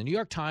 Understand, when the New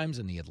York Times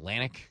and the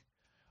Atlantic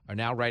are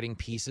now writing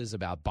pieces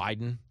about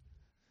Biden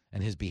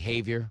and his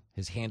behavior,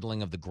 his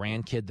handling of the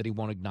grandkid that he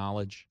won't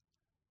acknowledge,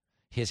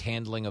 his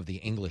handling of the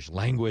English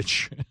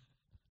language,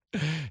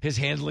 his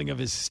handling of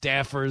his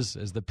staffers,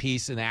 as the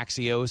piece in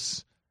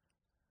Axios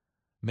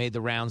made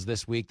the rounds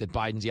this week that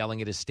Biden's yelling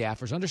at his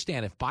staffers.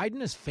 Understand, if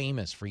Biden is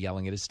famous for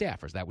yelling at his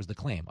staffers, that was the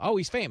claim. Oh,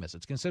 he's famous.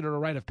 It's considered a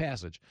rite of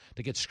passage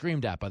to get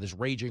screamed at by this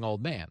raging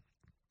old man.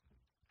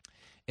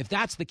 If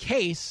that's the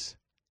case,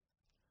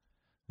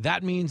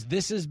 that means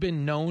this has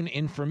been known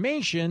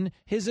information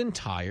his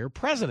entire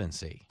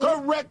presidency.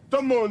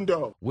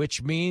 Correctamundo.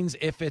 Which means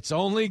if it's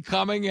only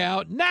coming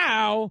out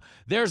now,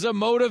 there's a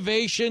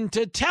motivation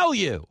to tell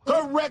you.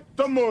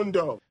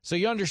 Correctamundo. So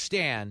you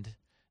understand,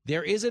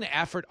 there is an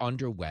effort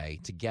underway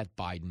to get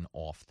Biden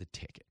off the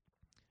ticket,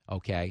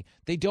 okay?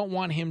 They don't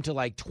want him to,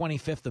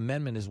 25th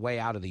Amendment his way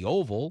out of the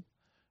Oval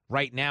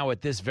right now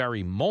at this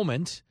very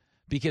moment,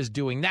 because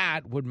doing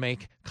that would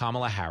make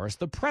Kamala Harris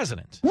the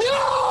president.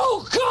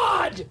 No,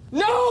 God!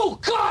 No,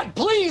 God,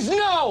 please,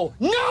 no!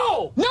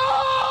 No!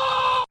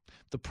 No!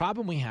 The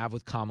problem we have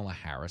with Kamala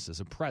Harris as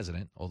a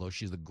president, although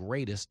she's the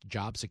greatest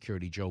job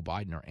security Joe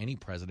Biden or any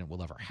president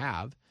will ever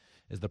have,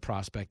 is the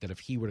prospect that if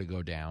he were to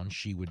go down,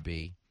 she would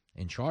be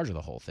in charge of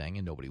the whole thing,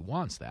 and nobody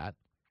wants that,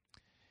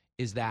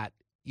 is that,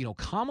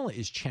 Kamala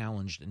is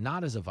challenged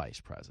not as a vice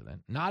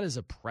president, not as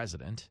a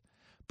president,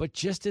 But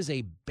just as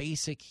a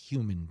basic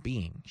human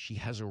being, she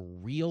has a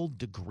real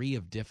degree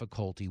of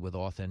difficulty with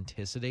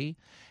authenticity.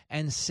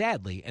 And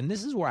sadly, and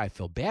this is where I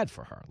feel bad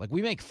for her, like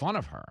we make fun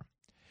of her,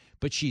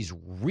 but she's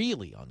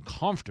really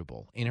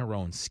uncomfortable in her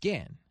own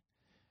skin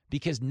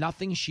because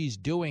nothing she's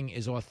doing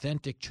is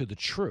authentic to the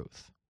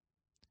truth.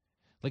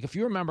 Like if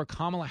you remember,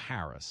 Kamala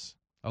Harris,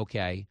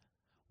 okay,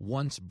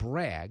 once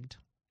bragged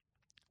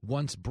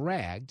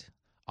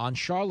on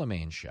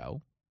Charlemagne's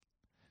show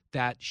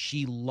that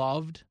she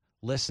loved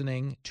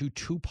listening to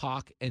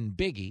Tupac and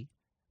Biggie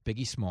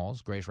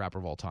Smalls, greatest rapper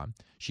of all time.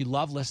 She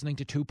loved listening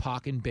to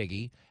Tupac and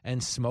Biggie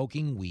and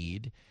smoking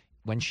weed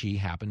when she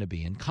happened to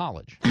be in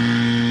college.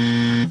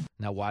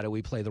 Now, why do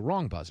we play the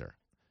wrong buzzer?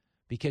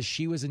 Because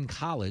she was in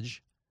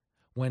college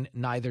when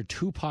neither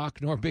Tupac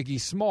nor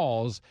Biggie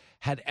Smalls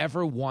had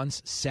ever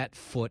once set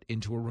foot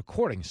into a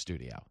recording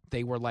studio.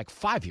 They were like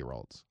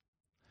 5-year-olds.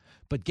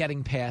 But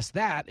getting past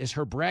that is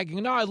her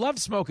bragging, no, I love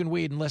smoking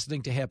weed and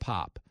listening to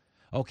hip-hop.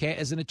 Okay,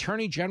 as an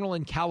attorney general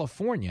in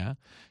California,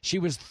 she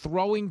was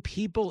throwing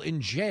people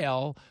in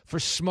jail for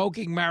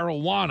smoking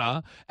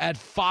marijuana at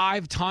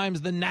 5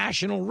 times the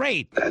national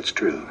rate. That's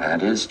true.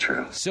 That is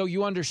true. So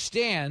you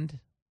understand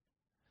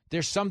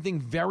there's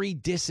something very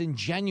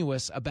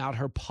disingenuous about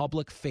her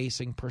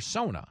public-facing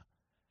persona.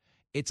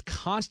 It's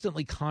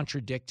constantly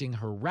contradicting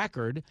her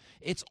record.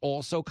 It's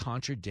also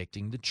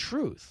contradicting the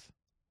truth.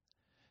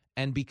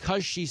 And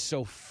because she's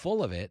so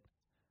full of it,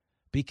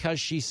 because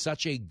she's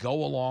such a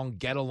go-along,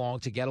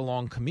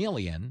 get-along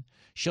chameleon,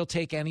 she'll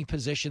take any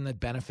position that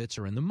benefits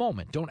her in the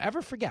moment. Don't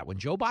ever forget, when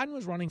Joe Biden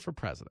was running for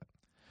president,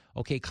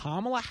 okay,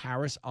 Kamala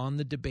Harris on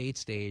the debate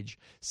stage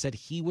said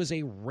he was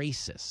a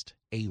racist.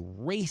 A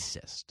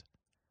racist.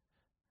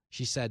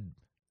 She said,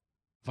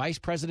 Vice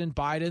President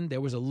Biden, there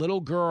was a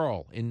little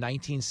girl in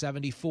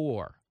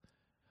 1974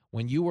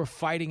 when you were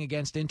fighting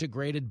against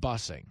integrated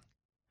busing.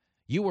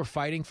 You were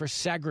fighting for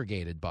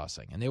segregated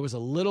busing, and there was a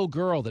little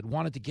girl that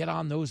wanted to get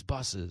on those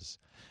buses,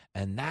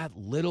 and that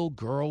little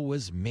girl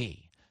was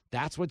me.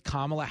 That's what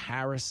Kamala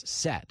Harris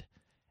said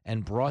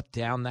and brought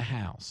down the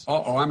House.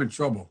 Uh-oh, I'm in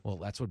trouble. Well,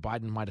 that's what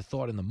Biden might have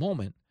thought in the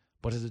moment,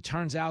 but as it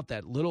turns out,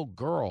 that little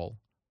girl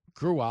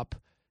grew up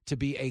to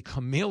be a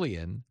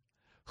chameleon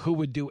who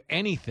would do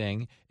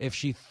anything if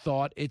she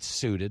thought it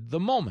suited the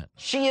moment.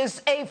 She is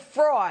a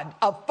fraud,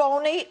 a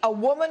phony, a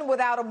woman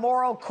without a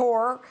moral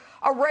core,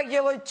 a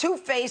regular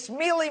two-faced,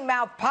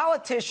 mealy-mouthed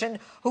politician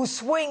who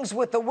swings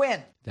with the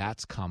wind.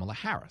 That's Kamala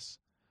Harris.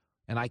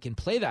 And I can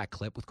play that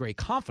clip with great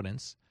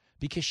confidence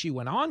because she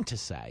went on to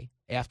say,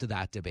 after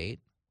that debate,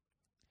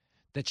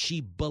 that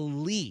she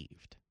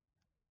believed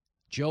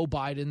Joe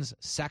Biden's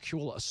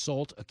sexual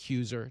assault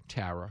accuser,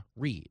 Tara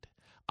Reade.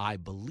 I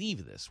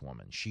believe this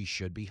woman. She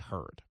should be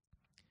heard.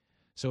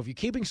 So if you're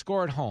keeping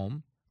score at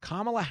home,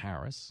 Kamala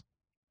Harris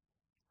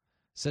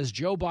says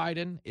Joe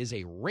Biden is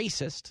a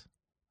racist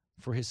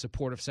for his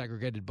support of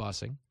segregated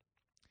busing.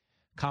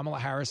 Kamala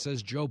Harris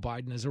says Joe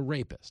Biden is a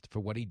rapist for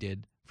what he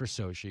did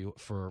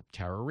for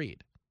Tara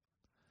Reade.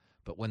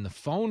 But when the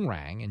phone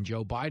rang and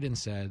Joe Biden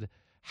said,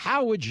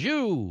 how would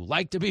you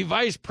like to be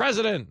vice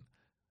president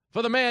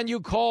for the man you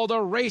called a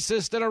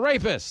racist and a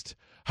rapist?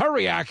 Her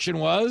reaction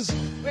was,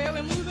 Well,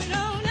 we're moving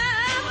on.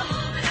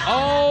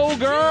 oh,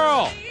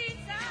 girl.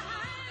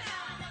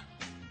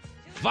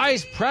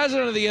 Vice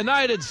President of the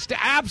United States,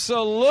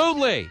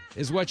 absolutely,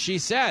 is what she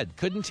said.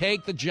 Couldn't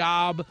take the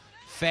job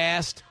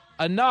fast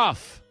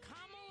enough.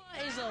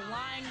 Kamala is a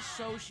lying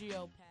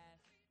sociopath.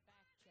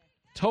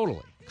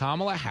 Totally.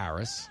 Kamala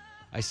Harris,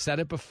 I said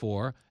it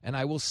before, and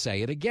I will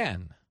say it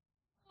again.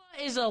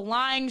 Kamala is a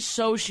lying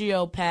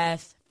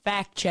sociopath.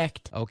 Fact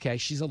checked. Okay,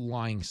 she's a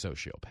lying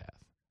sociopath.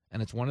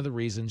 And it's one of the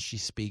reasons she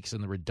speaks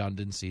in the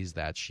redundancies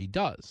that she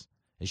does,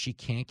 is she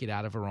can't get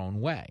out of her own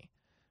way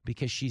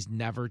because she's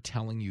never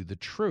telling you the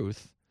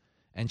truth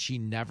and she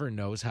never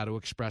knows how to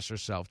express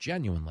herself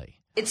genuinely.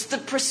 It's the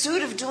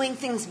pursuit of doing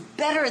things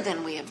better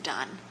than we have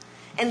done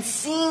and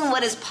seeing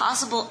what is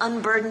possible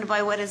unburdened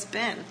by what has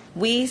been.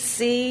 We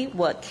see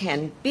what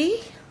can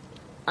be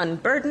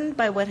unburdened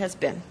by what has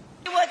been.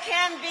 What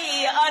can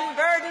be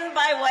unburdened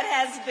by what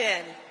has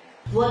been.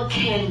 What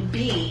can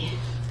be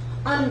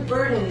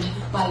unburdened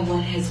by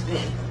what has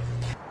been.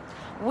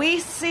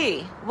 We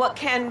see what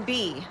can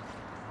be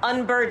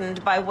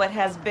unburdened by what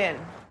has been.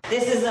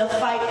 This is a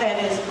fight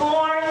that is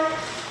born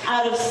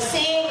out of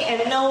seeing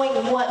and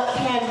knowing what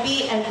can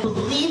be and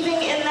believing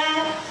in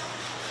that,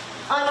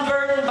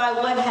 unburdened by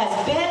what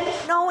has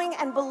been. Knowing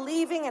and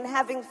believing and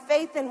having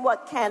faith in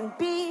what can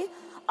be,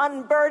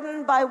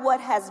 unburdened by what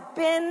has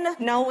been.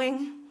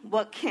 Knowing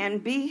what can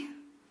be,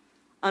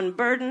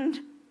 unburdened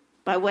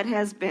by what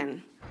has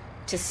been.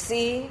 To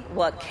see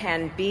what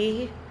can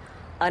be,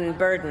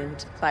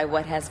 unburdened by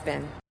what has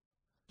been.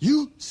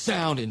 You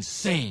sound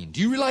insane. Do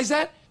you realize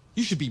that?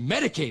 You should be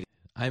medicated.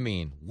 I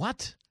mean,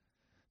 what?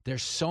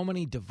 There's so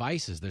many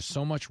devices. There's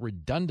so much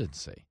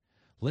redundancy.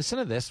 Listen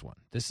to this one.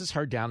 This is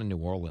her down in New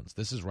Orleans.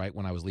 This is right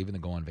when I was leaving to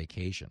go on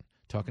vacation,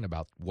 talking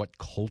about what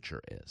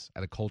culture is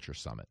at a culture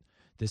summit.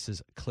 This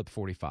is clip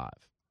 45.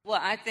 Well,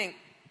 I think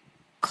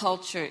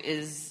culture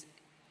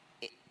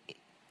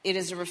it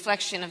is a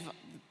reflection of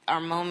our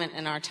moment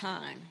and our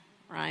time,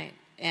 right?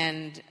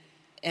 And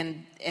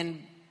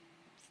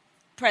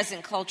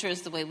present culture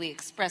is the way we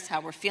express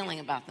how we're feeling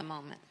about the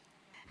moment.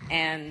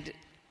 And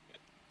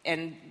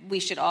we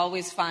should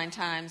always find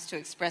times to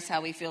express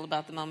how we feel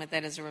about the moment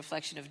that is a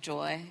reflection of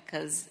joy,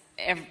 because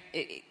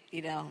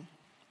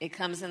it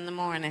comes in the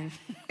morning.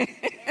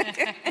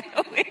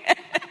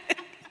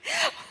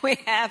 We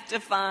have to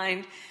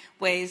find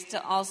ways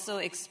to also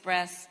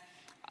express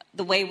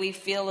the way we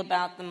feel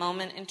about the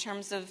moment in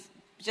terms of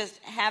just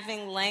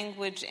having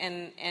language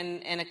and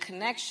a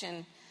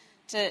connection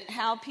to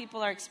how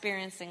people are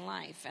experiencing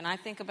life. And I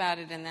think about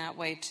it in that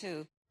way,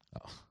 too.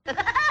 Oh.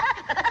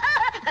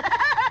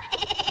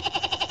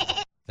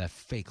 That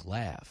fake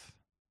laugh.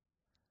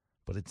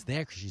 But it's there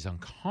because she's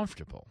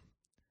uncomfortable.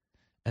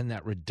 And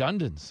that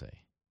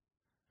redundancy.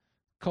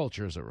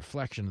 Culture is a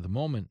reflection of the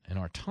moment in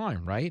our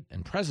time, right?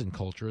 And present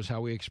culture is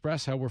how we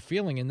express how we're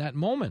feeling in that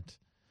moment.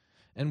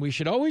 And we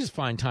should always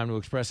find time to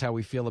express how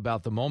we feel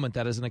about the moment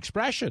that is an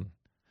expression.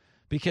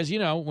 Because,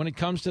 when it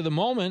comes to the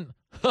moment,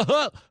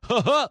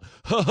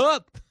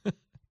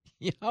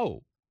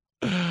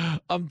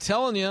 I'm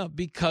telling you,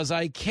 because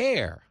I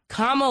care.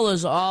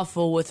 Kamala's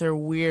awful with her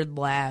weird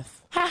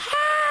laugh.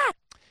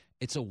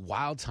 It's a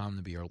wild time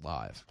to be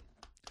alive.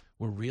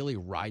 We're really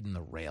riding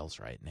the rails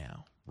right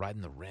now,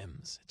 riding the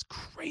rims. It's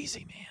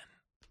crazy, man.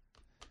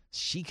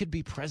 She could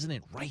be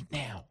president right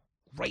now.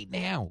 Right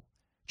now.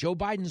 Joe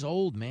Biden's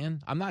old,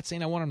 man. I'm not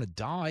saying I want him to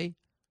die,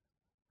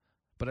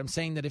 but I'm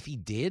saying that if he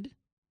did,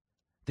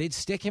 they'd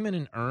stick him in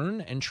an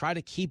urn and try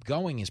to keep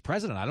going as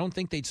president. I don't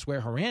think they'd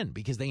swear her in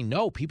because they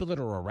know, people that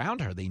are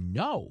around her, they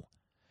know.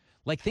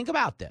 Like, think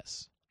about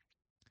this.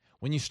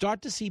 When you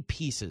start to see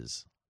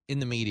pieces in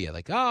the media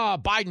like,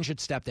 Biden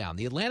should step down.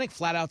 The Atlantic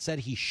flat out said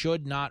he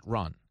should not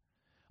run.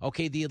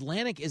 Okay, the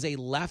Atlantic is a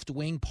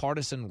left-wing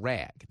partisan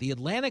rag. The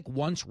Atlantic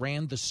once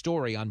ran the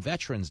story on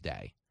Veterans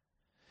Day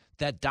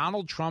that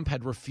Donald Trump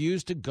had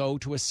refused to go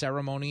to a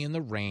ceremony in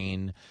the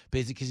rain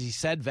because he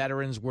said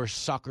veterans were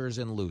suckers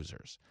and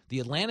losers. The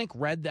Atlantic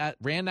ran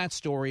that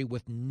story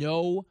with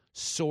no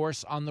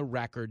source on the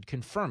record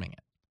confirming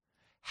it.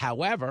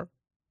 However,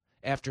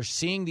 after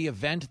seeing the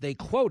event they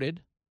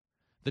quoted,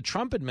 the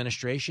Trump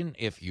administration,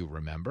 if you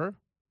remember,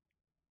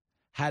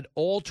 had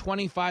all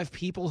 25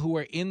 people who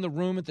were in the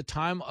room at the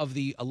time of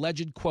the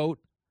alleged quote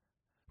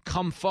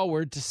come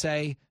forward to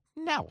say,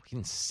 no, he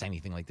didn't say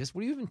anything like this.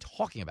 What are you even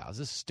talking about? This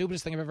is the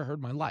stupidest thing I've ever heard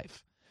in my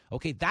life.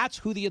 Okay, that's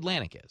who the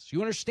Atlantic is.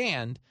 You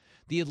understand?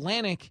 The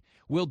Atlantic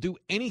will do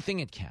anything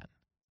it can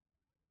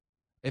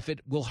if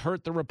it will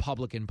hurt the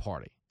Republican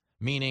Party,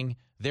 meaning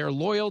their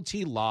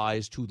loyalty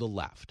lies to the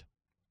left.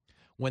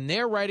 When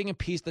they're writing a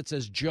piece that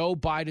says Joe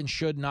Biden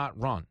should not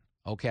run,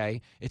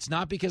 okay, it's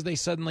not because they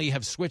suddenly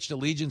have switched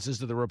allegiances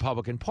to the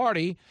Republican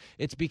Party.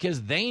 It's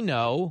because they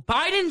know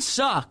Biden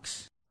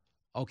sucks.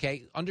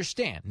 Okay,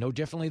 understand. No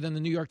differently than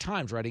the New York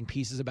Times writing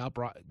pieces about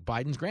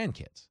Biden's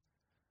grandkids.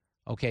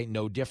 Okay,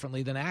 no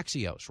differently than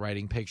Axios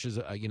writing pictures,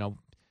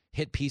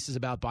 hit pieces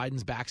about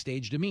Biden's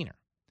backstage demeanor.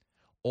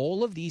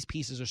 All of these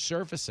pieces are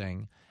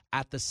surfacing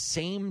at the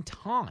same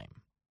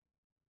time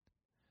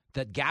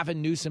that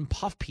Gavin Newsom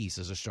puff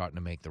pieces are starting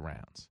to make the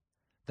rounds,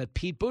 that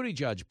Pete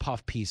Buttigieg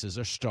puff pieces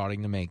are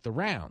starting to make the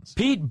rounds.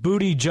 Pete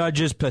Buttigieg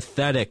is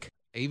pathetic.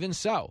 Even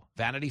so,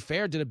 Vanity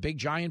Fair did a big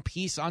giant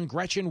piece on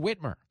Gretchen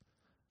Whitmer.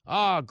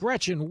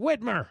 Gretchen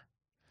Whitmer.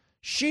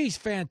 She's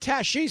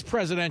fantastic. She's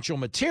presidential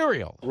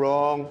material.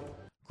 Wrong.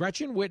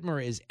 Gretchen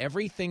Whitmer is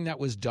everything that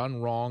was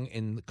done wrong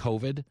in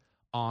COVID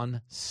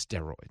on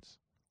steroids.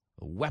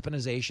 The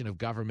weaponization of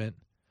government,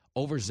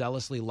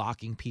 overzealously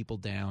locking people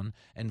down,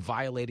 and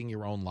violating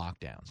your own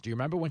lockdowns. Do you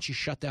remember when she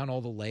shut down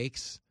all the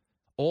lakes?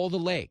 All the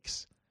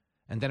lakes.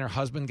 And then her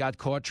husband got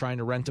caught trying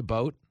to rent a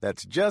boat?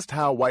 That's just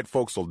how white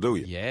folks will do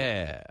you.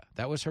 Yeah.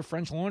 That was her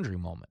French Laundry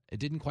moment. It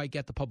didn't quite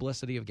get the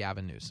publicity of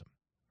Gavin Newsom.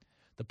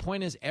 The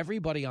point is,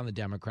 everybody on the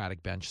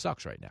Democratic bench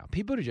sucks right now.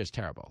 Pete Buttigieg is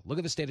terrible. Look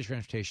at the state of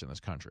transportation in this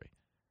country.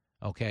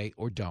 Okay?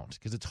 Or don't,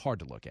 because it's hard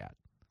to look at.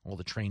 All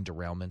the train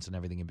derailments and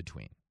everything in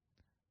between.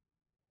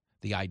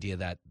 The idea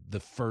that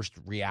the first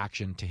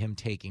reaction to him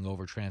taking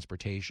over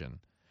transportation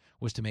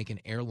was to make an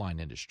airline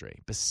industry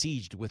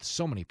besieged with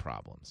so many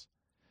problems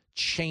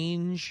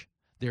change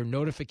their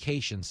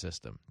notification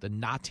system. The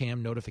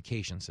NOTAM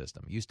notification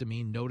system used to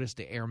mean notice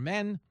to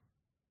airmen.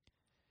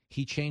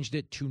 He changed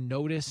it to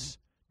notice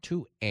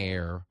to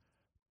air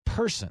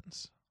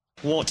persons.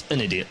 What an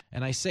idiot.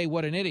 And I say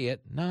what an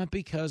idiot, not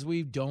because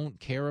we don't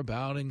care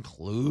about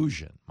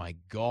inclusion. My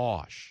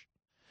gosh.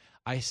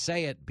 I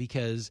say it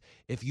because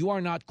if you are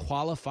not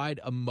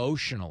qualified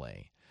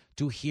emotionally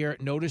to hear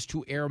notice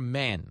to air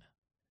men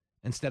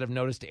instead of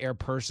notice to air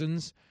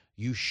persons,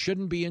 you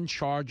shouldn't be in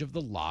charge of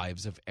the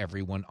lives of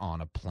everyone on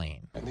a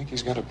plane. I think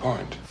he's got a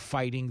point.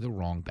 Fighting the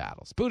wrong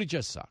battles.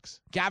 Buttigieg sucks.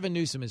 Gavin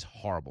Newsom is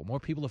horrible. More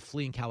people are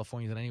fleeing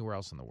California than anywhere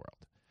else in the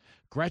world.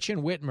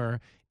 Gretchen Whitmer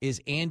is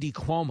Andy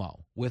Cuomo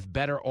with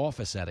better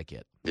office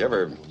etiquette. You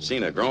ever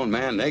seen a grown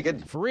man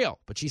naked? For real.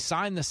 But she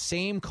signed the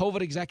same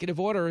COVID executive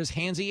order as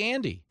Handsy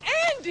Andy.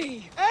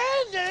 Andy!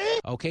 Andy!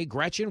 Okay,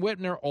 Gretchen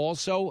Whitmer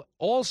also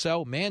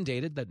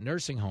mandated that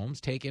nursing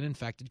homes take in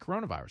infected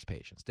coronavirus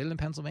patients. Did it in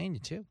Pennsylvania,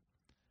 too.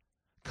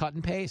 Cut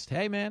and paste.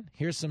 Hey, man,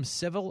 here's some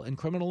civil and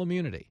criminal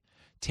immunity.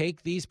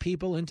 Take these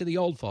people into the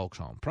old folks'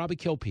 home. Probably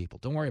kill people.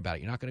 Don't worry about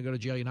it. You're not going to go to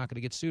jail. You're not going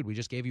to get sued. We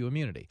just gave you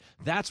immunity.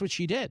 That's what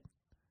she did.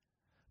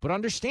 But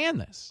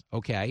understand this,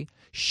 okay?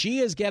 She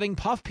is getting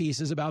puff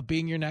pieces about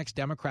being your next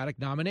Democratic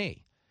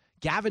nominee.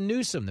 Gavin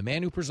Newsom, the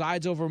man who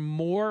presides over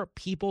more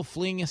people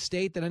fleeing a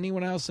state than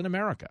anyone else in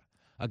America.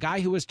 A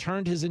guy who has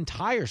turned his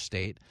entire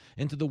state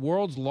into the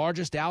world's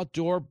largest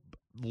outdoor,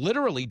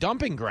 literally,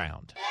 dumping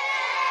ground.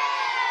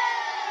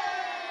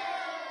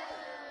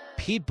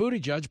 Pete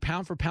Buttigieg,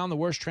 pound for pound, the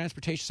worst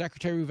transportation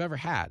secretary we've ever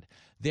had.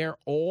 They're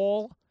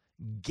all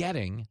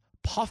getting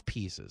puff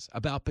pieces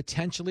about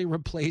potentially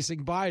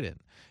replacing Biden.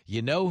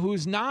 You know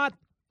who's not?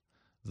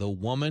 The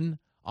woman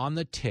on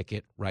the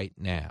ticket right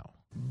now.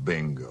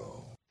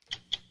 Bingo.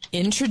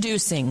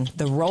 Introducing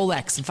the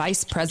Rolex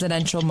Vice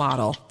Presidential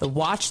Model, the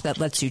watch that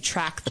lets you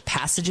track the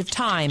passage of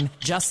time,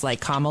 just like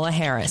Kamala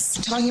Harris.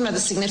 Talking about the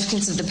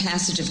significance of the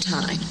passage of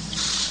time,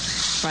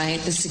 right?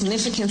 The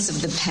significance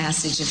of the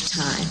passage of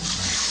time.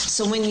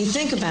 So when you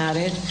think about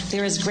it,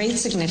 there is great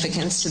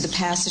significance to the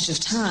passage of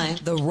time.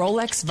 The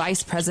Rolex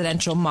Vice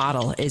Presidential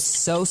Model is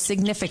so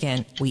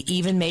significant, we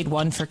even made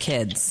one for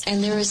kids.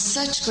 And there is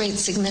such great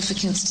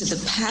significance to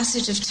the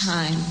passage of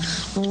time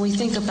when we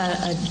think about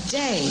a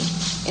day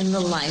in the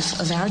life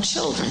of our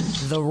children.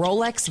 The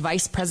Rolex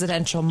Vice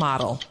Presidential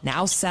Model,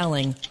 now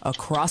selling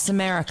across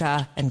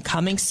America and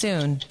coming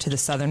soon to the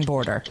southern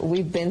border.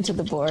 We've been to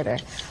the border.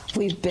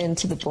 We've been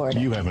to the border.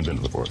 You haven't been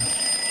to the border.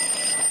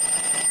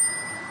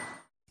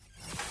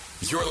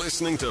 You're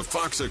listening to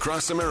Fox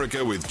Across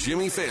America with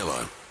Jimmy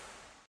Fallon.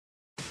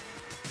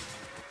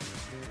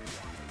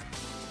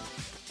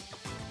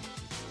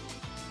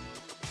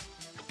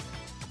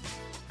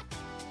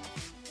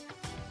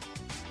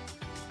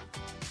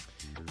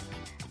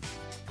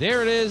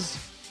 There it is.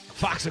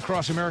 Fox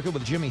Across America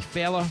with Jimmy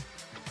Fallon.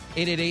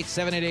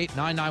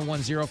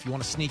 888-788-9910 if you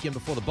want to sneak in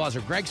before the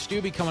buzzer. Greg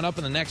Stubbe coming up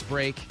in the next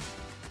break.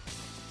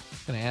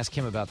 I'm going to ask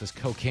him about this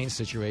cocaine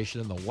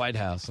situation in the White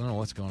House. I don't know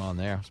what's going on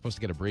there. I'm supposed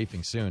to get a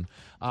briefing soon.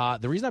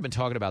 The reason I've been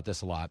talking about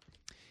this a lot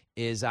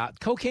is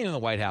cocaine in the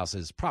White House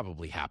has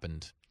probably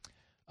happened,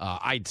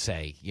 I'd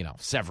say,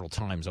 several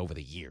times over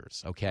the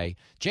years, okay?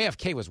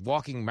 JFK was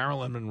walking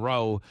Marilyn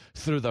Monroe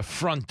through the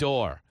front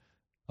door,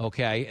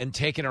 okay, and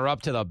taking her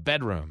up to the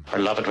bedroom. I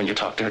love it when you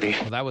talk dirty.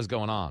 Well, that was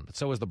going on. But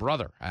so was the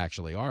brother,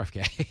 actually,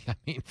 RFK. I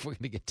mean, if we're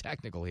going to get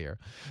technical here,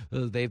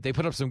 they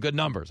put up some good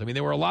numbers. I mean,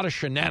 there were a lot of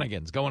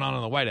shenanigans going on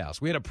in the White House.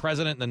 We had a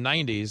president in the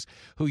 90s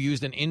who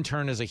used an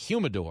intern as a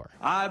humidor.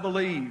 I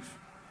believe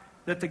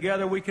that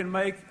together we can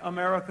make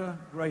America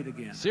great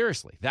again.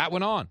 Seriously, that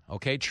went on.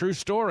 Okay, true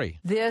story.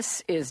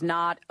 This is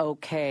not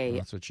okay. Well,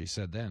 that's what she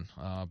said then.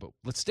 But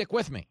let's stick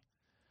with me.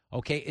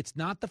 Okay, it's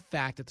not the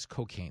fact that there's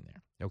cocaine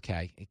there.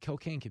 Okay,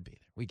 cocaine can be there.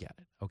 We get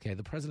it. Okay,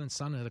 the president's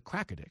son had a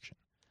crack addiction.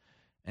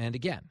 And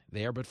again,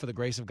 there, but for the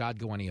grace of God,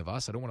 go any of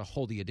us. I don't want to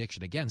hold the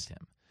addiction against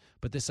him.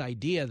 But this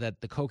idea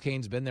that the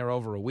cocaine's been there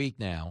over a week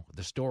now,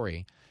 the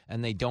story,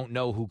 and they don't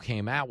know who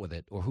came out with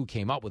it or who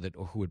came up with it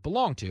or who it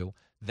belonged to,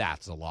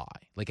 that's a lie.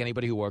 Like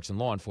anybody who works in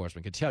law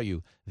enforcement can tell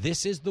you,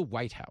 this is the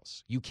White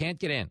House. You can't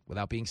get in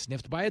without being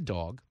sniffed by a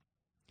dog,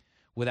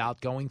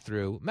 without going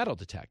through metal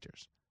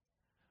detectors.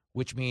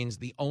 Which means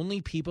the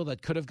only people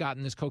that could have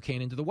gotten this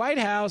cocaine into the White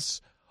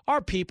House are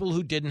people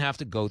who didn't have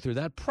to go through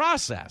that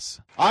process.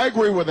 I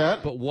agree with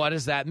that. But what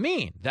does that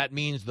mean? That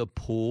means the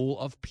pool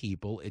of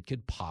people it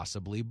could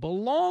possibly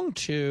belong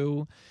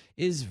to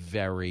is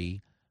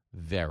very,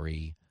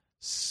 very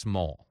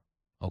small.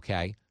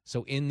 Okay?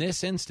 So in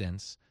this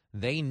instance,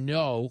 they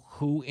know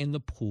who in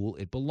the pool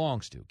it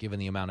belongs to, given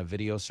the amount of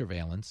video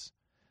surveillance,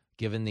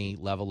 given the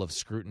level of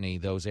scrutiny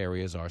those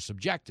areas are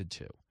subjected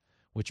to.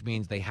 Which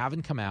means they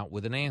haven't come out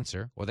with an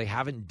answer or they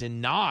haven't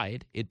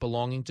denied it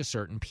belonging to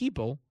certain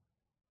people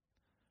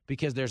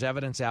because there's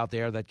evidence out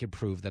there that could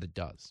prove that it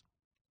does.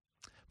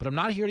 But I'm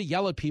not here to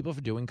yell at people for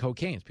doing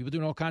cocaine. People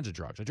doing all kinds of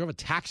drugs. I drove a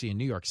taxi in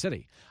New York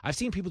City. I've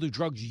seen people do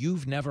drugs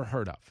you've never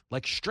heard of,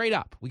 like straight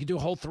up. We could do a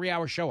whole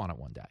 3-hour show on it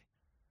one day.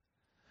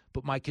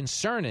 But my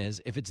concern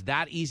is if it's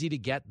that easy to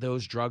get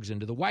those drugs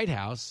into the White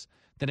House,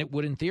 then it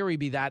would in theory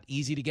be that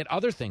easy to get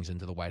other things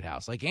into the White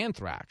House, like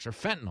anthrax or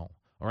fentanyl.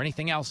 Or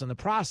anything else in the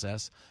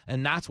process,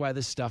 and that's why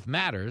this stuff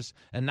matters,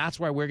 and that's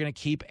why we're going to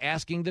keep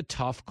asking the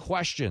tough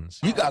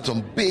questions. You got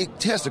some big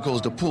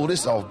testicles to pull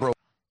this off, bro.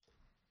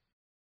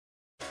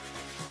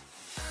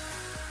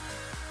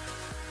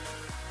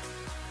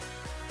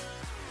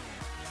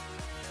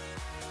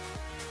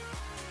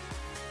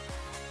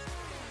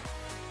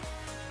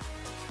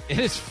 It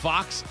is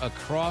Fox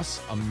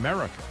Across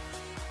America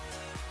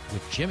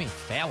with Jimmy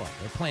Fallon.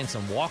 They're playing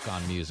some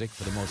walk-on music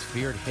for the most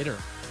feared hitter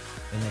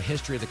in the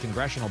history of the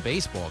congressional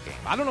baseball game.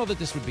 I don't know that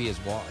this would be his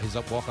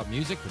walk-up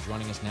music, but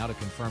joining us now to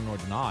confirm nor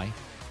deny,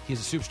 he's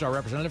a superstar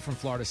representative from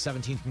Florida's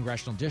 17th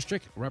Congressional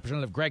District,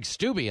 Representative Greg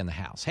Stubbe in the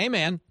House. Hey,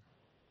 man.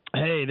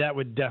 Hey, that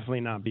would definitely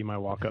not be my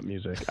walk-up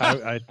music.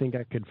 I think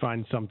I could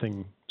find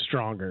something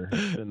stronger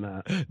than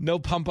that. No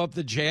pump up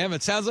the jam.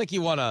 It sounds like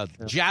you want to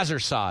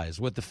jazzercise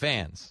with the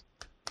fans.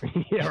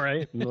 Yeah,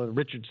 right.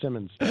 Richard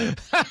Simmons.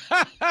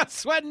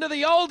 Sweating to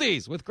the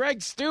oldies with Greg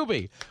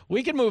Stubbe.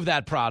 We can move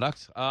that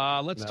product.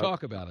 Let's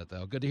talk about it,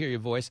 though. Good to hear your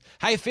voice.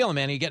 How you feeling,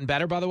 man? Are you getting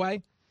better, by the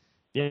way?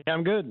 Yeah,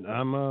 I'm good.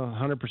 I'm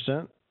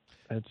 100%.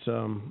 It's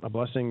a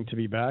blessing to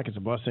be back. It's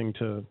a blessing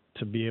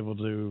to be able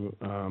to.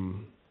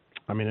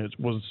 It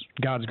was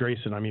God's grace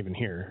that I'm even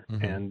here,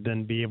 and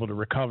then be able to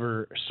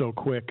recover so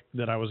quick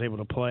that I was able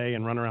to play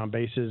and run around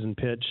bases and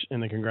pitch in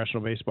the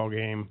congressional baseball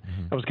game.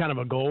 That was kind of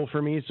a goal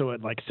for me, so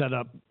it set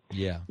up,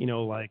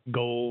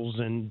 goals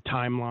and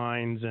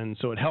timelines, and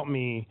so it helped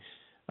me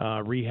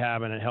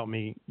rehab and it helped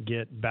me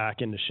get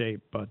back into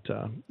shape. But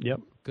yep,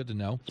 good to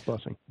know. It's a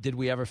blessing. Did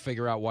we ever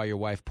figure out why your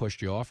wife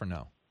pushed you off, or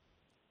no?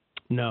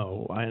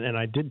 No, and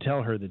I did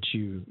tell her that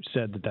you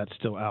said that that's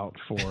still out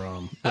for.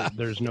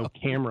 There's no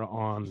camera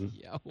on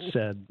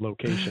said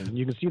location.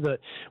 You can see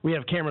we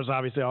have cameras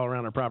obviously all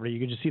around our property.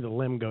 You can just see the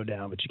limb go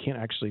down, but you can't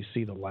actually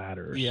see the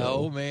ladder.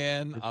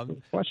 Man,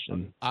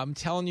 I'm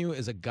telling you,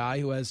 as a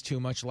guy who has too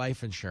much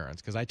life insurance,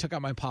 because I took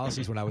out my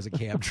policies when I was a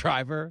cab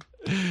driver.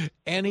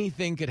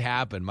 Anything could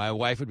happen. My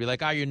wife would be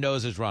like, your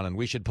nose is running.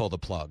 We should pull the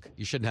plug.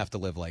 You shouldn't have to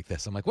live like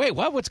this. I'm like, wait,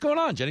 what? What's going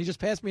on? Jenny just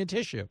passed me a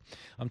tissue.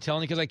 I'm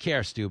telling you because I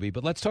care, Stubby.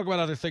 But let's talk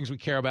about other things we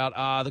care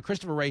about. The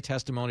Christopher Wray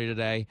testimony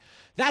today.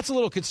 That's a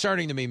little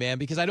concerning to me, man,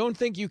 because I don't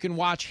think you can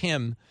watch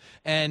him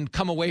and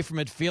come away from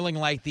it feeling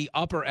like the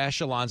upper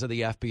echelons of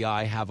the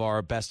FBI have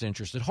our best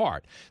interest at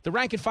heart. The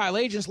rank and file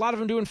agents, a lot of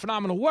them doing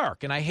phenomenal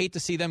work, and I hate to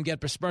see them get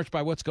besmirched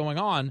by what's going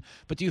on.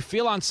 But do you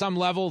feel on some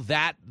level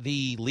that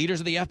the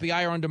leaders of the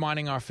FBI are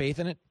undermining our faith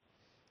in it?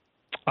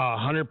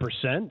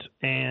 100%.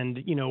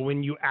 And,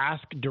 when you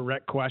ask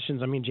direct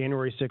questions,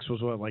 January 6th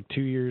was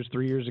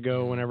 3 years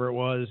ago, whenever it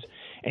was,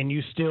 and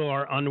you still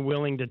are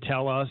unwilling to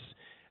tell us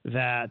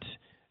that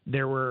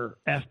there were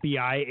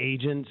FBI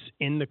agents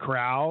in the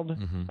crowd.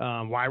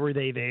 Why were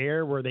they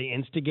there? Were they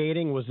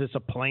instigating? Was this a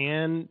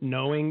plan?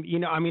 Knowing,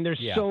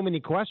 there's so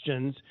many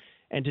questions.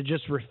 And to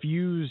just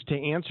refuse to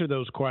answer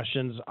those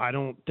questions, I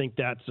don't think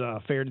that's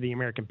fair to the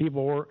American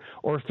people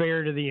or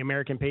fair to the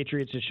American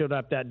patriots that showed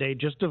up that day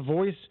just to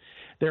voice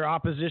their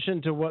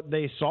opposition to what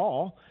they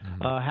saw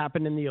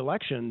happen in the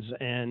elections.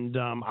 And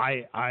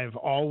I've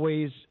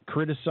always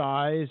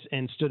criticized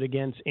and stood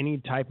against any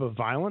type of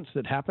violence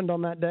that happened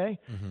on that day.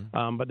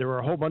 But there were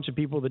a whole bunch of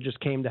people that just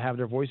came to have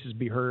their voices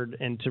be heard,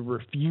 and to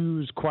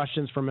refuse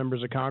questions from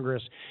members of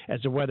Congress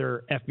as to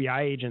whether FBI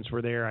agents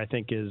were there, I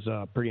think is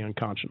pretty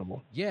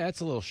unconscionable. Yeah,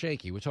 it's a little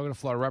shaky. We're talking to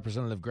Florida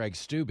Representative Greg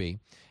Stubbe,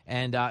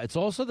 and it's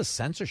also the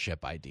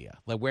censorship idea,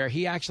 where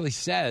he actually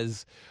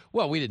says,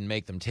 well, we didn't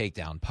make them take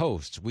down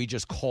posts. We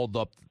just called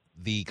up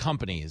the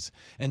companies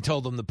and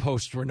told them the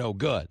posts were no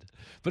good.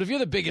 But if you're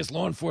the biggest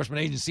law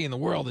enforcement agency in the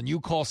world and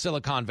you call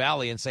Silicon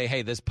Valley and say,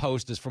 hey, this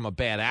post is from a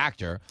bad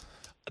actor,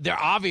 their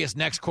obvious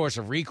next course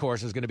of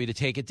recourse is going to be to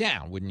take it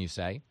down, wouldn't you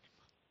say?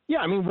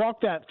 Yeah,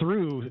 walk that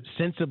through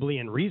sensibly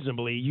and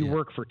reasonably. You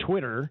work for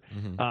Twitter,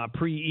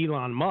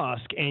 pre-Elon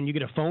Musk, and you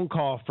get a phone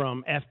call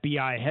from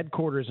FBI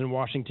headquarters in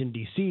Washington,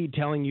 D.C.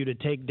 telling you to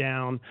take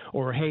down,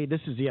 or, hey,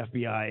 this is the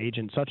FBI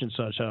agent such and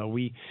such.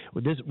 We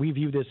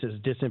view this as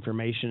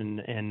disinformation,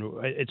 and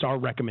it's our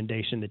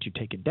recommendation that you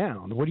take it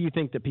down. What do you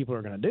think that people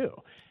are going to do?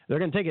 They're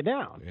going to take it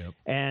down. Yep.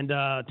 And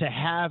to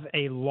have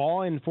a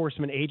law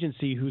enforcement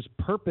agency whose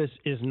purpose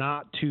is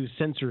not to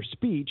censor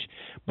speech,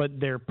 but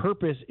their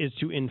purpose is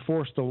to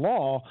enforce the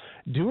law,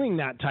 doing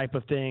that type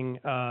of thing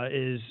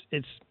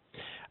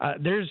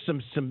there's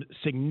some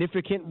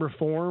significant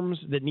reforms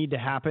that need to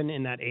happen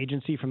in that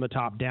agency from the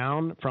top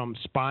down, from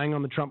spying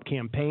on the Trump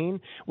campaign,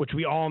 which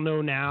we all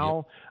know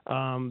now.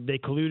 They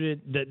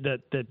colluded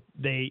that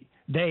the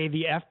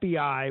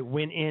FBI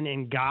went in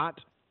and got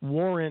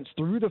warrants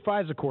through the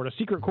FISA court, a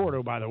secret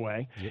court, by the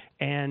way,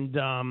 and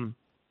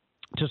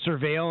to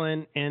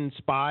surveil and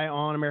spy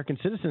on American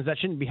citizens. That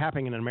shouldn't be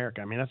happening in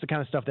America. That's the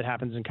kind of stuff that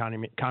happens in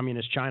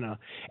communist China.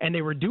 And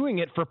they were doing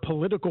it for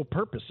political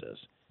purposes.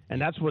 And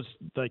that's what's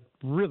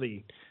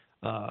really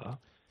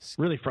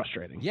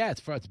frustrating. Yeah,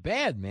 it's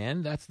bad,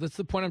 man. That's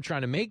the point I'm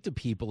trying to make to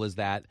people, is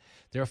that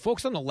there are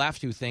folks on the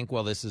left who think,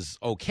 well, this is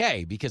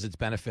okay because it's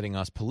benefiting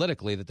us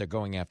politically, that they're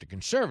going after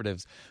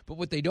conservatives. But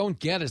what they don't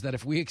get is that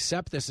if we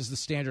accept this as the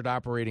standard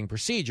operating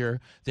procedure,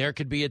 there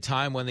could be a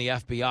time when the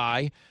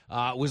FBI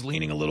was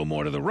leaning a little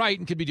more to the right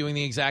and could be doing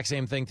the exact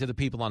same thing to the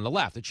people on the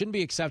left. It shouldn't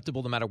be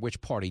acceptable no matter which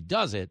party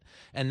does it,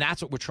 and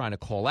that's what we're trying to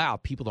call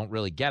out. People don't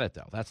really get it,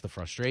 though. That's the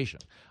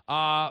frustration.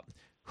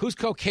 Whose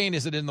cocaine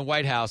is it in the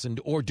White House,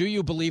 or do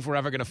you believe we're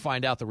ever going to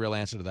find out the real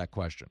answer to that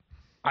question?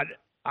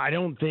 I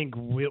don't think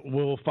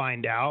we'll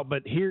find out,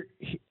 but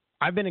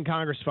I've been in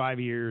Congress 5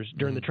 years.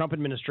 During the Trump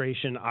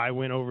administration, I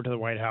went over to the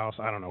White House,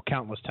 I don't know,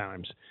 countless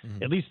times,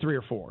 at least 3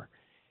 or 4.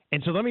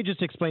 And so let me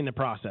just explain the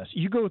process.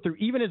 You go through,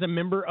 even as a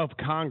member of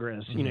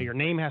Congress, you know, your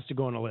name has to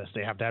go on a list.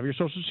 They have to have your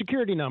Social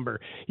Security number.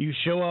 You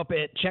show up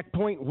at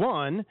checkpoint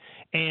 1,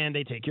 and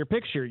they take your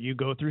picture. You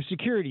go through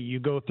security. You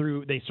go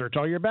through, they search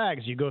all your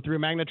bags. You go through a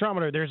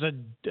magnetometer. There's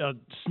a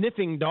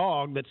sniffing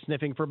dog that's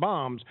sniffing for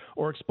bombs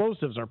or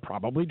explosives or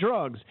probably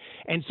drugs.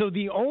 And so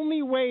the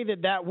only way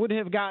that would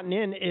have gotten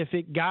in if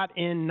it got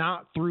in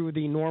not through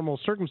the normal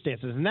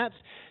circumstances, and that's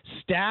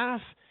staff.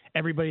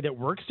 Everybody that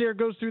works there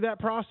goes through that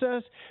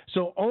process.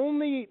 So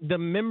only the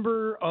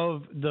member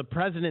of the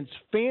president's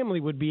family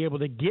would be able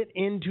to get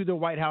into the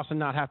White House and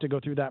not have to go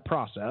through that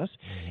process.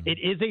 It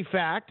is a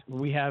fact.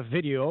 We have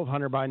video of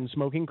Hunter Biden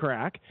smoking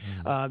crack,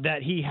 that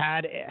he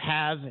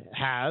has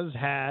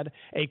had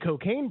a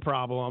cocaine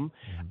problem.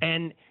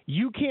 And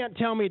you can't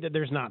tell me that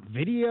there's not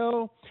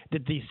video,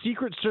 that the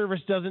Secret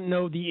Service doesn't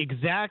know the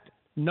exact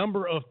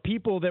number of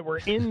people that were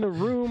in the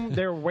room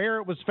there where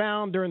it was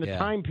found during the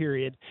time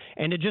period,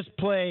 and to just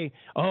play,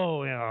 we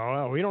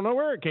don't know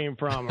where it came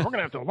from. We're going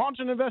to have to launch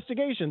an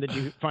investigation that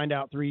you find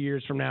out 3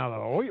 years from now.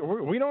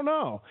 Though. We don't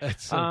know.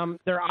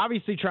 They're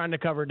obviously trying to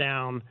cover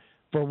down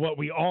for what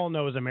we all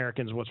know as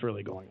Americans what's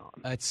really going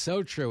on. It's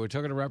so true. We're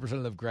talking to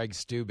Representative Greg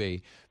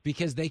Steube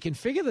because they can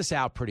figure this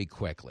out pretty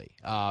quickly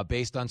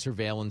based on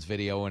surveillance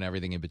video and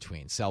everything in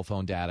between, cell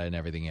phone data and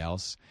everything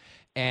else.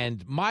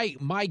 And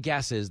my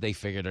guess is they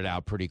figured it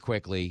out pretty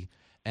quickly,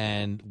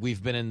 and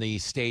we've been in the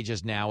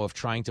stages now of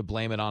trying to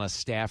blame it on a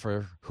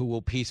staffer who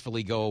will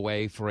peacefully go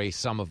away for a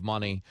sum of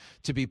money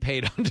to be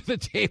paid under the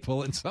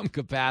table in some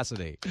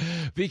capacity.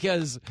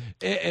 Because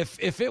if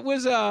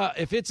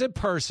it's a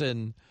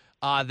person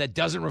that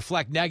doesn't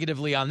reflect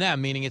negatively on them,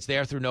 meaning it's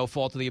there through no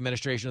fault of the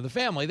administration of the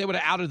family, they would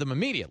have outed them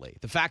immediately.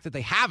 The fact that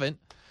they haven't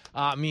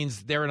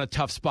means they're in a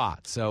tough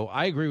spot. So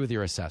I agree with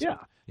your assessment.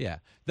 Yeah.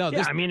 No.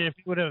 I mean, if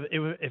it would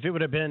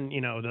have been,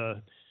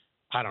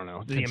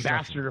 the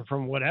ambassador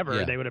from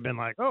whatever, they would have been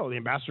like, oh, the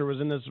ambassador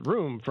was in this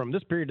room from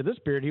this period to this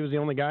period. He was the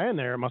only guy in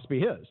there. It must be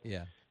his.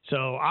 Yeah.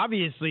 So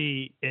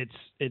obviously,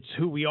 it's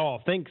who we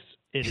all thinks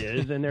it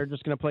is, and they're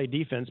just going to play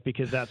defense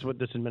because that's what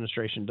this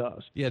administration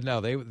does. Yeah.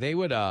 No. They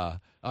would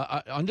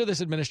under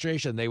this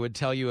administration, they would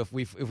tell you if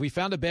we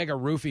found a bag of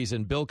roofies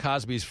in Bill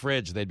Cosby's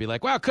fridge, they'd be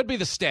like, well, it could be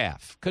the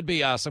staff, could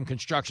be some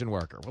construction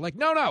worker. We're like,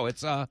 no,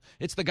 it's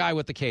the guy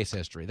with the case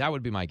history. That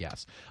would be my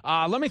guess.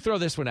 Let me throw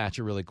this one at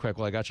you really quick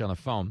while I got you on the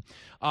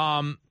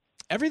phone.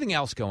 Everything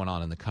else going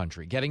on in the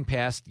country, getting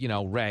past,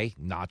 Ray,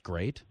 not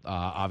great.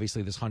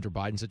 Obviously, this Hunter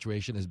Biden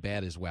situation is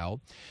bad as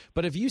well.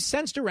 But have you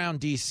sensed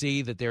around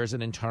D.C. that there's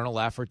an internal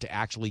effort to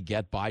actually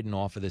get Biden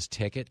off of this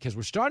ticket? Because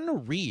we're starting to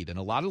read in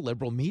a lot of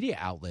liberal media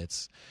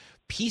outlets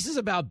pieces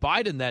about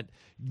Biden that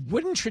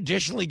wouldn't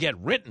traditionally get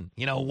written.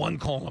 One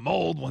calling him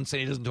old, one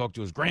saying he doesn't talk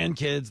to his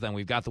grandkids. Then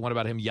we've got the one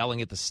about him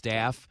yelling at the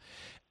staff.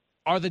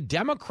 Are the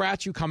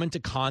Democrats you come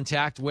into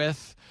contact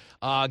with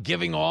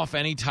giving off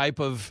any type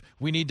of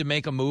we need to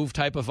make a move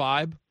type of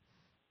vibe?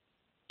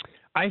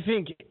 I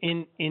think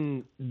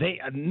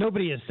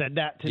nobody has said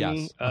that to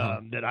me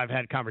that I've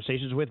had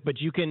conversations with,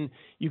 but you can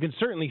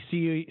certainly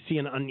see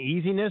an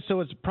uneasiness. So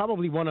it's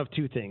probably one of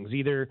two things.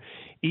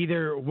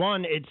 Either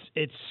one,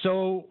 it's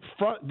so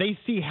they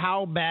see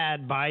how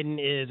bad Biden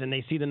is and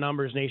they see the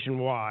numbers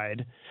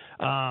nationwide.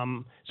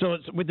 So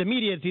it's with the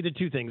media, it's either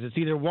two things. It's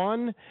either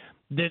one,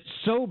 that's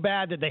so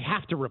bad that they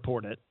have to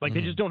report it. Like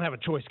they just don't have a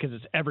choice because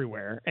it's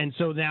everywhere. And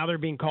so now they're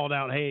being called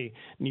out, hey,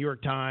 New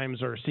York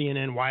Times or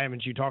CNN, why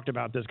haven't you talked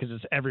about this? Because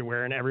it's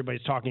everywhere and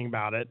everybody's talking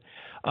about it.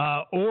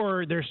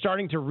 Or they're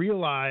starting to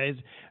realize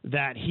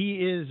that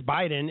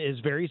Biden is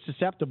very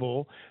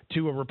susceptible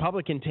to a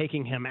Republican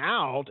taking him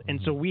out. And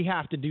so we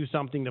have to do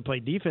something to play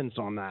defense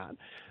on that.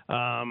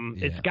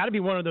 It's got to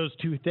be one of those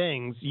two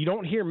things. You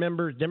don't hear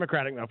members,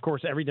 of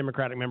course, every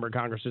Democratic member of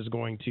Congress is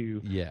going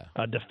to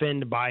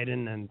defend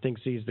Biden and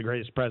thinks he's the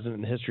greatest president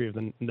in the history of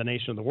the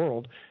nation of the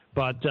world.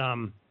 But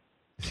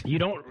you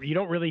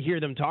don't really hear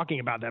them talking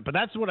about that. But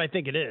that's what I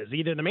think it is.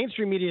 Either the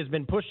mainstream media has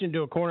been pushed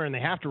into a corner and they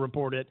have to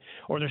report it,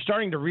 or they're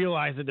starting to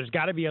realize that there's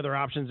got to be other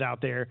options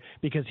out there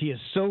because he is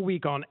so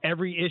weak on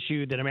every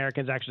issue that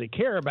Americans actually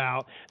care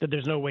about that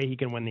there's no way he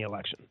can win the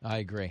election. I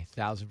agree.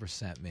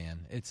 1,000%,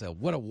 man.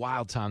 What a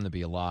wild time to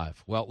be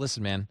alive. Well,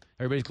 listen, man,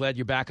 everybody's glad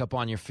you're back up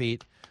on your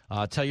feet.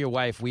 Tell your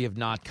wife we have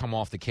not come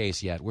off the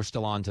case yet. We're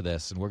still on to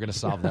this, and we're going to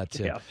solve that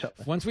too.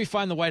 Once we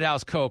find the White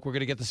House Coke, we're going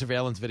to get the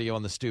surveillance video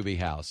on the Steube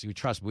house. You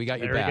trust me. We got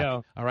your back.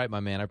 Go. All right, my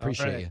man. I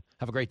appreciate you.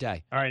 Have a great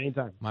day. All right,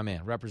 anytime. My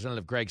man,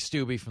 Representative Greg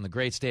Steube from the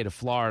great state of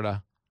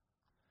Florida.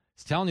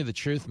 He's telling you the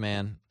truth,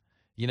 man.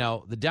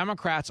 The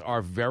Democrats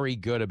are very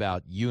good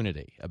about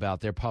unity,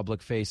 about their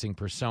public-facing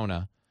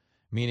persona,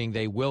 meaning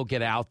they will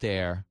get out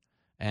there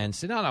and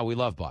say, no, we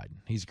love Biden.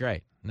 He's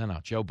great. No,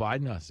 Joe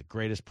Biden is the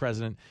greatest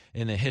president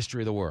in the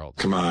history of the world.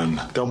 Come on,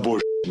 don't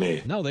bullshit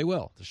me. No, they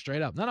will. They're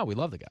straight up. No, we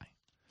love the guy.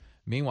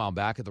 Meanwhile,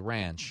 back at the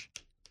ranch,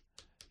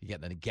 you get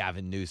the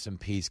Gavin Newsom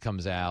piece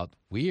comes out.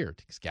 Weird,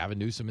 because Gavin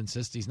Newsom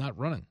insists he's not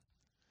running.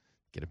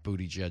 Get a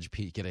Buttigieg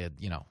piece, get a,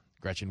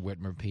 Gretchen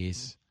Whitmer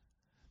piece.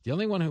 The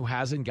only one who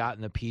hasn't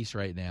gotten a piece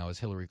right now is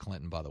Hillary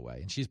Clinton, by the way.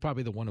 And she's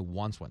probably the one who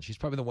wants one. She's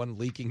probably the one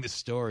leaking the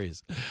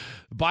stories.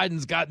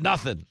 Biden's got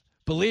nothing.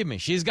 Believe me,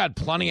 she's got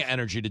plenty of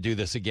energy to do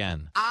this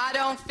again. I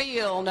don't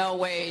feel no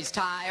ways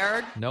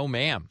tired. No,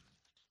 ma'am.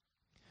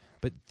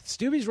 But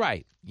Stubby's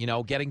right,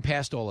 getting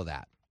past all of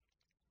that.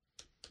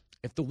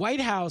 If the White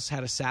House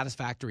had a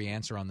satisfactory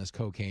answer on this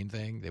cocaine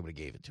thing, they would have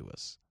gave it to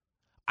us.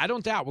 I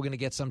don't doubt we're going to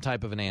get some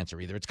type of an answer.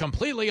 Either it's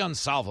completely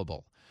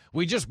unsolvable.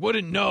 We just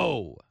wouldn't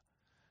know.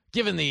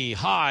 Given the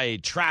high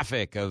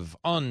traffic of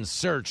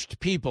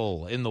unsearched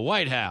people in the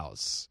White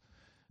House,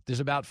 there's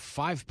about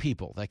 5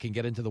 people that can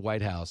get into the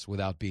White House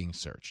without being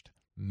searched.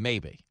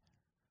 Maybe.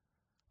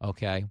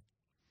 Okay?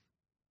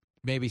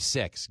 Maybe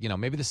 6.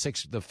 Maybe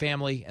the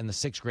family and the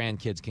 6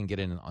 grandkids can get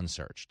in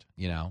unsearched,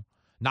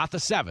 Not the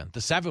 7th. The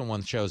 7th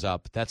one shows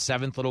up. That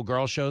 7th little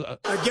girl shows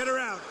up. Get her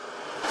out.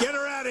 Get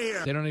her out of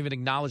here. They don't even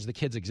acknowledge the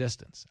kid's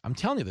existence. I'm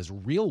telling you, there's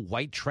real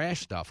white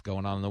trash stuff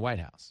going on in the White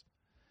House.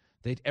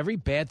 Every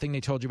bad thing they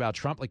told you about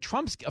Trump, like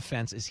Trump's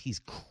offense is he's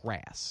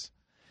crass.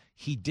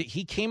 He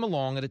came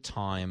along at a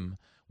time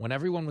when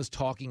everyone was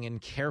talking in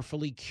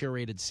carefully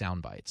curated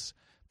sound bites.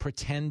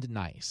 Pretend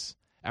nice.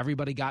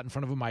 Everybody got in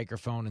front of a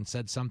microphone and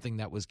said something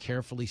that was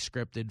carefully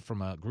scripted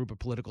from a group of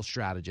political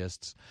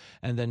strategists.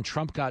 And then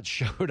Trump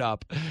showed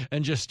up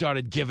and just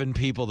started giving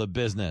people the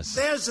business.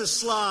 There's a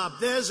slob.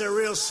 There's a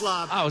real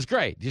slob. Oh, it was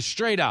great. Just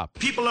straight up.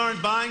 People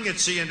aren't buying at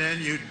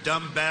CNN, you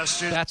dumb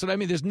bastard. That's what I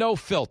mean. There's no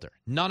filter.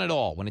 None at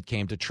all when it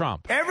came to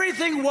Trump.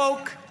 Everything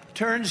woke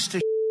turns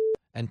to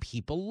and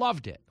people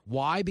loved it.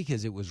 Why?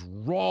 Because it was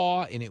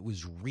raw and it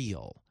was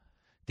real.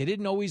 They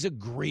didn't always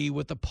agree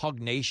with the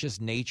pugnacious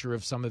nature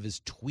of some of his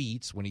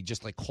tweets when he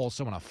just calls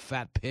someone a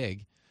fat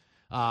pig.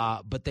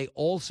 But they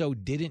also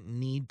didn't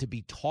need to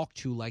be talked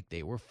to like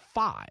they were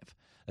 5,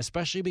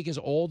 especially because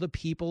all the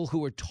people who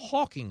were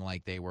talking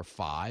like they were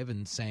 5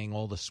 and saying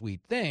all the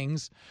sweet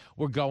things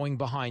were going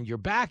behind your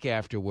back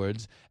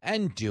afterwards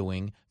and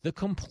doing the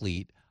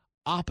complete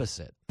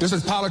opposite. This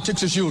is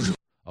politics as usual.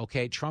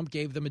 Okay, Trump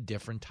gave them a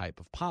different type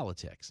of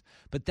politics.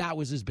 But that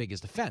was his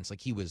biggest offense.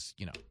 He was,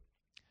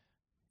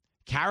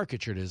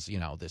 caricatured as,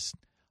 this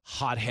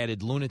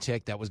hot-headed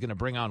lunatic that was going to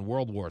bring on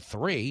World War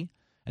III,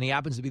 and he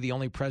happens to be the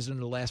only president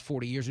of the last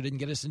 40 years who didn't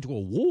get us into a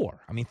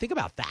war. I mean, think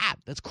about that.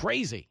 That's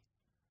crazy.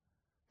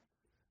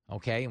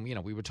 Okay, and,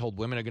 we were told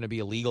women are going to be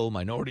illegal,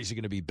 minorities are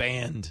going to be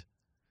banned.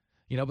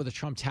 But the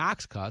Trump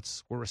tax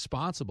cuts were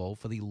responsible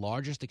for the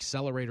largest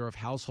accelerator of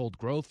household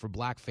growth for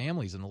black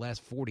families in the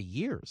last 40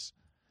 years.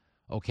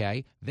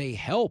 Okay, they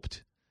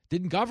helped,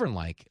 didn't govern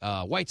like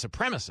white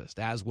supremacist,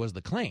 as was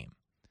the claim.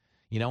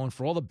 And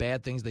for all the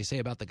bad things they say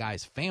about the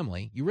guy's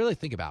family, you really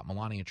think about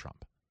Melania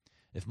Trump.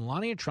 If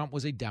Melania Trump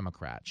was a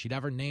Democrat, she'd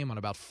have her name on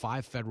about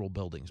 5 federal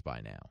buildings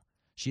by now.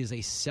 She is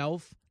a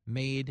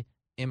self-made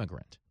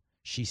immigrant.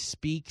 She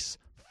speaks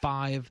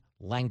 5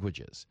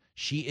 languages.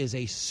 She is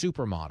a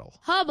supermodel.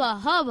 Hubba,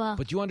 hubba.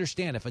 But you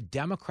understand, if a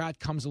Democrat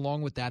comes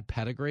along with that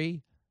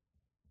pedigree,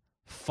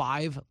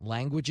 5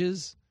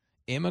 languages,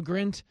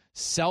 immigrant,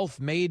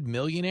 self-made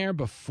millionaire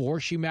before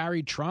she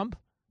married Trump,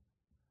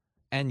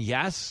 and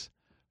yes,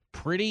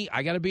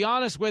 I got to be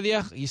honest with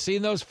you. You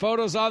seen those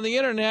photos on the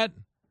internet?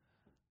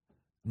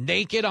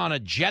 Naked on a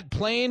jet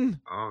plane?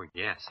 Oh,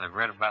 yes. I've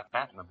read about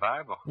that in the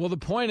Bible. Well, the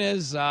point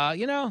is, not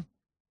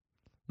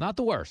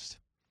the worst.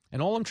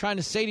 And all I'm trying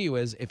to say to you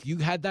is, if you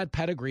had that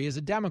pedigree as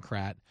a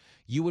Democrat,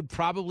 you would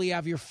probably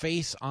have your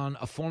face on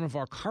a form of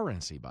our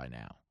currency by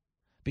now.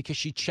 Because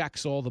she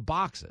checks all the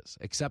boxes,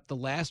 except the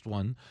last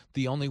one,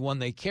 the only one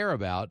they care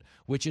about,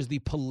 which is the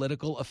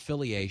political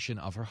affiliation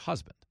of her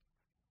husband.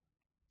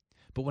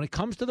 But when it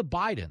comes to the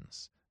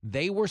Bidens,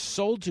 they were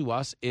sold to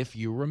us, if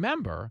you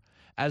remember,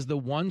 as the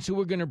ones who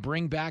were going to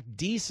bring back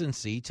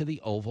decency to the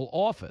Oval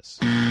Office.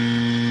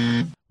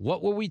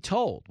 What were we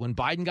told when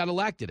Biden got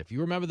elected? If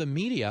you remember, the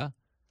media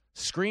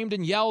screamed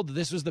and yelled that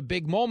this was the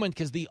big moment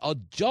because the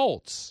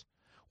adults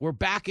were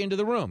back into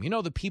the room.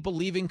 The people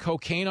leaving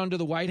cocaine under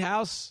the White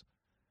House?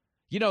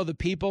 The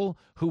people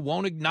who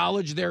won't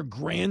acknowledge their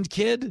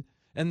grandkid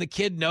and the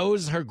kid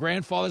knows her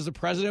grandfather's the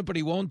president, but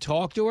he won't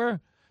talk to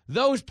her?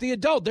 The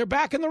adult, they're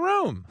back in the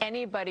room.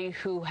 Anybody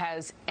who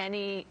has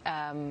any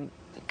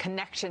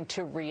connection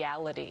to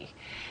reality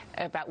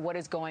about what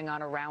is going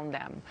on around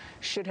them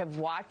should have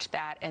watched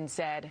that and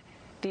said,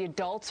 the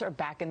adults are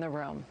back in the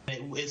room.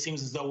 It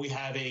seems as though we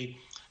have a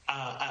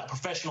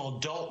professional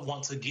adult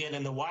once again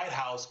in the White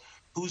House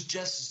who's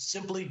just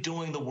simply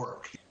doing the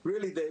work.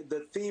 Really,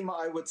 the theme,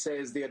 I would say,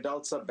 is the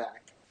adults are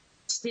back.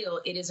 Still,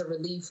 it is a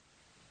relief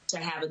to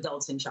have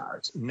adults in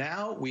charge.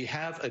 Now we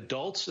have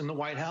adults in the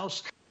White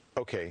House.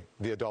 Okay,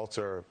 the adults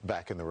are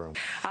back in the room.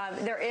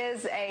 There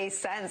is a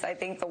sense, I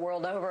think, the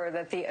world over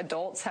that the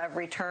adults have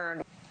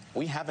returned.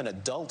 We have an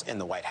adult in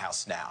the White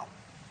House now,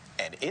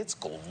 and it's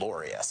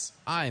glorious.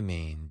 I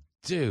mean,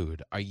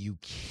 dude, are you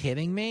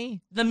kidding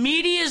me? The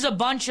media is a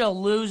bunch of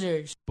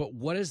losers. But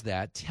what does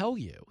that tell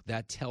you?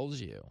 That tells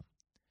you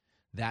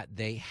that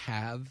they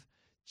have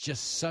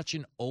just such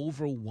an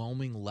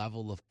overwhelming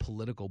level of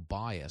political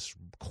bias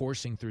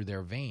coursing through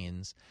their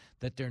veins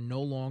that they're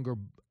no longer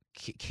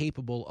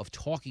capable of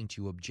talking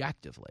to you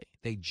objectively.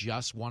 They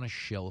just want to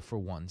shill for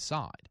one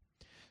side.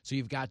 So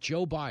you've got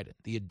Joe Biden.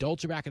 The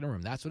adults are back in the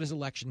room. That's what his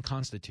election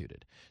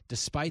constituted,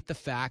 despite the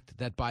fact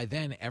that by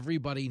then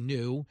everybody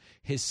knew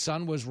his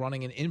son was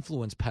running an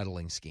influence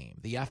peddling scheme.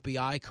 The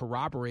FBI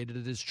corroborated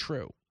it as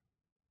true.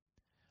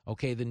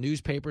 Okay, the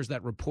newspapers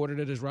that reported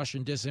it as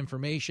Russian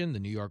disinformation, the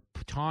New York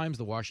Times,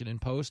 the Washington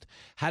Post,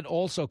 had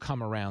also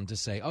come around to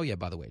say, oh, yeah,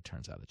 by the way, it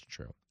turns out it's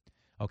true.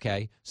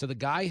 Okay, so the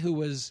guy who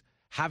was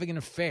having an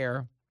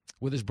affair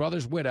with his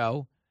brother's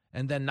widow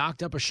and then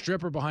knocked up a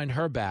stripper behind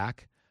her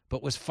back,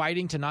 but was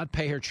fighting to not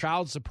pay her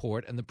child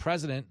support, and the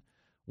president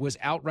was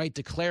outright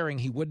declaring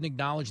he wouldn't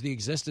acknowledge the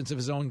existence of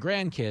his own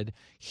grandkid,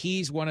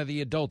 he's one of the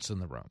adults in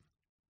the room.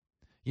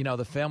 You know,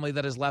 the family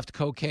that has left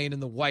cocaine in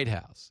the White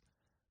House,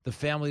 the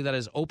family that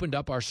has opened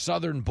up our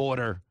southern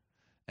border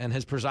and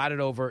has presided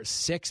over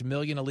 6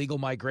 million illegal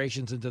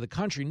migrations into the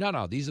country.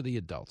 No, these are the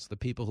adults, the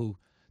people who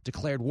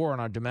declared war on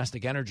our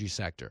domestic energy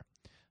sector,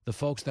 the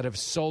folks that have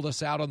sold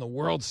us out on the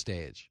world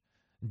stage,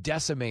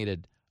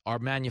 decimated our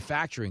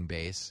manufacturing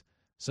base,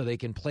 so they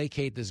can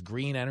placate this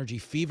green energy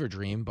fever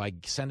dream by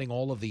sending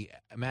all of the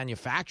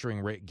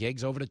manufacturing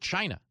gigs over to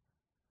China.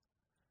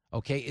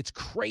 Okay, it's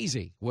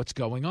crazy what's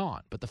going on.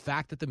 But the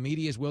fact that the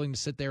media is willing to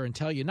sit there and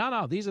tell you,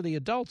 no, these are the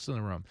adults in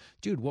the room.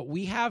 Dude, what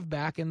we have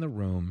back in the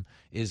room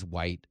is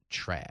white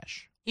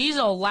trash. He's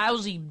a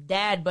lousy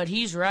dad, but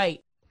he's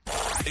right.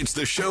 It's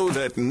the show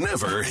that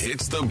never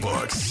hits the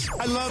books.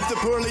 I love the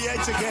poorly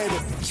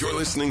educated. You're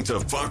listening to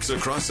Fox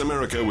Across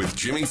America with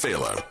Jimmy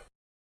Fallon.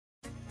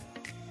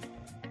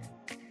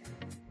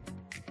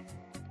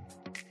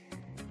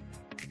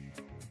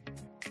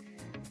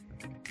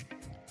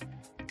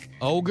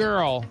 Oh,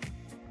 girl.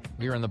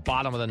 We are in the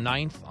bottom of the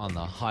ninth on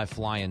the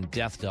high-flying,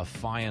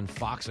 death-defying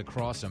Fox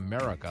Across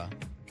America.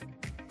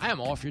 I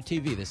am off your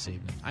TV this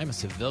evening. I'm a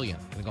civilian.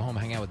 I'm going to go home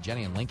and hang out with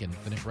Jenny and Lincoln,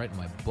 finish writing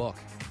my book.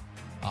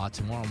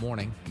 Tomorrow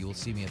morning, you will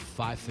see me at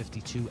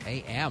 5:52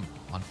 a.m.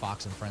 on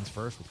Fox and Friends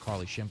First with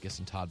Carly Shimkus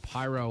and Todd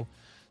Pyro.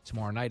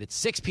 Tomorrow night at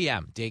 6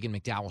 p.m., Dagan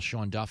McDowell,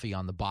 Sean Duffy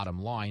on The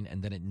Bottom Line.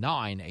 And then at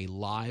 9, a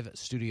live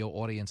studio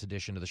audience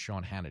edition of the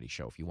Sean Hannity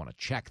Show. If you want to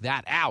check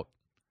that out,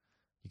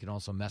 you can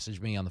also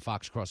message me on the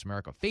Fox Across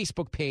America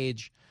Facebook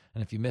page.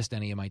 And if you missed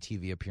any of my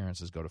TV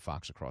appearances, go to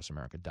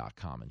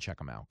foxacrossamerica.com and check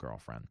them out,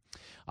 girlfriend.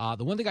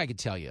 The one thing I could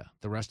tell you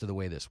the rest of the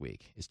way this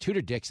week is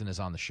Tudor Dixon is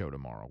on the show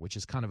tomorrow, which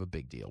is kind of a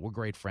big deal. We're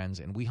great friends,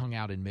 and we hung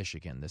out in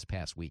Michigan this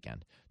past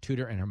weekend.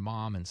 Tudor and her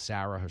mom and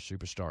Sarah, her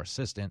superstar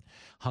assistant,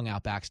 hung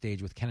out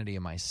backstage with Kennedy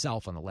and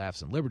myself on the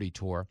Laughs and Liberty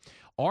tour.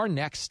 Our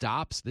next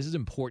stops, this is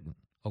important,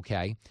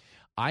 okay?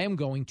 I am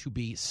going to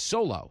be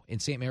solo in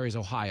St. Mary's,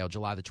 Ohio,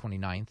 July the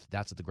 29th.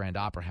 That's at the Grand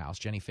Opera House,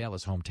 Jenny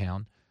Fallon's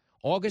hometown.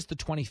 August the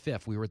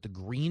 25th, we were at the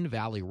Green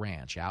Valley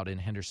Ranch out in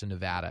Henderson,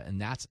 Nevada,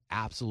 and that's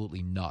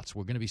absolutely nuts.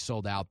 We're going to be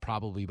sold out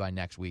probably by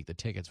next week. The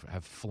tickets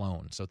have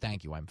flown, so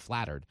thank you. I'm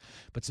flattered.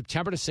 But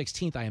September the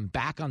 16th, I am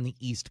back on the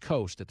East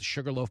Coast at the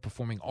Sugarloaf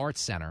Performing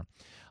Arts Center,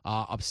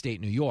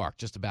 upstate New York,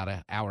 just about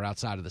an hour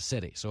outside of the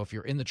city. So if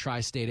you're in the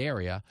tri-state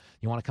area,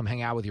 you want to come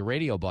hang out with your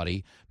radio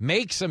buddy,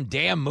 make some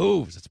damn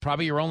moves. It's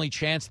probably your only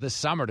chance this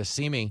summer to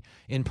see me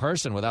in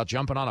person without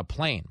jumping on a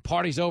plane.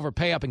 Party's over,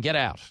 pay up, and get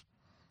out.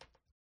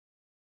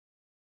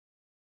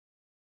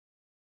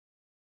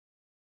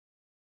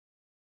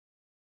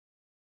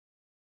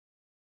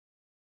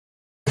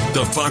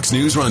 The Fox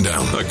News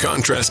Rundown, a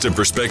contrast of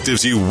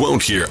perspectives you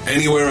won't hear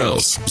anywhere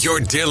else. Your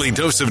daily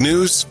dose of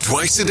news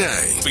twice a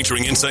day,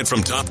 featuring insight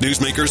from top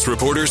newsmakers,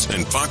 reporters,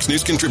 and Fox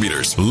News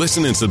contributors.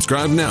 Listen and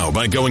subscribe now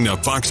by going to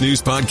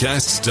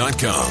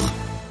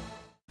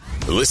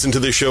foxnewspodcasts.com. Listen to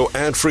the show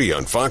ad-free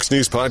on Fox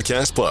News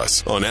Podcast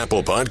Plus, on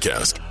Apple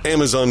Podcast,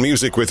 Amazon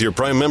Music with your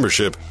Prime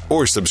membership,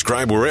 or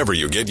subscribe wherever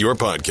you get your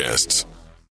podcasts.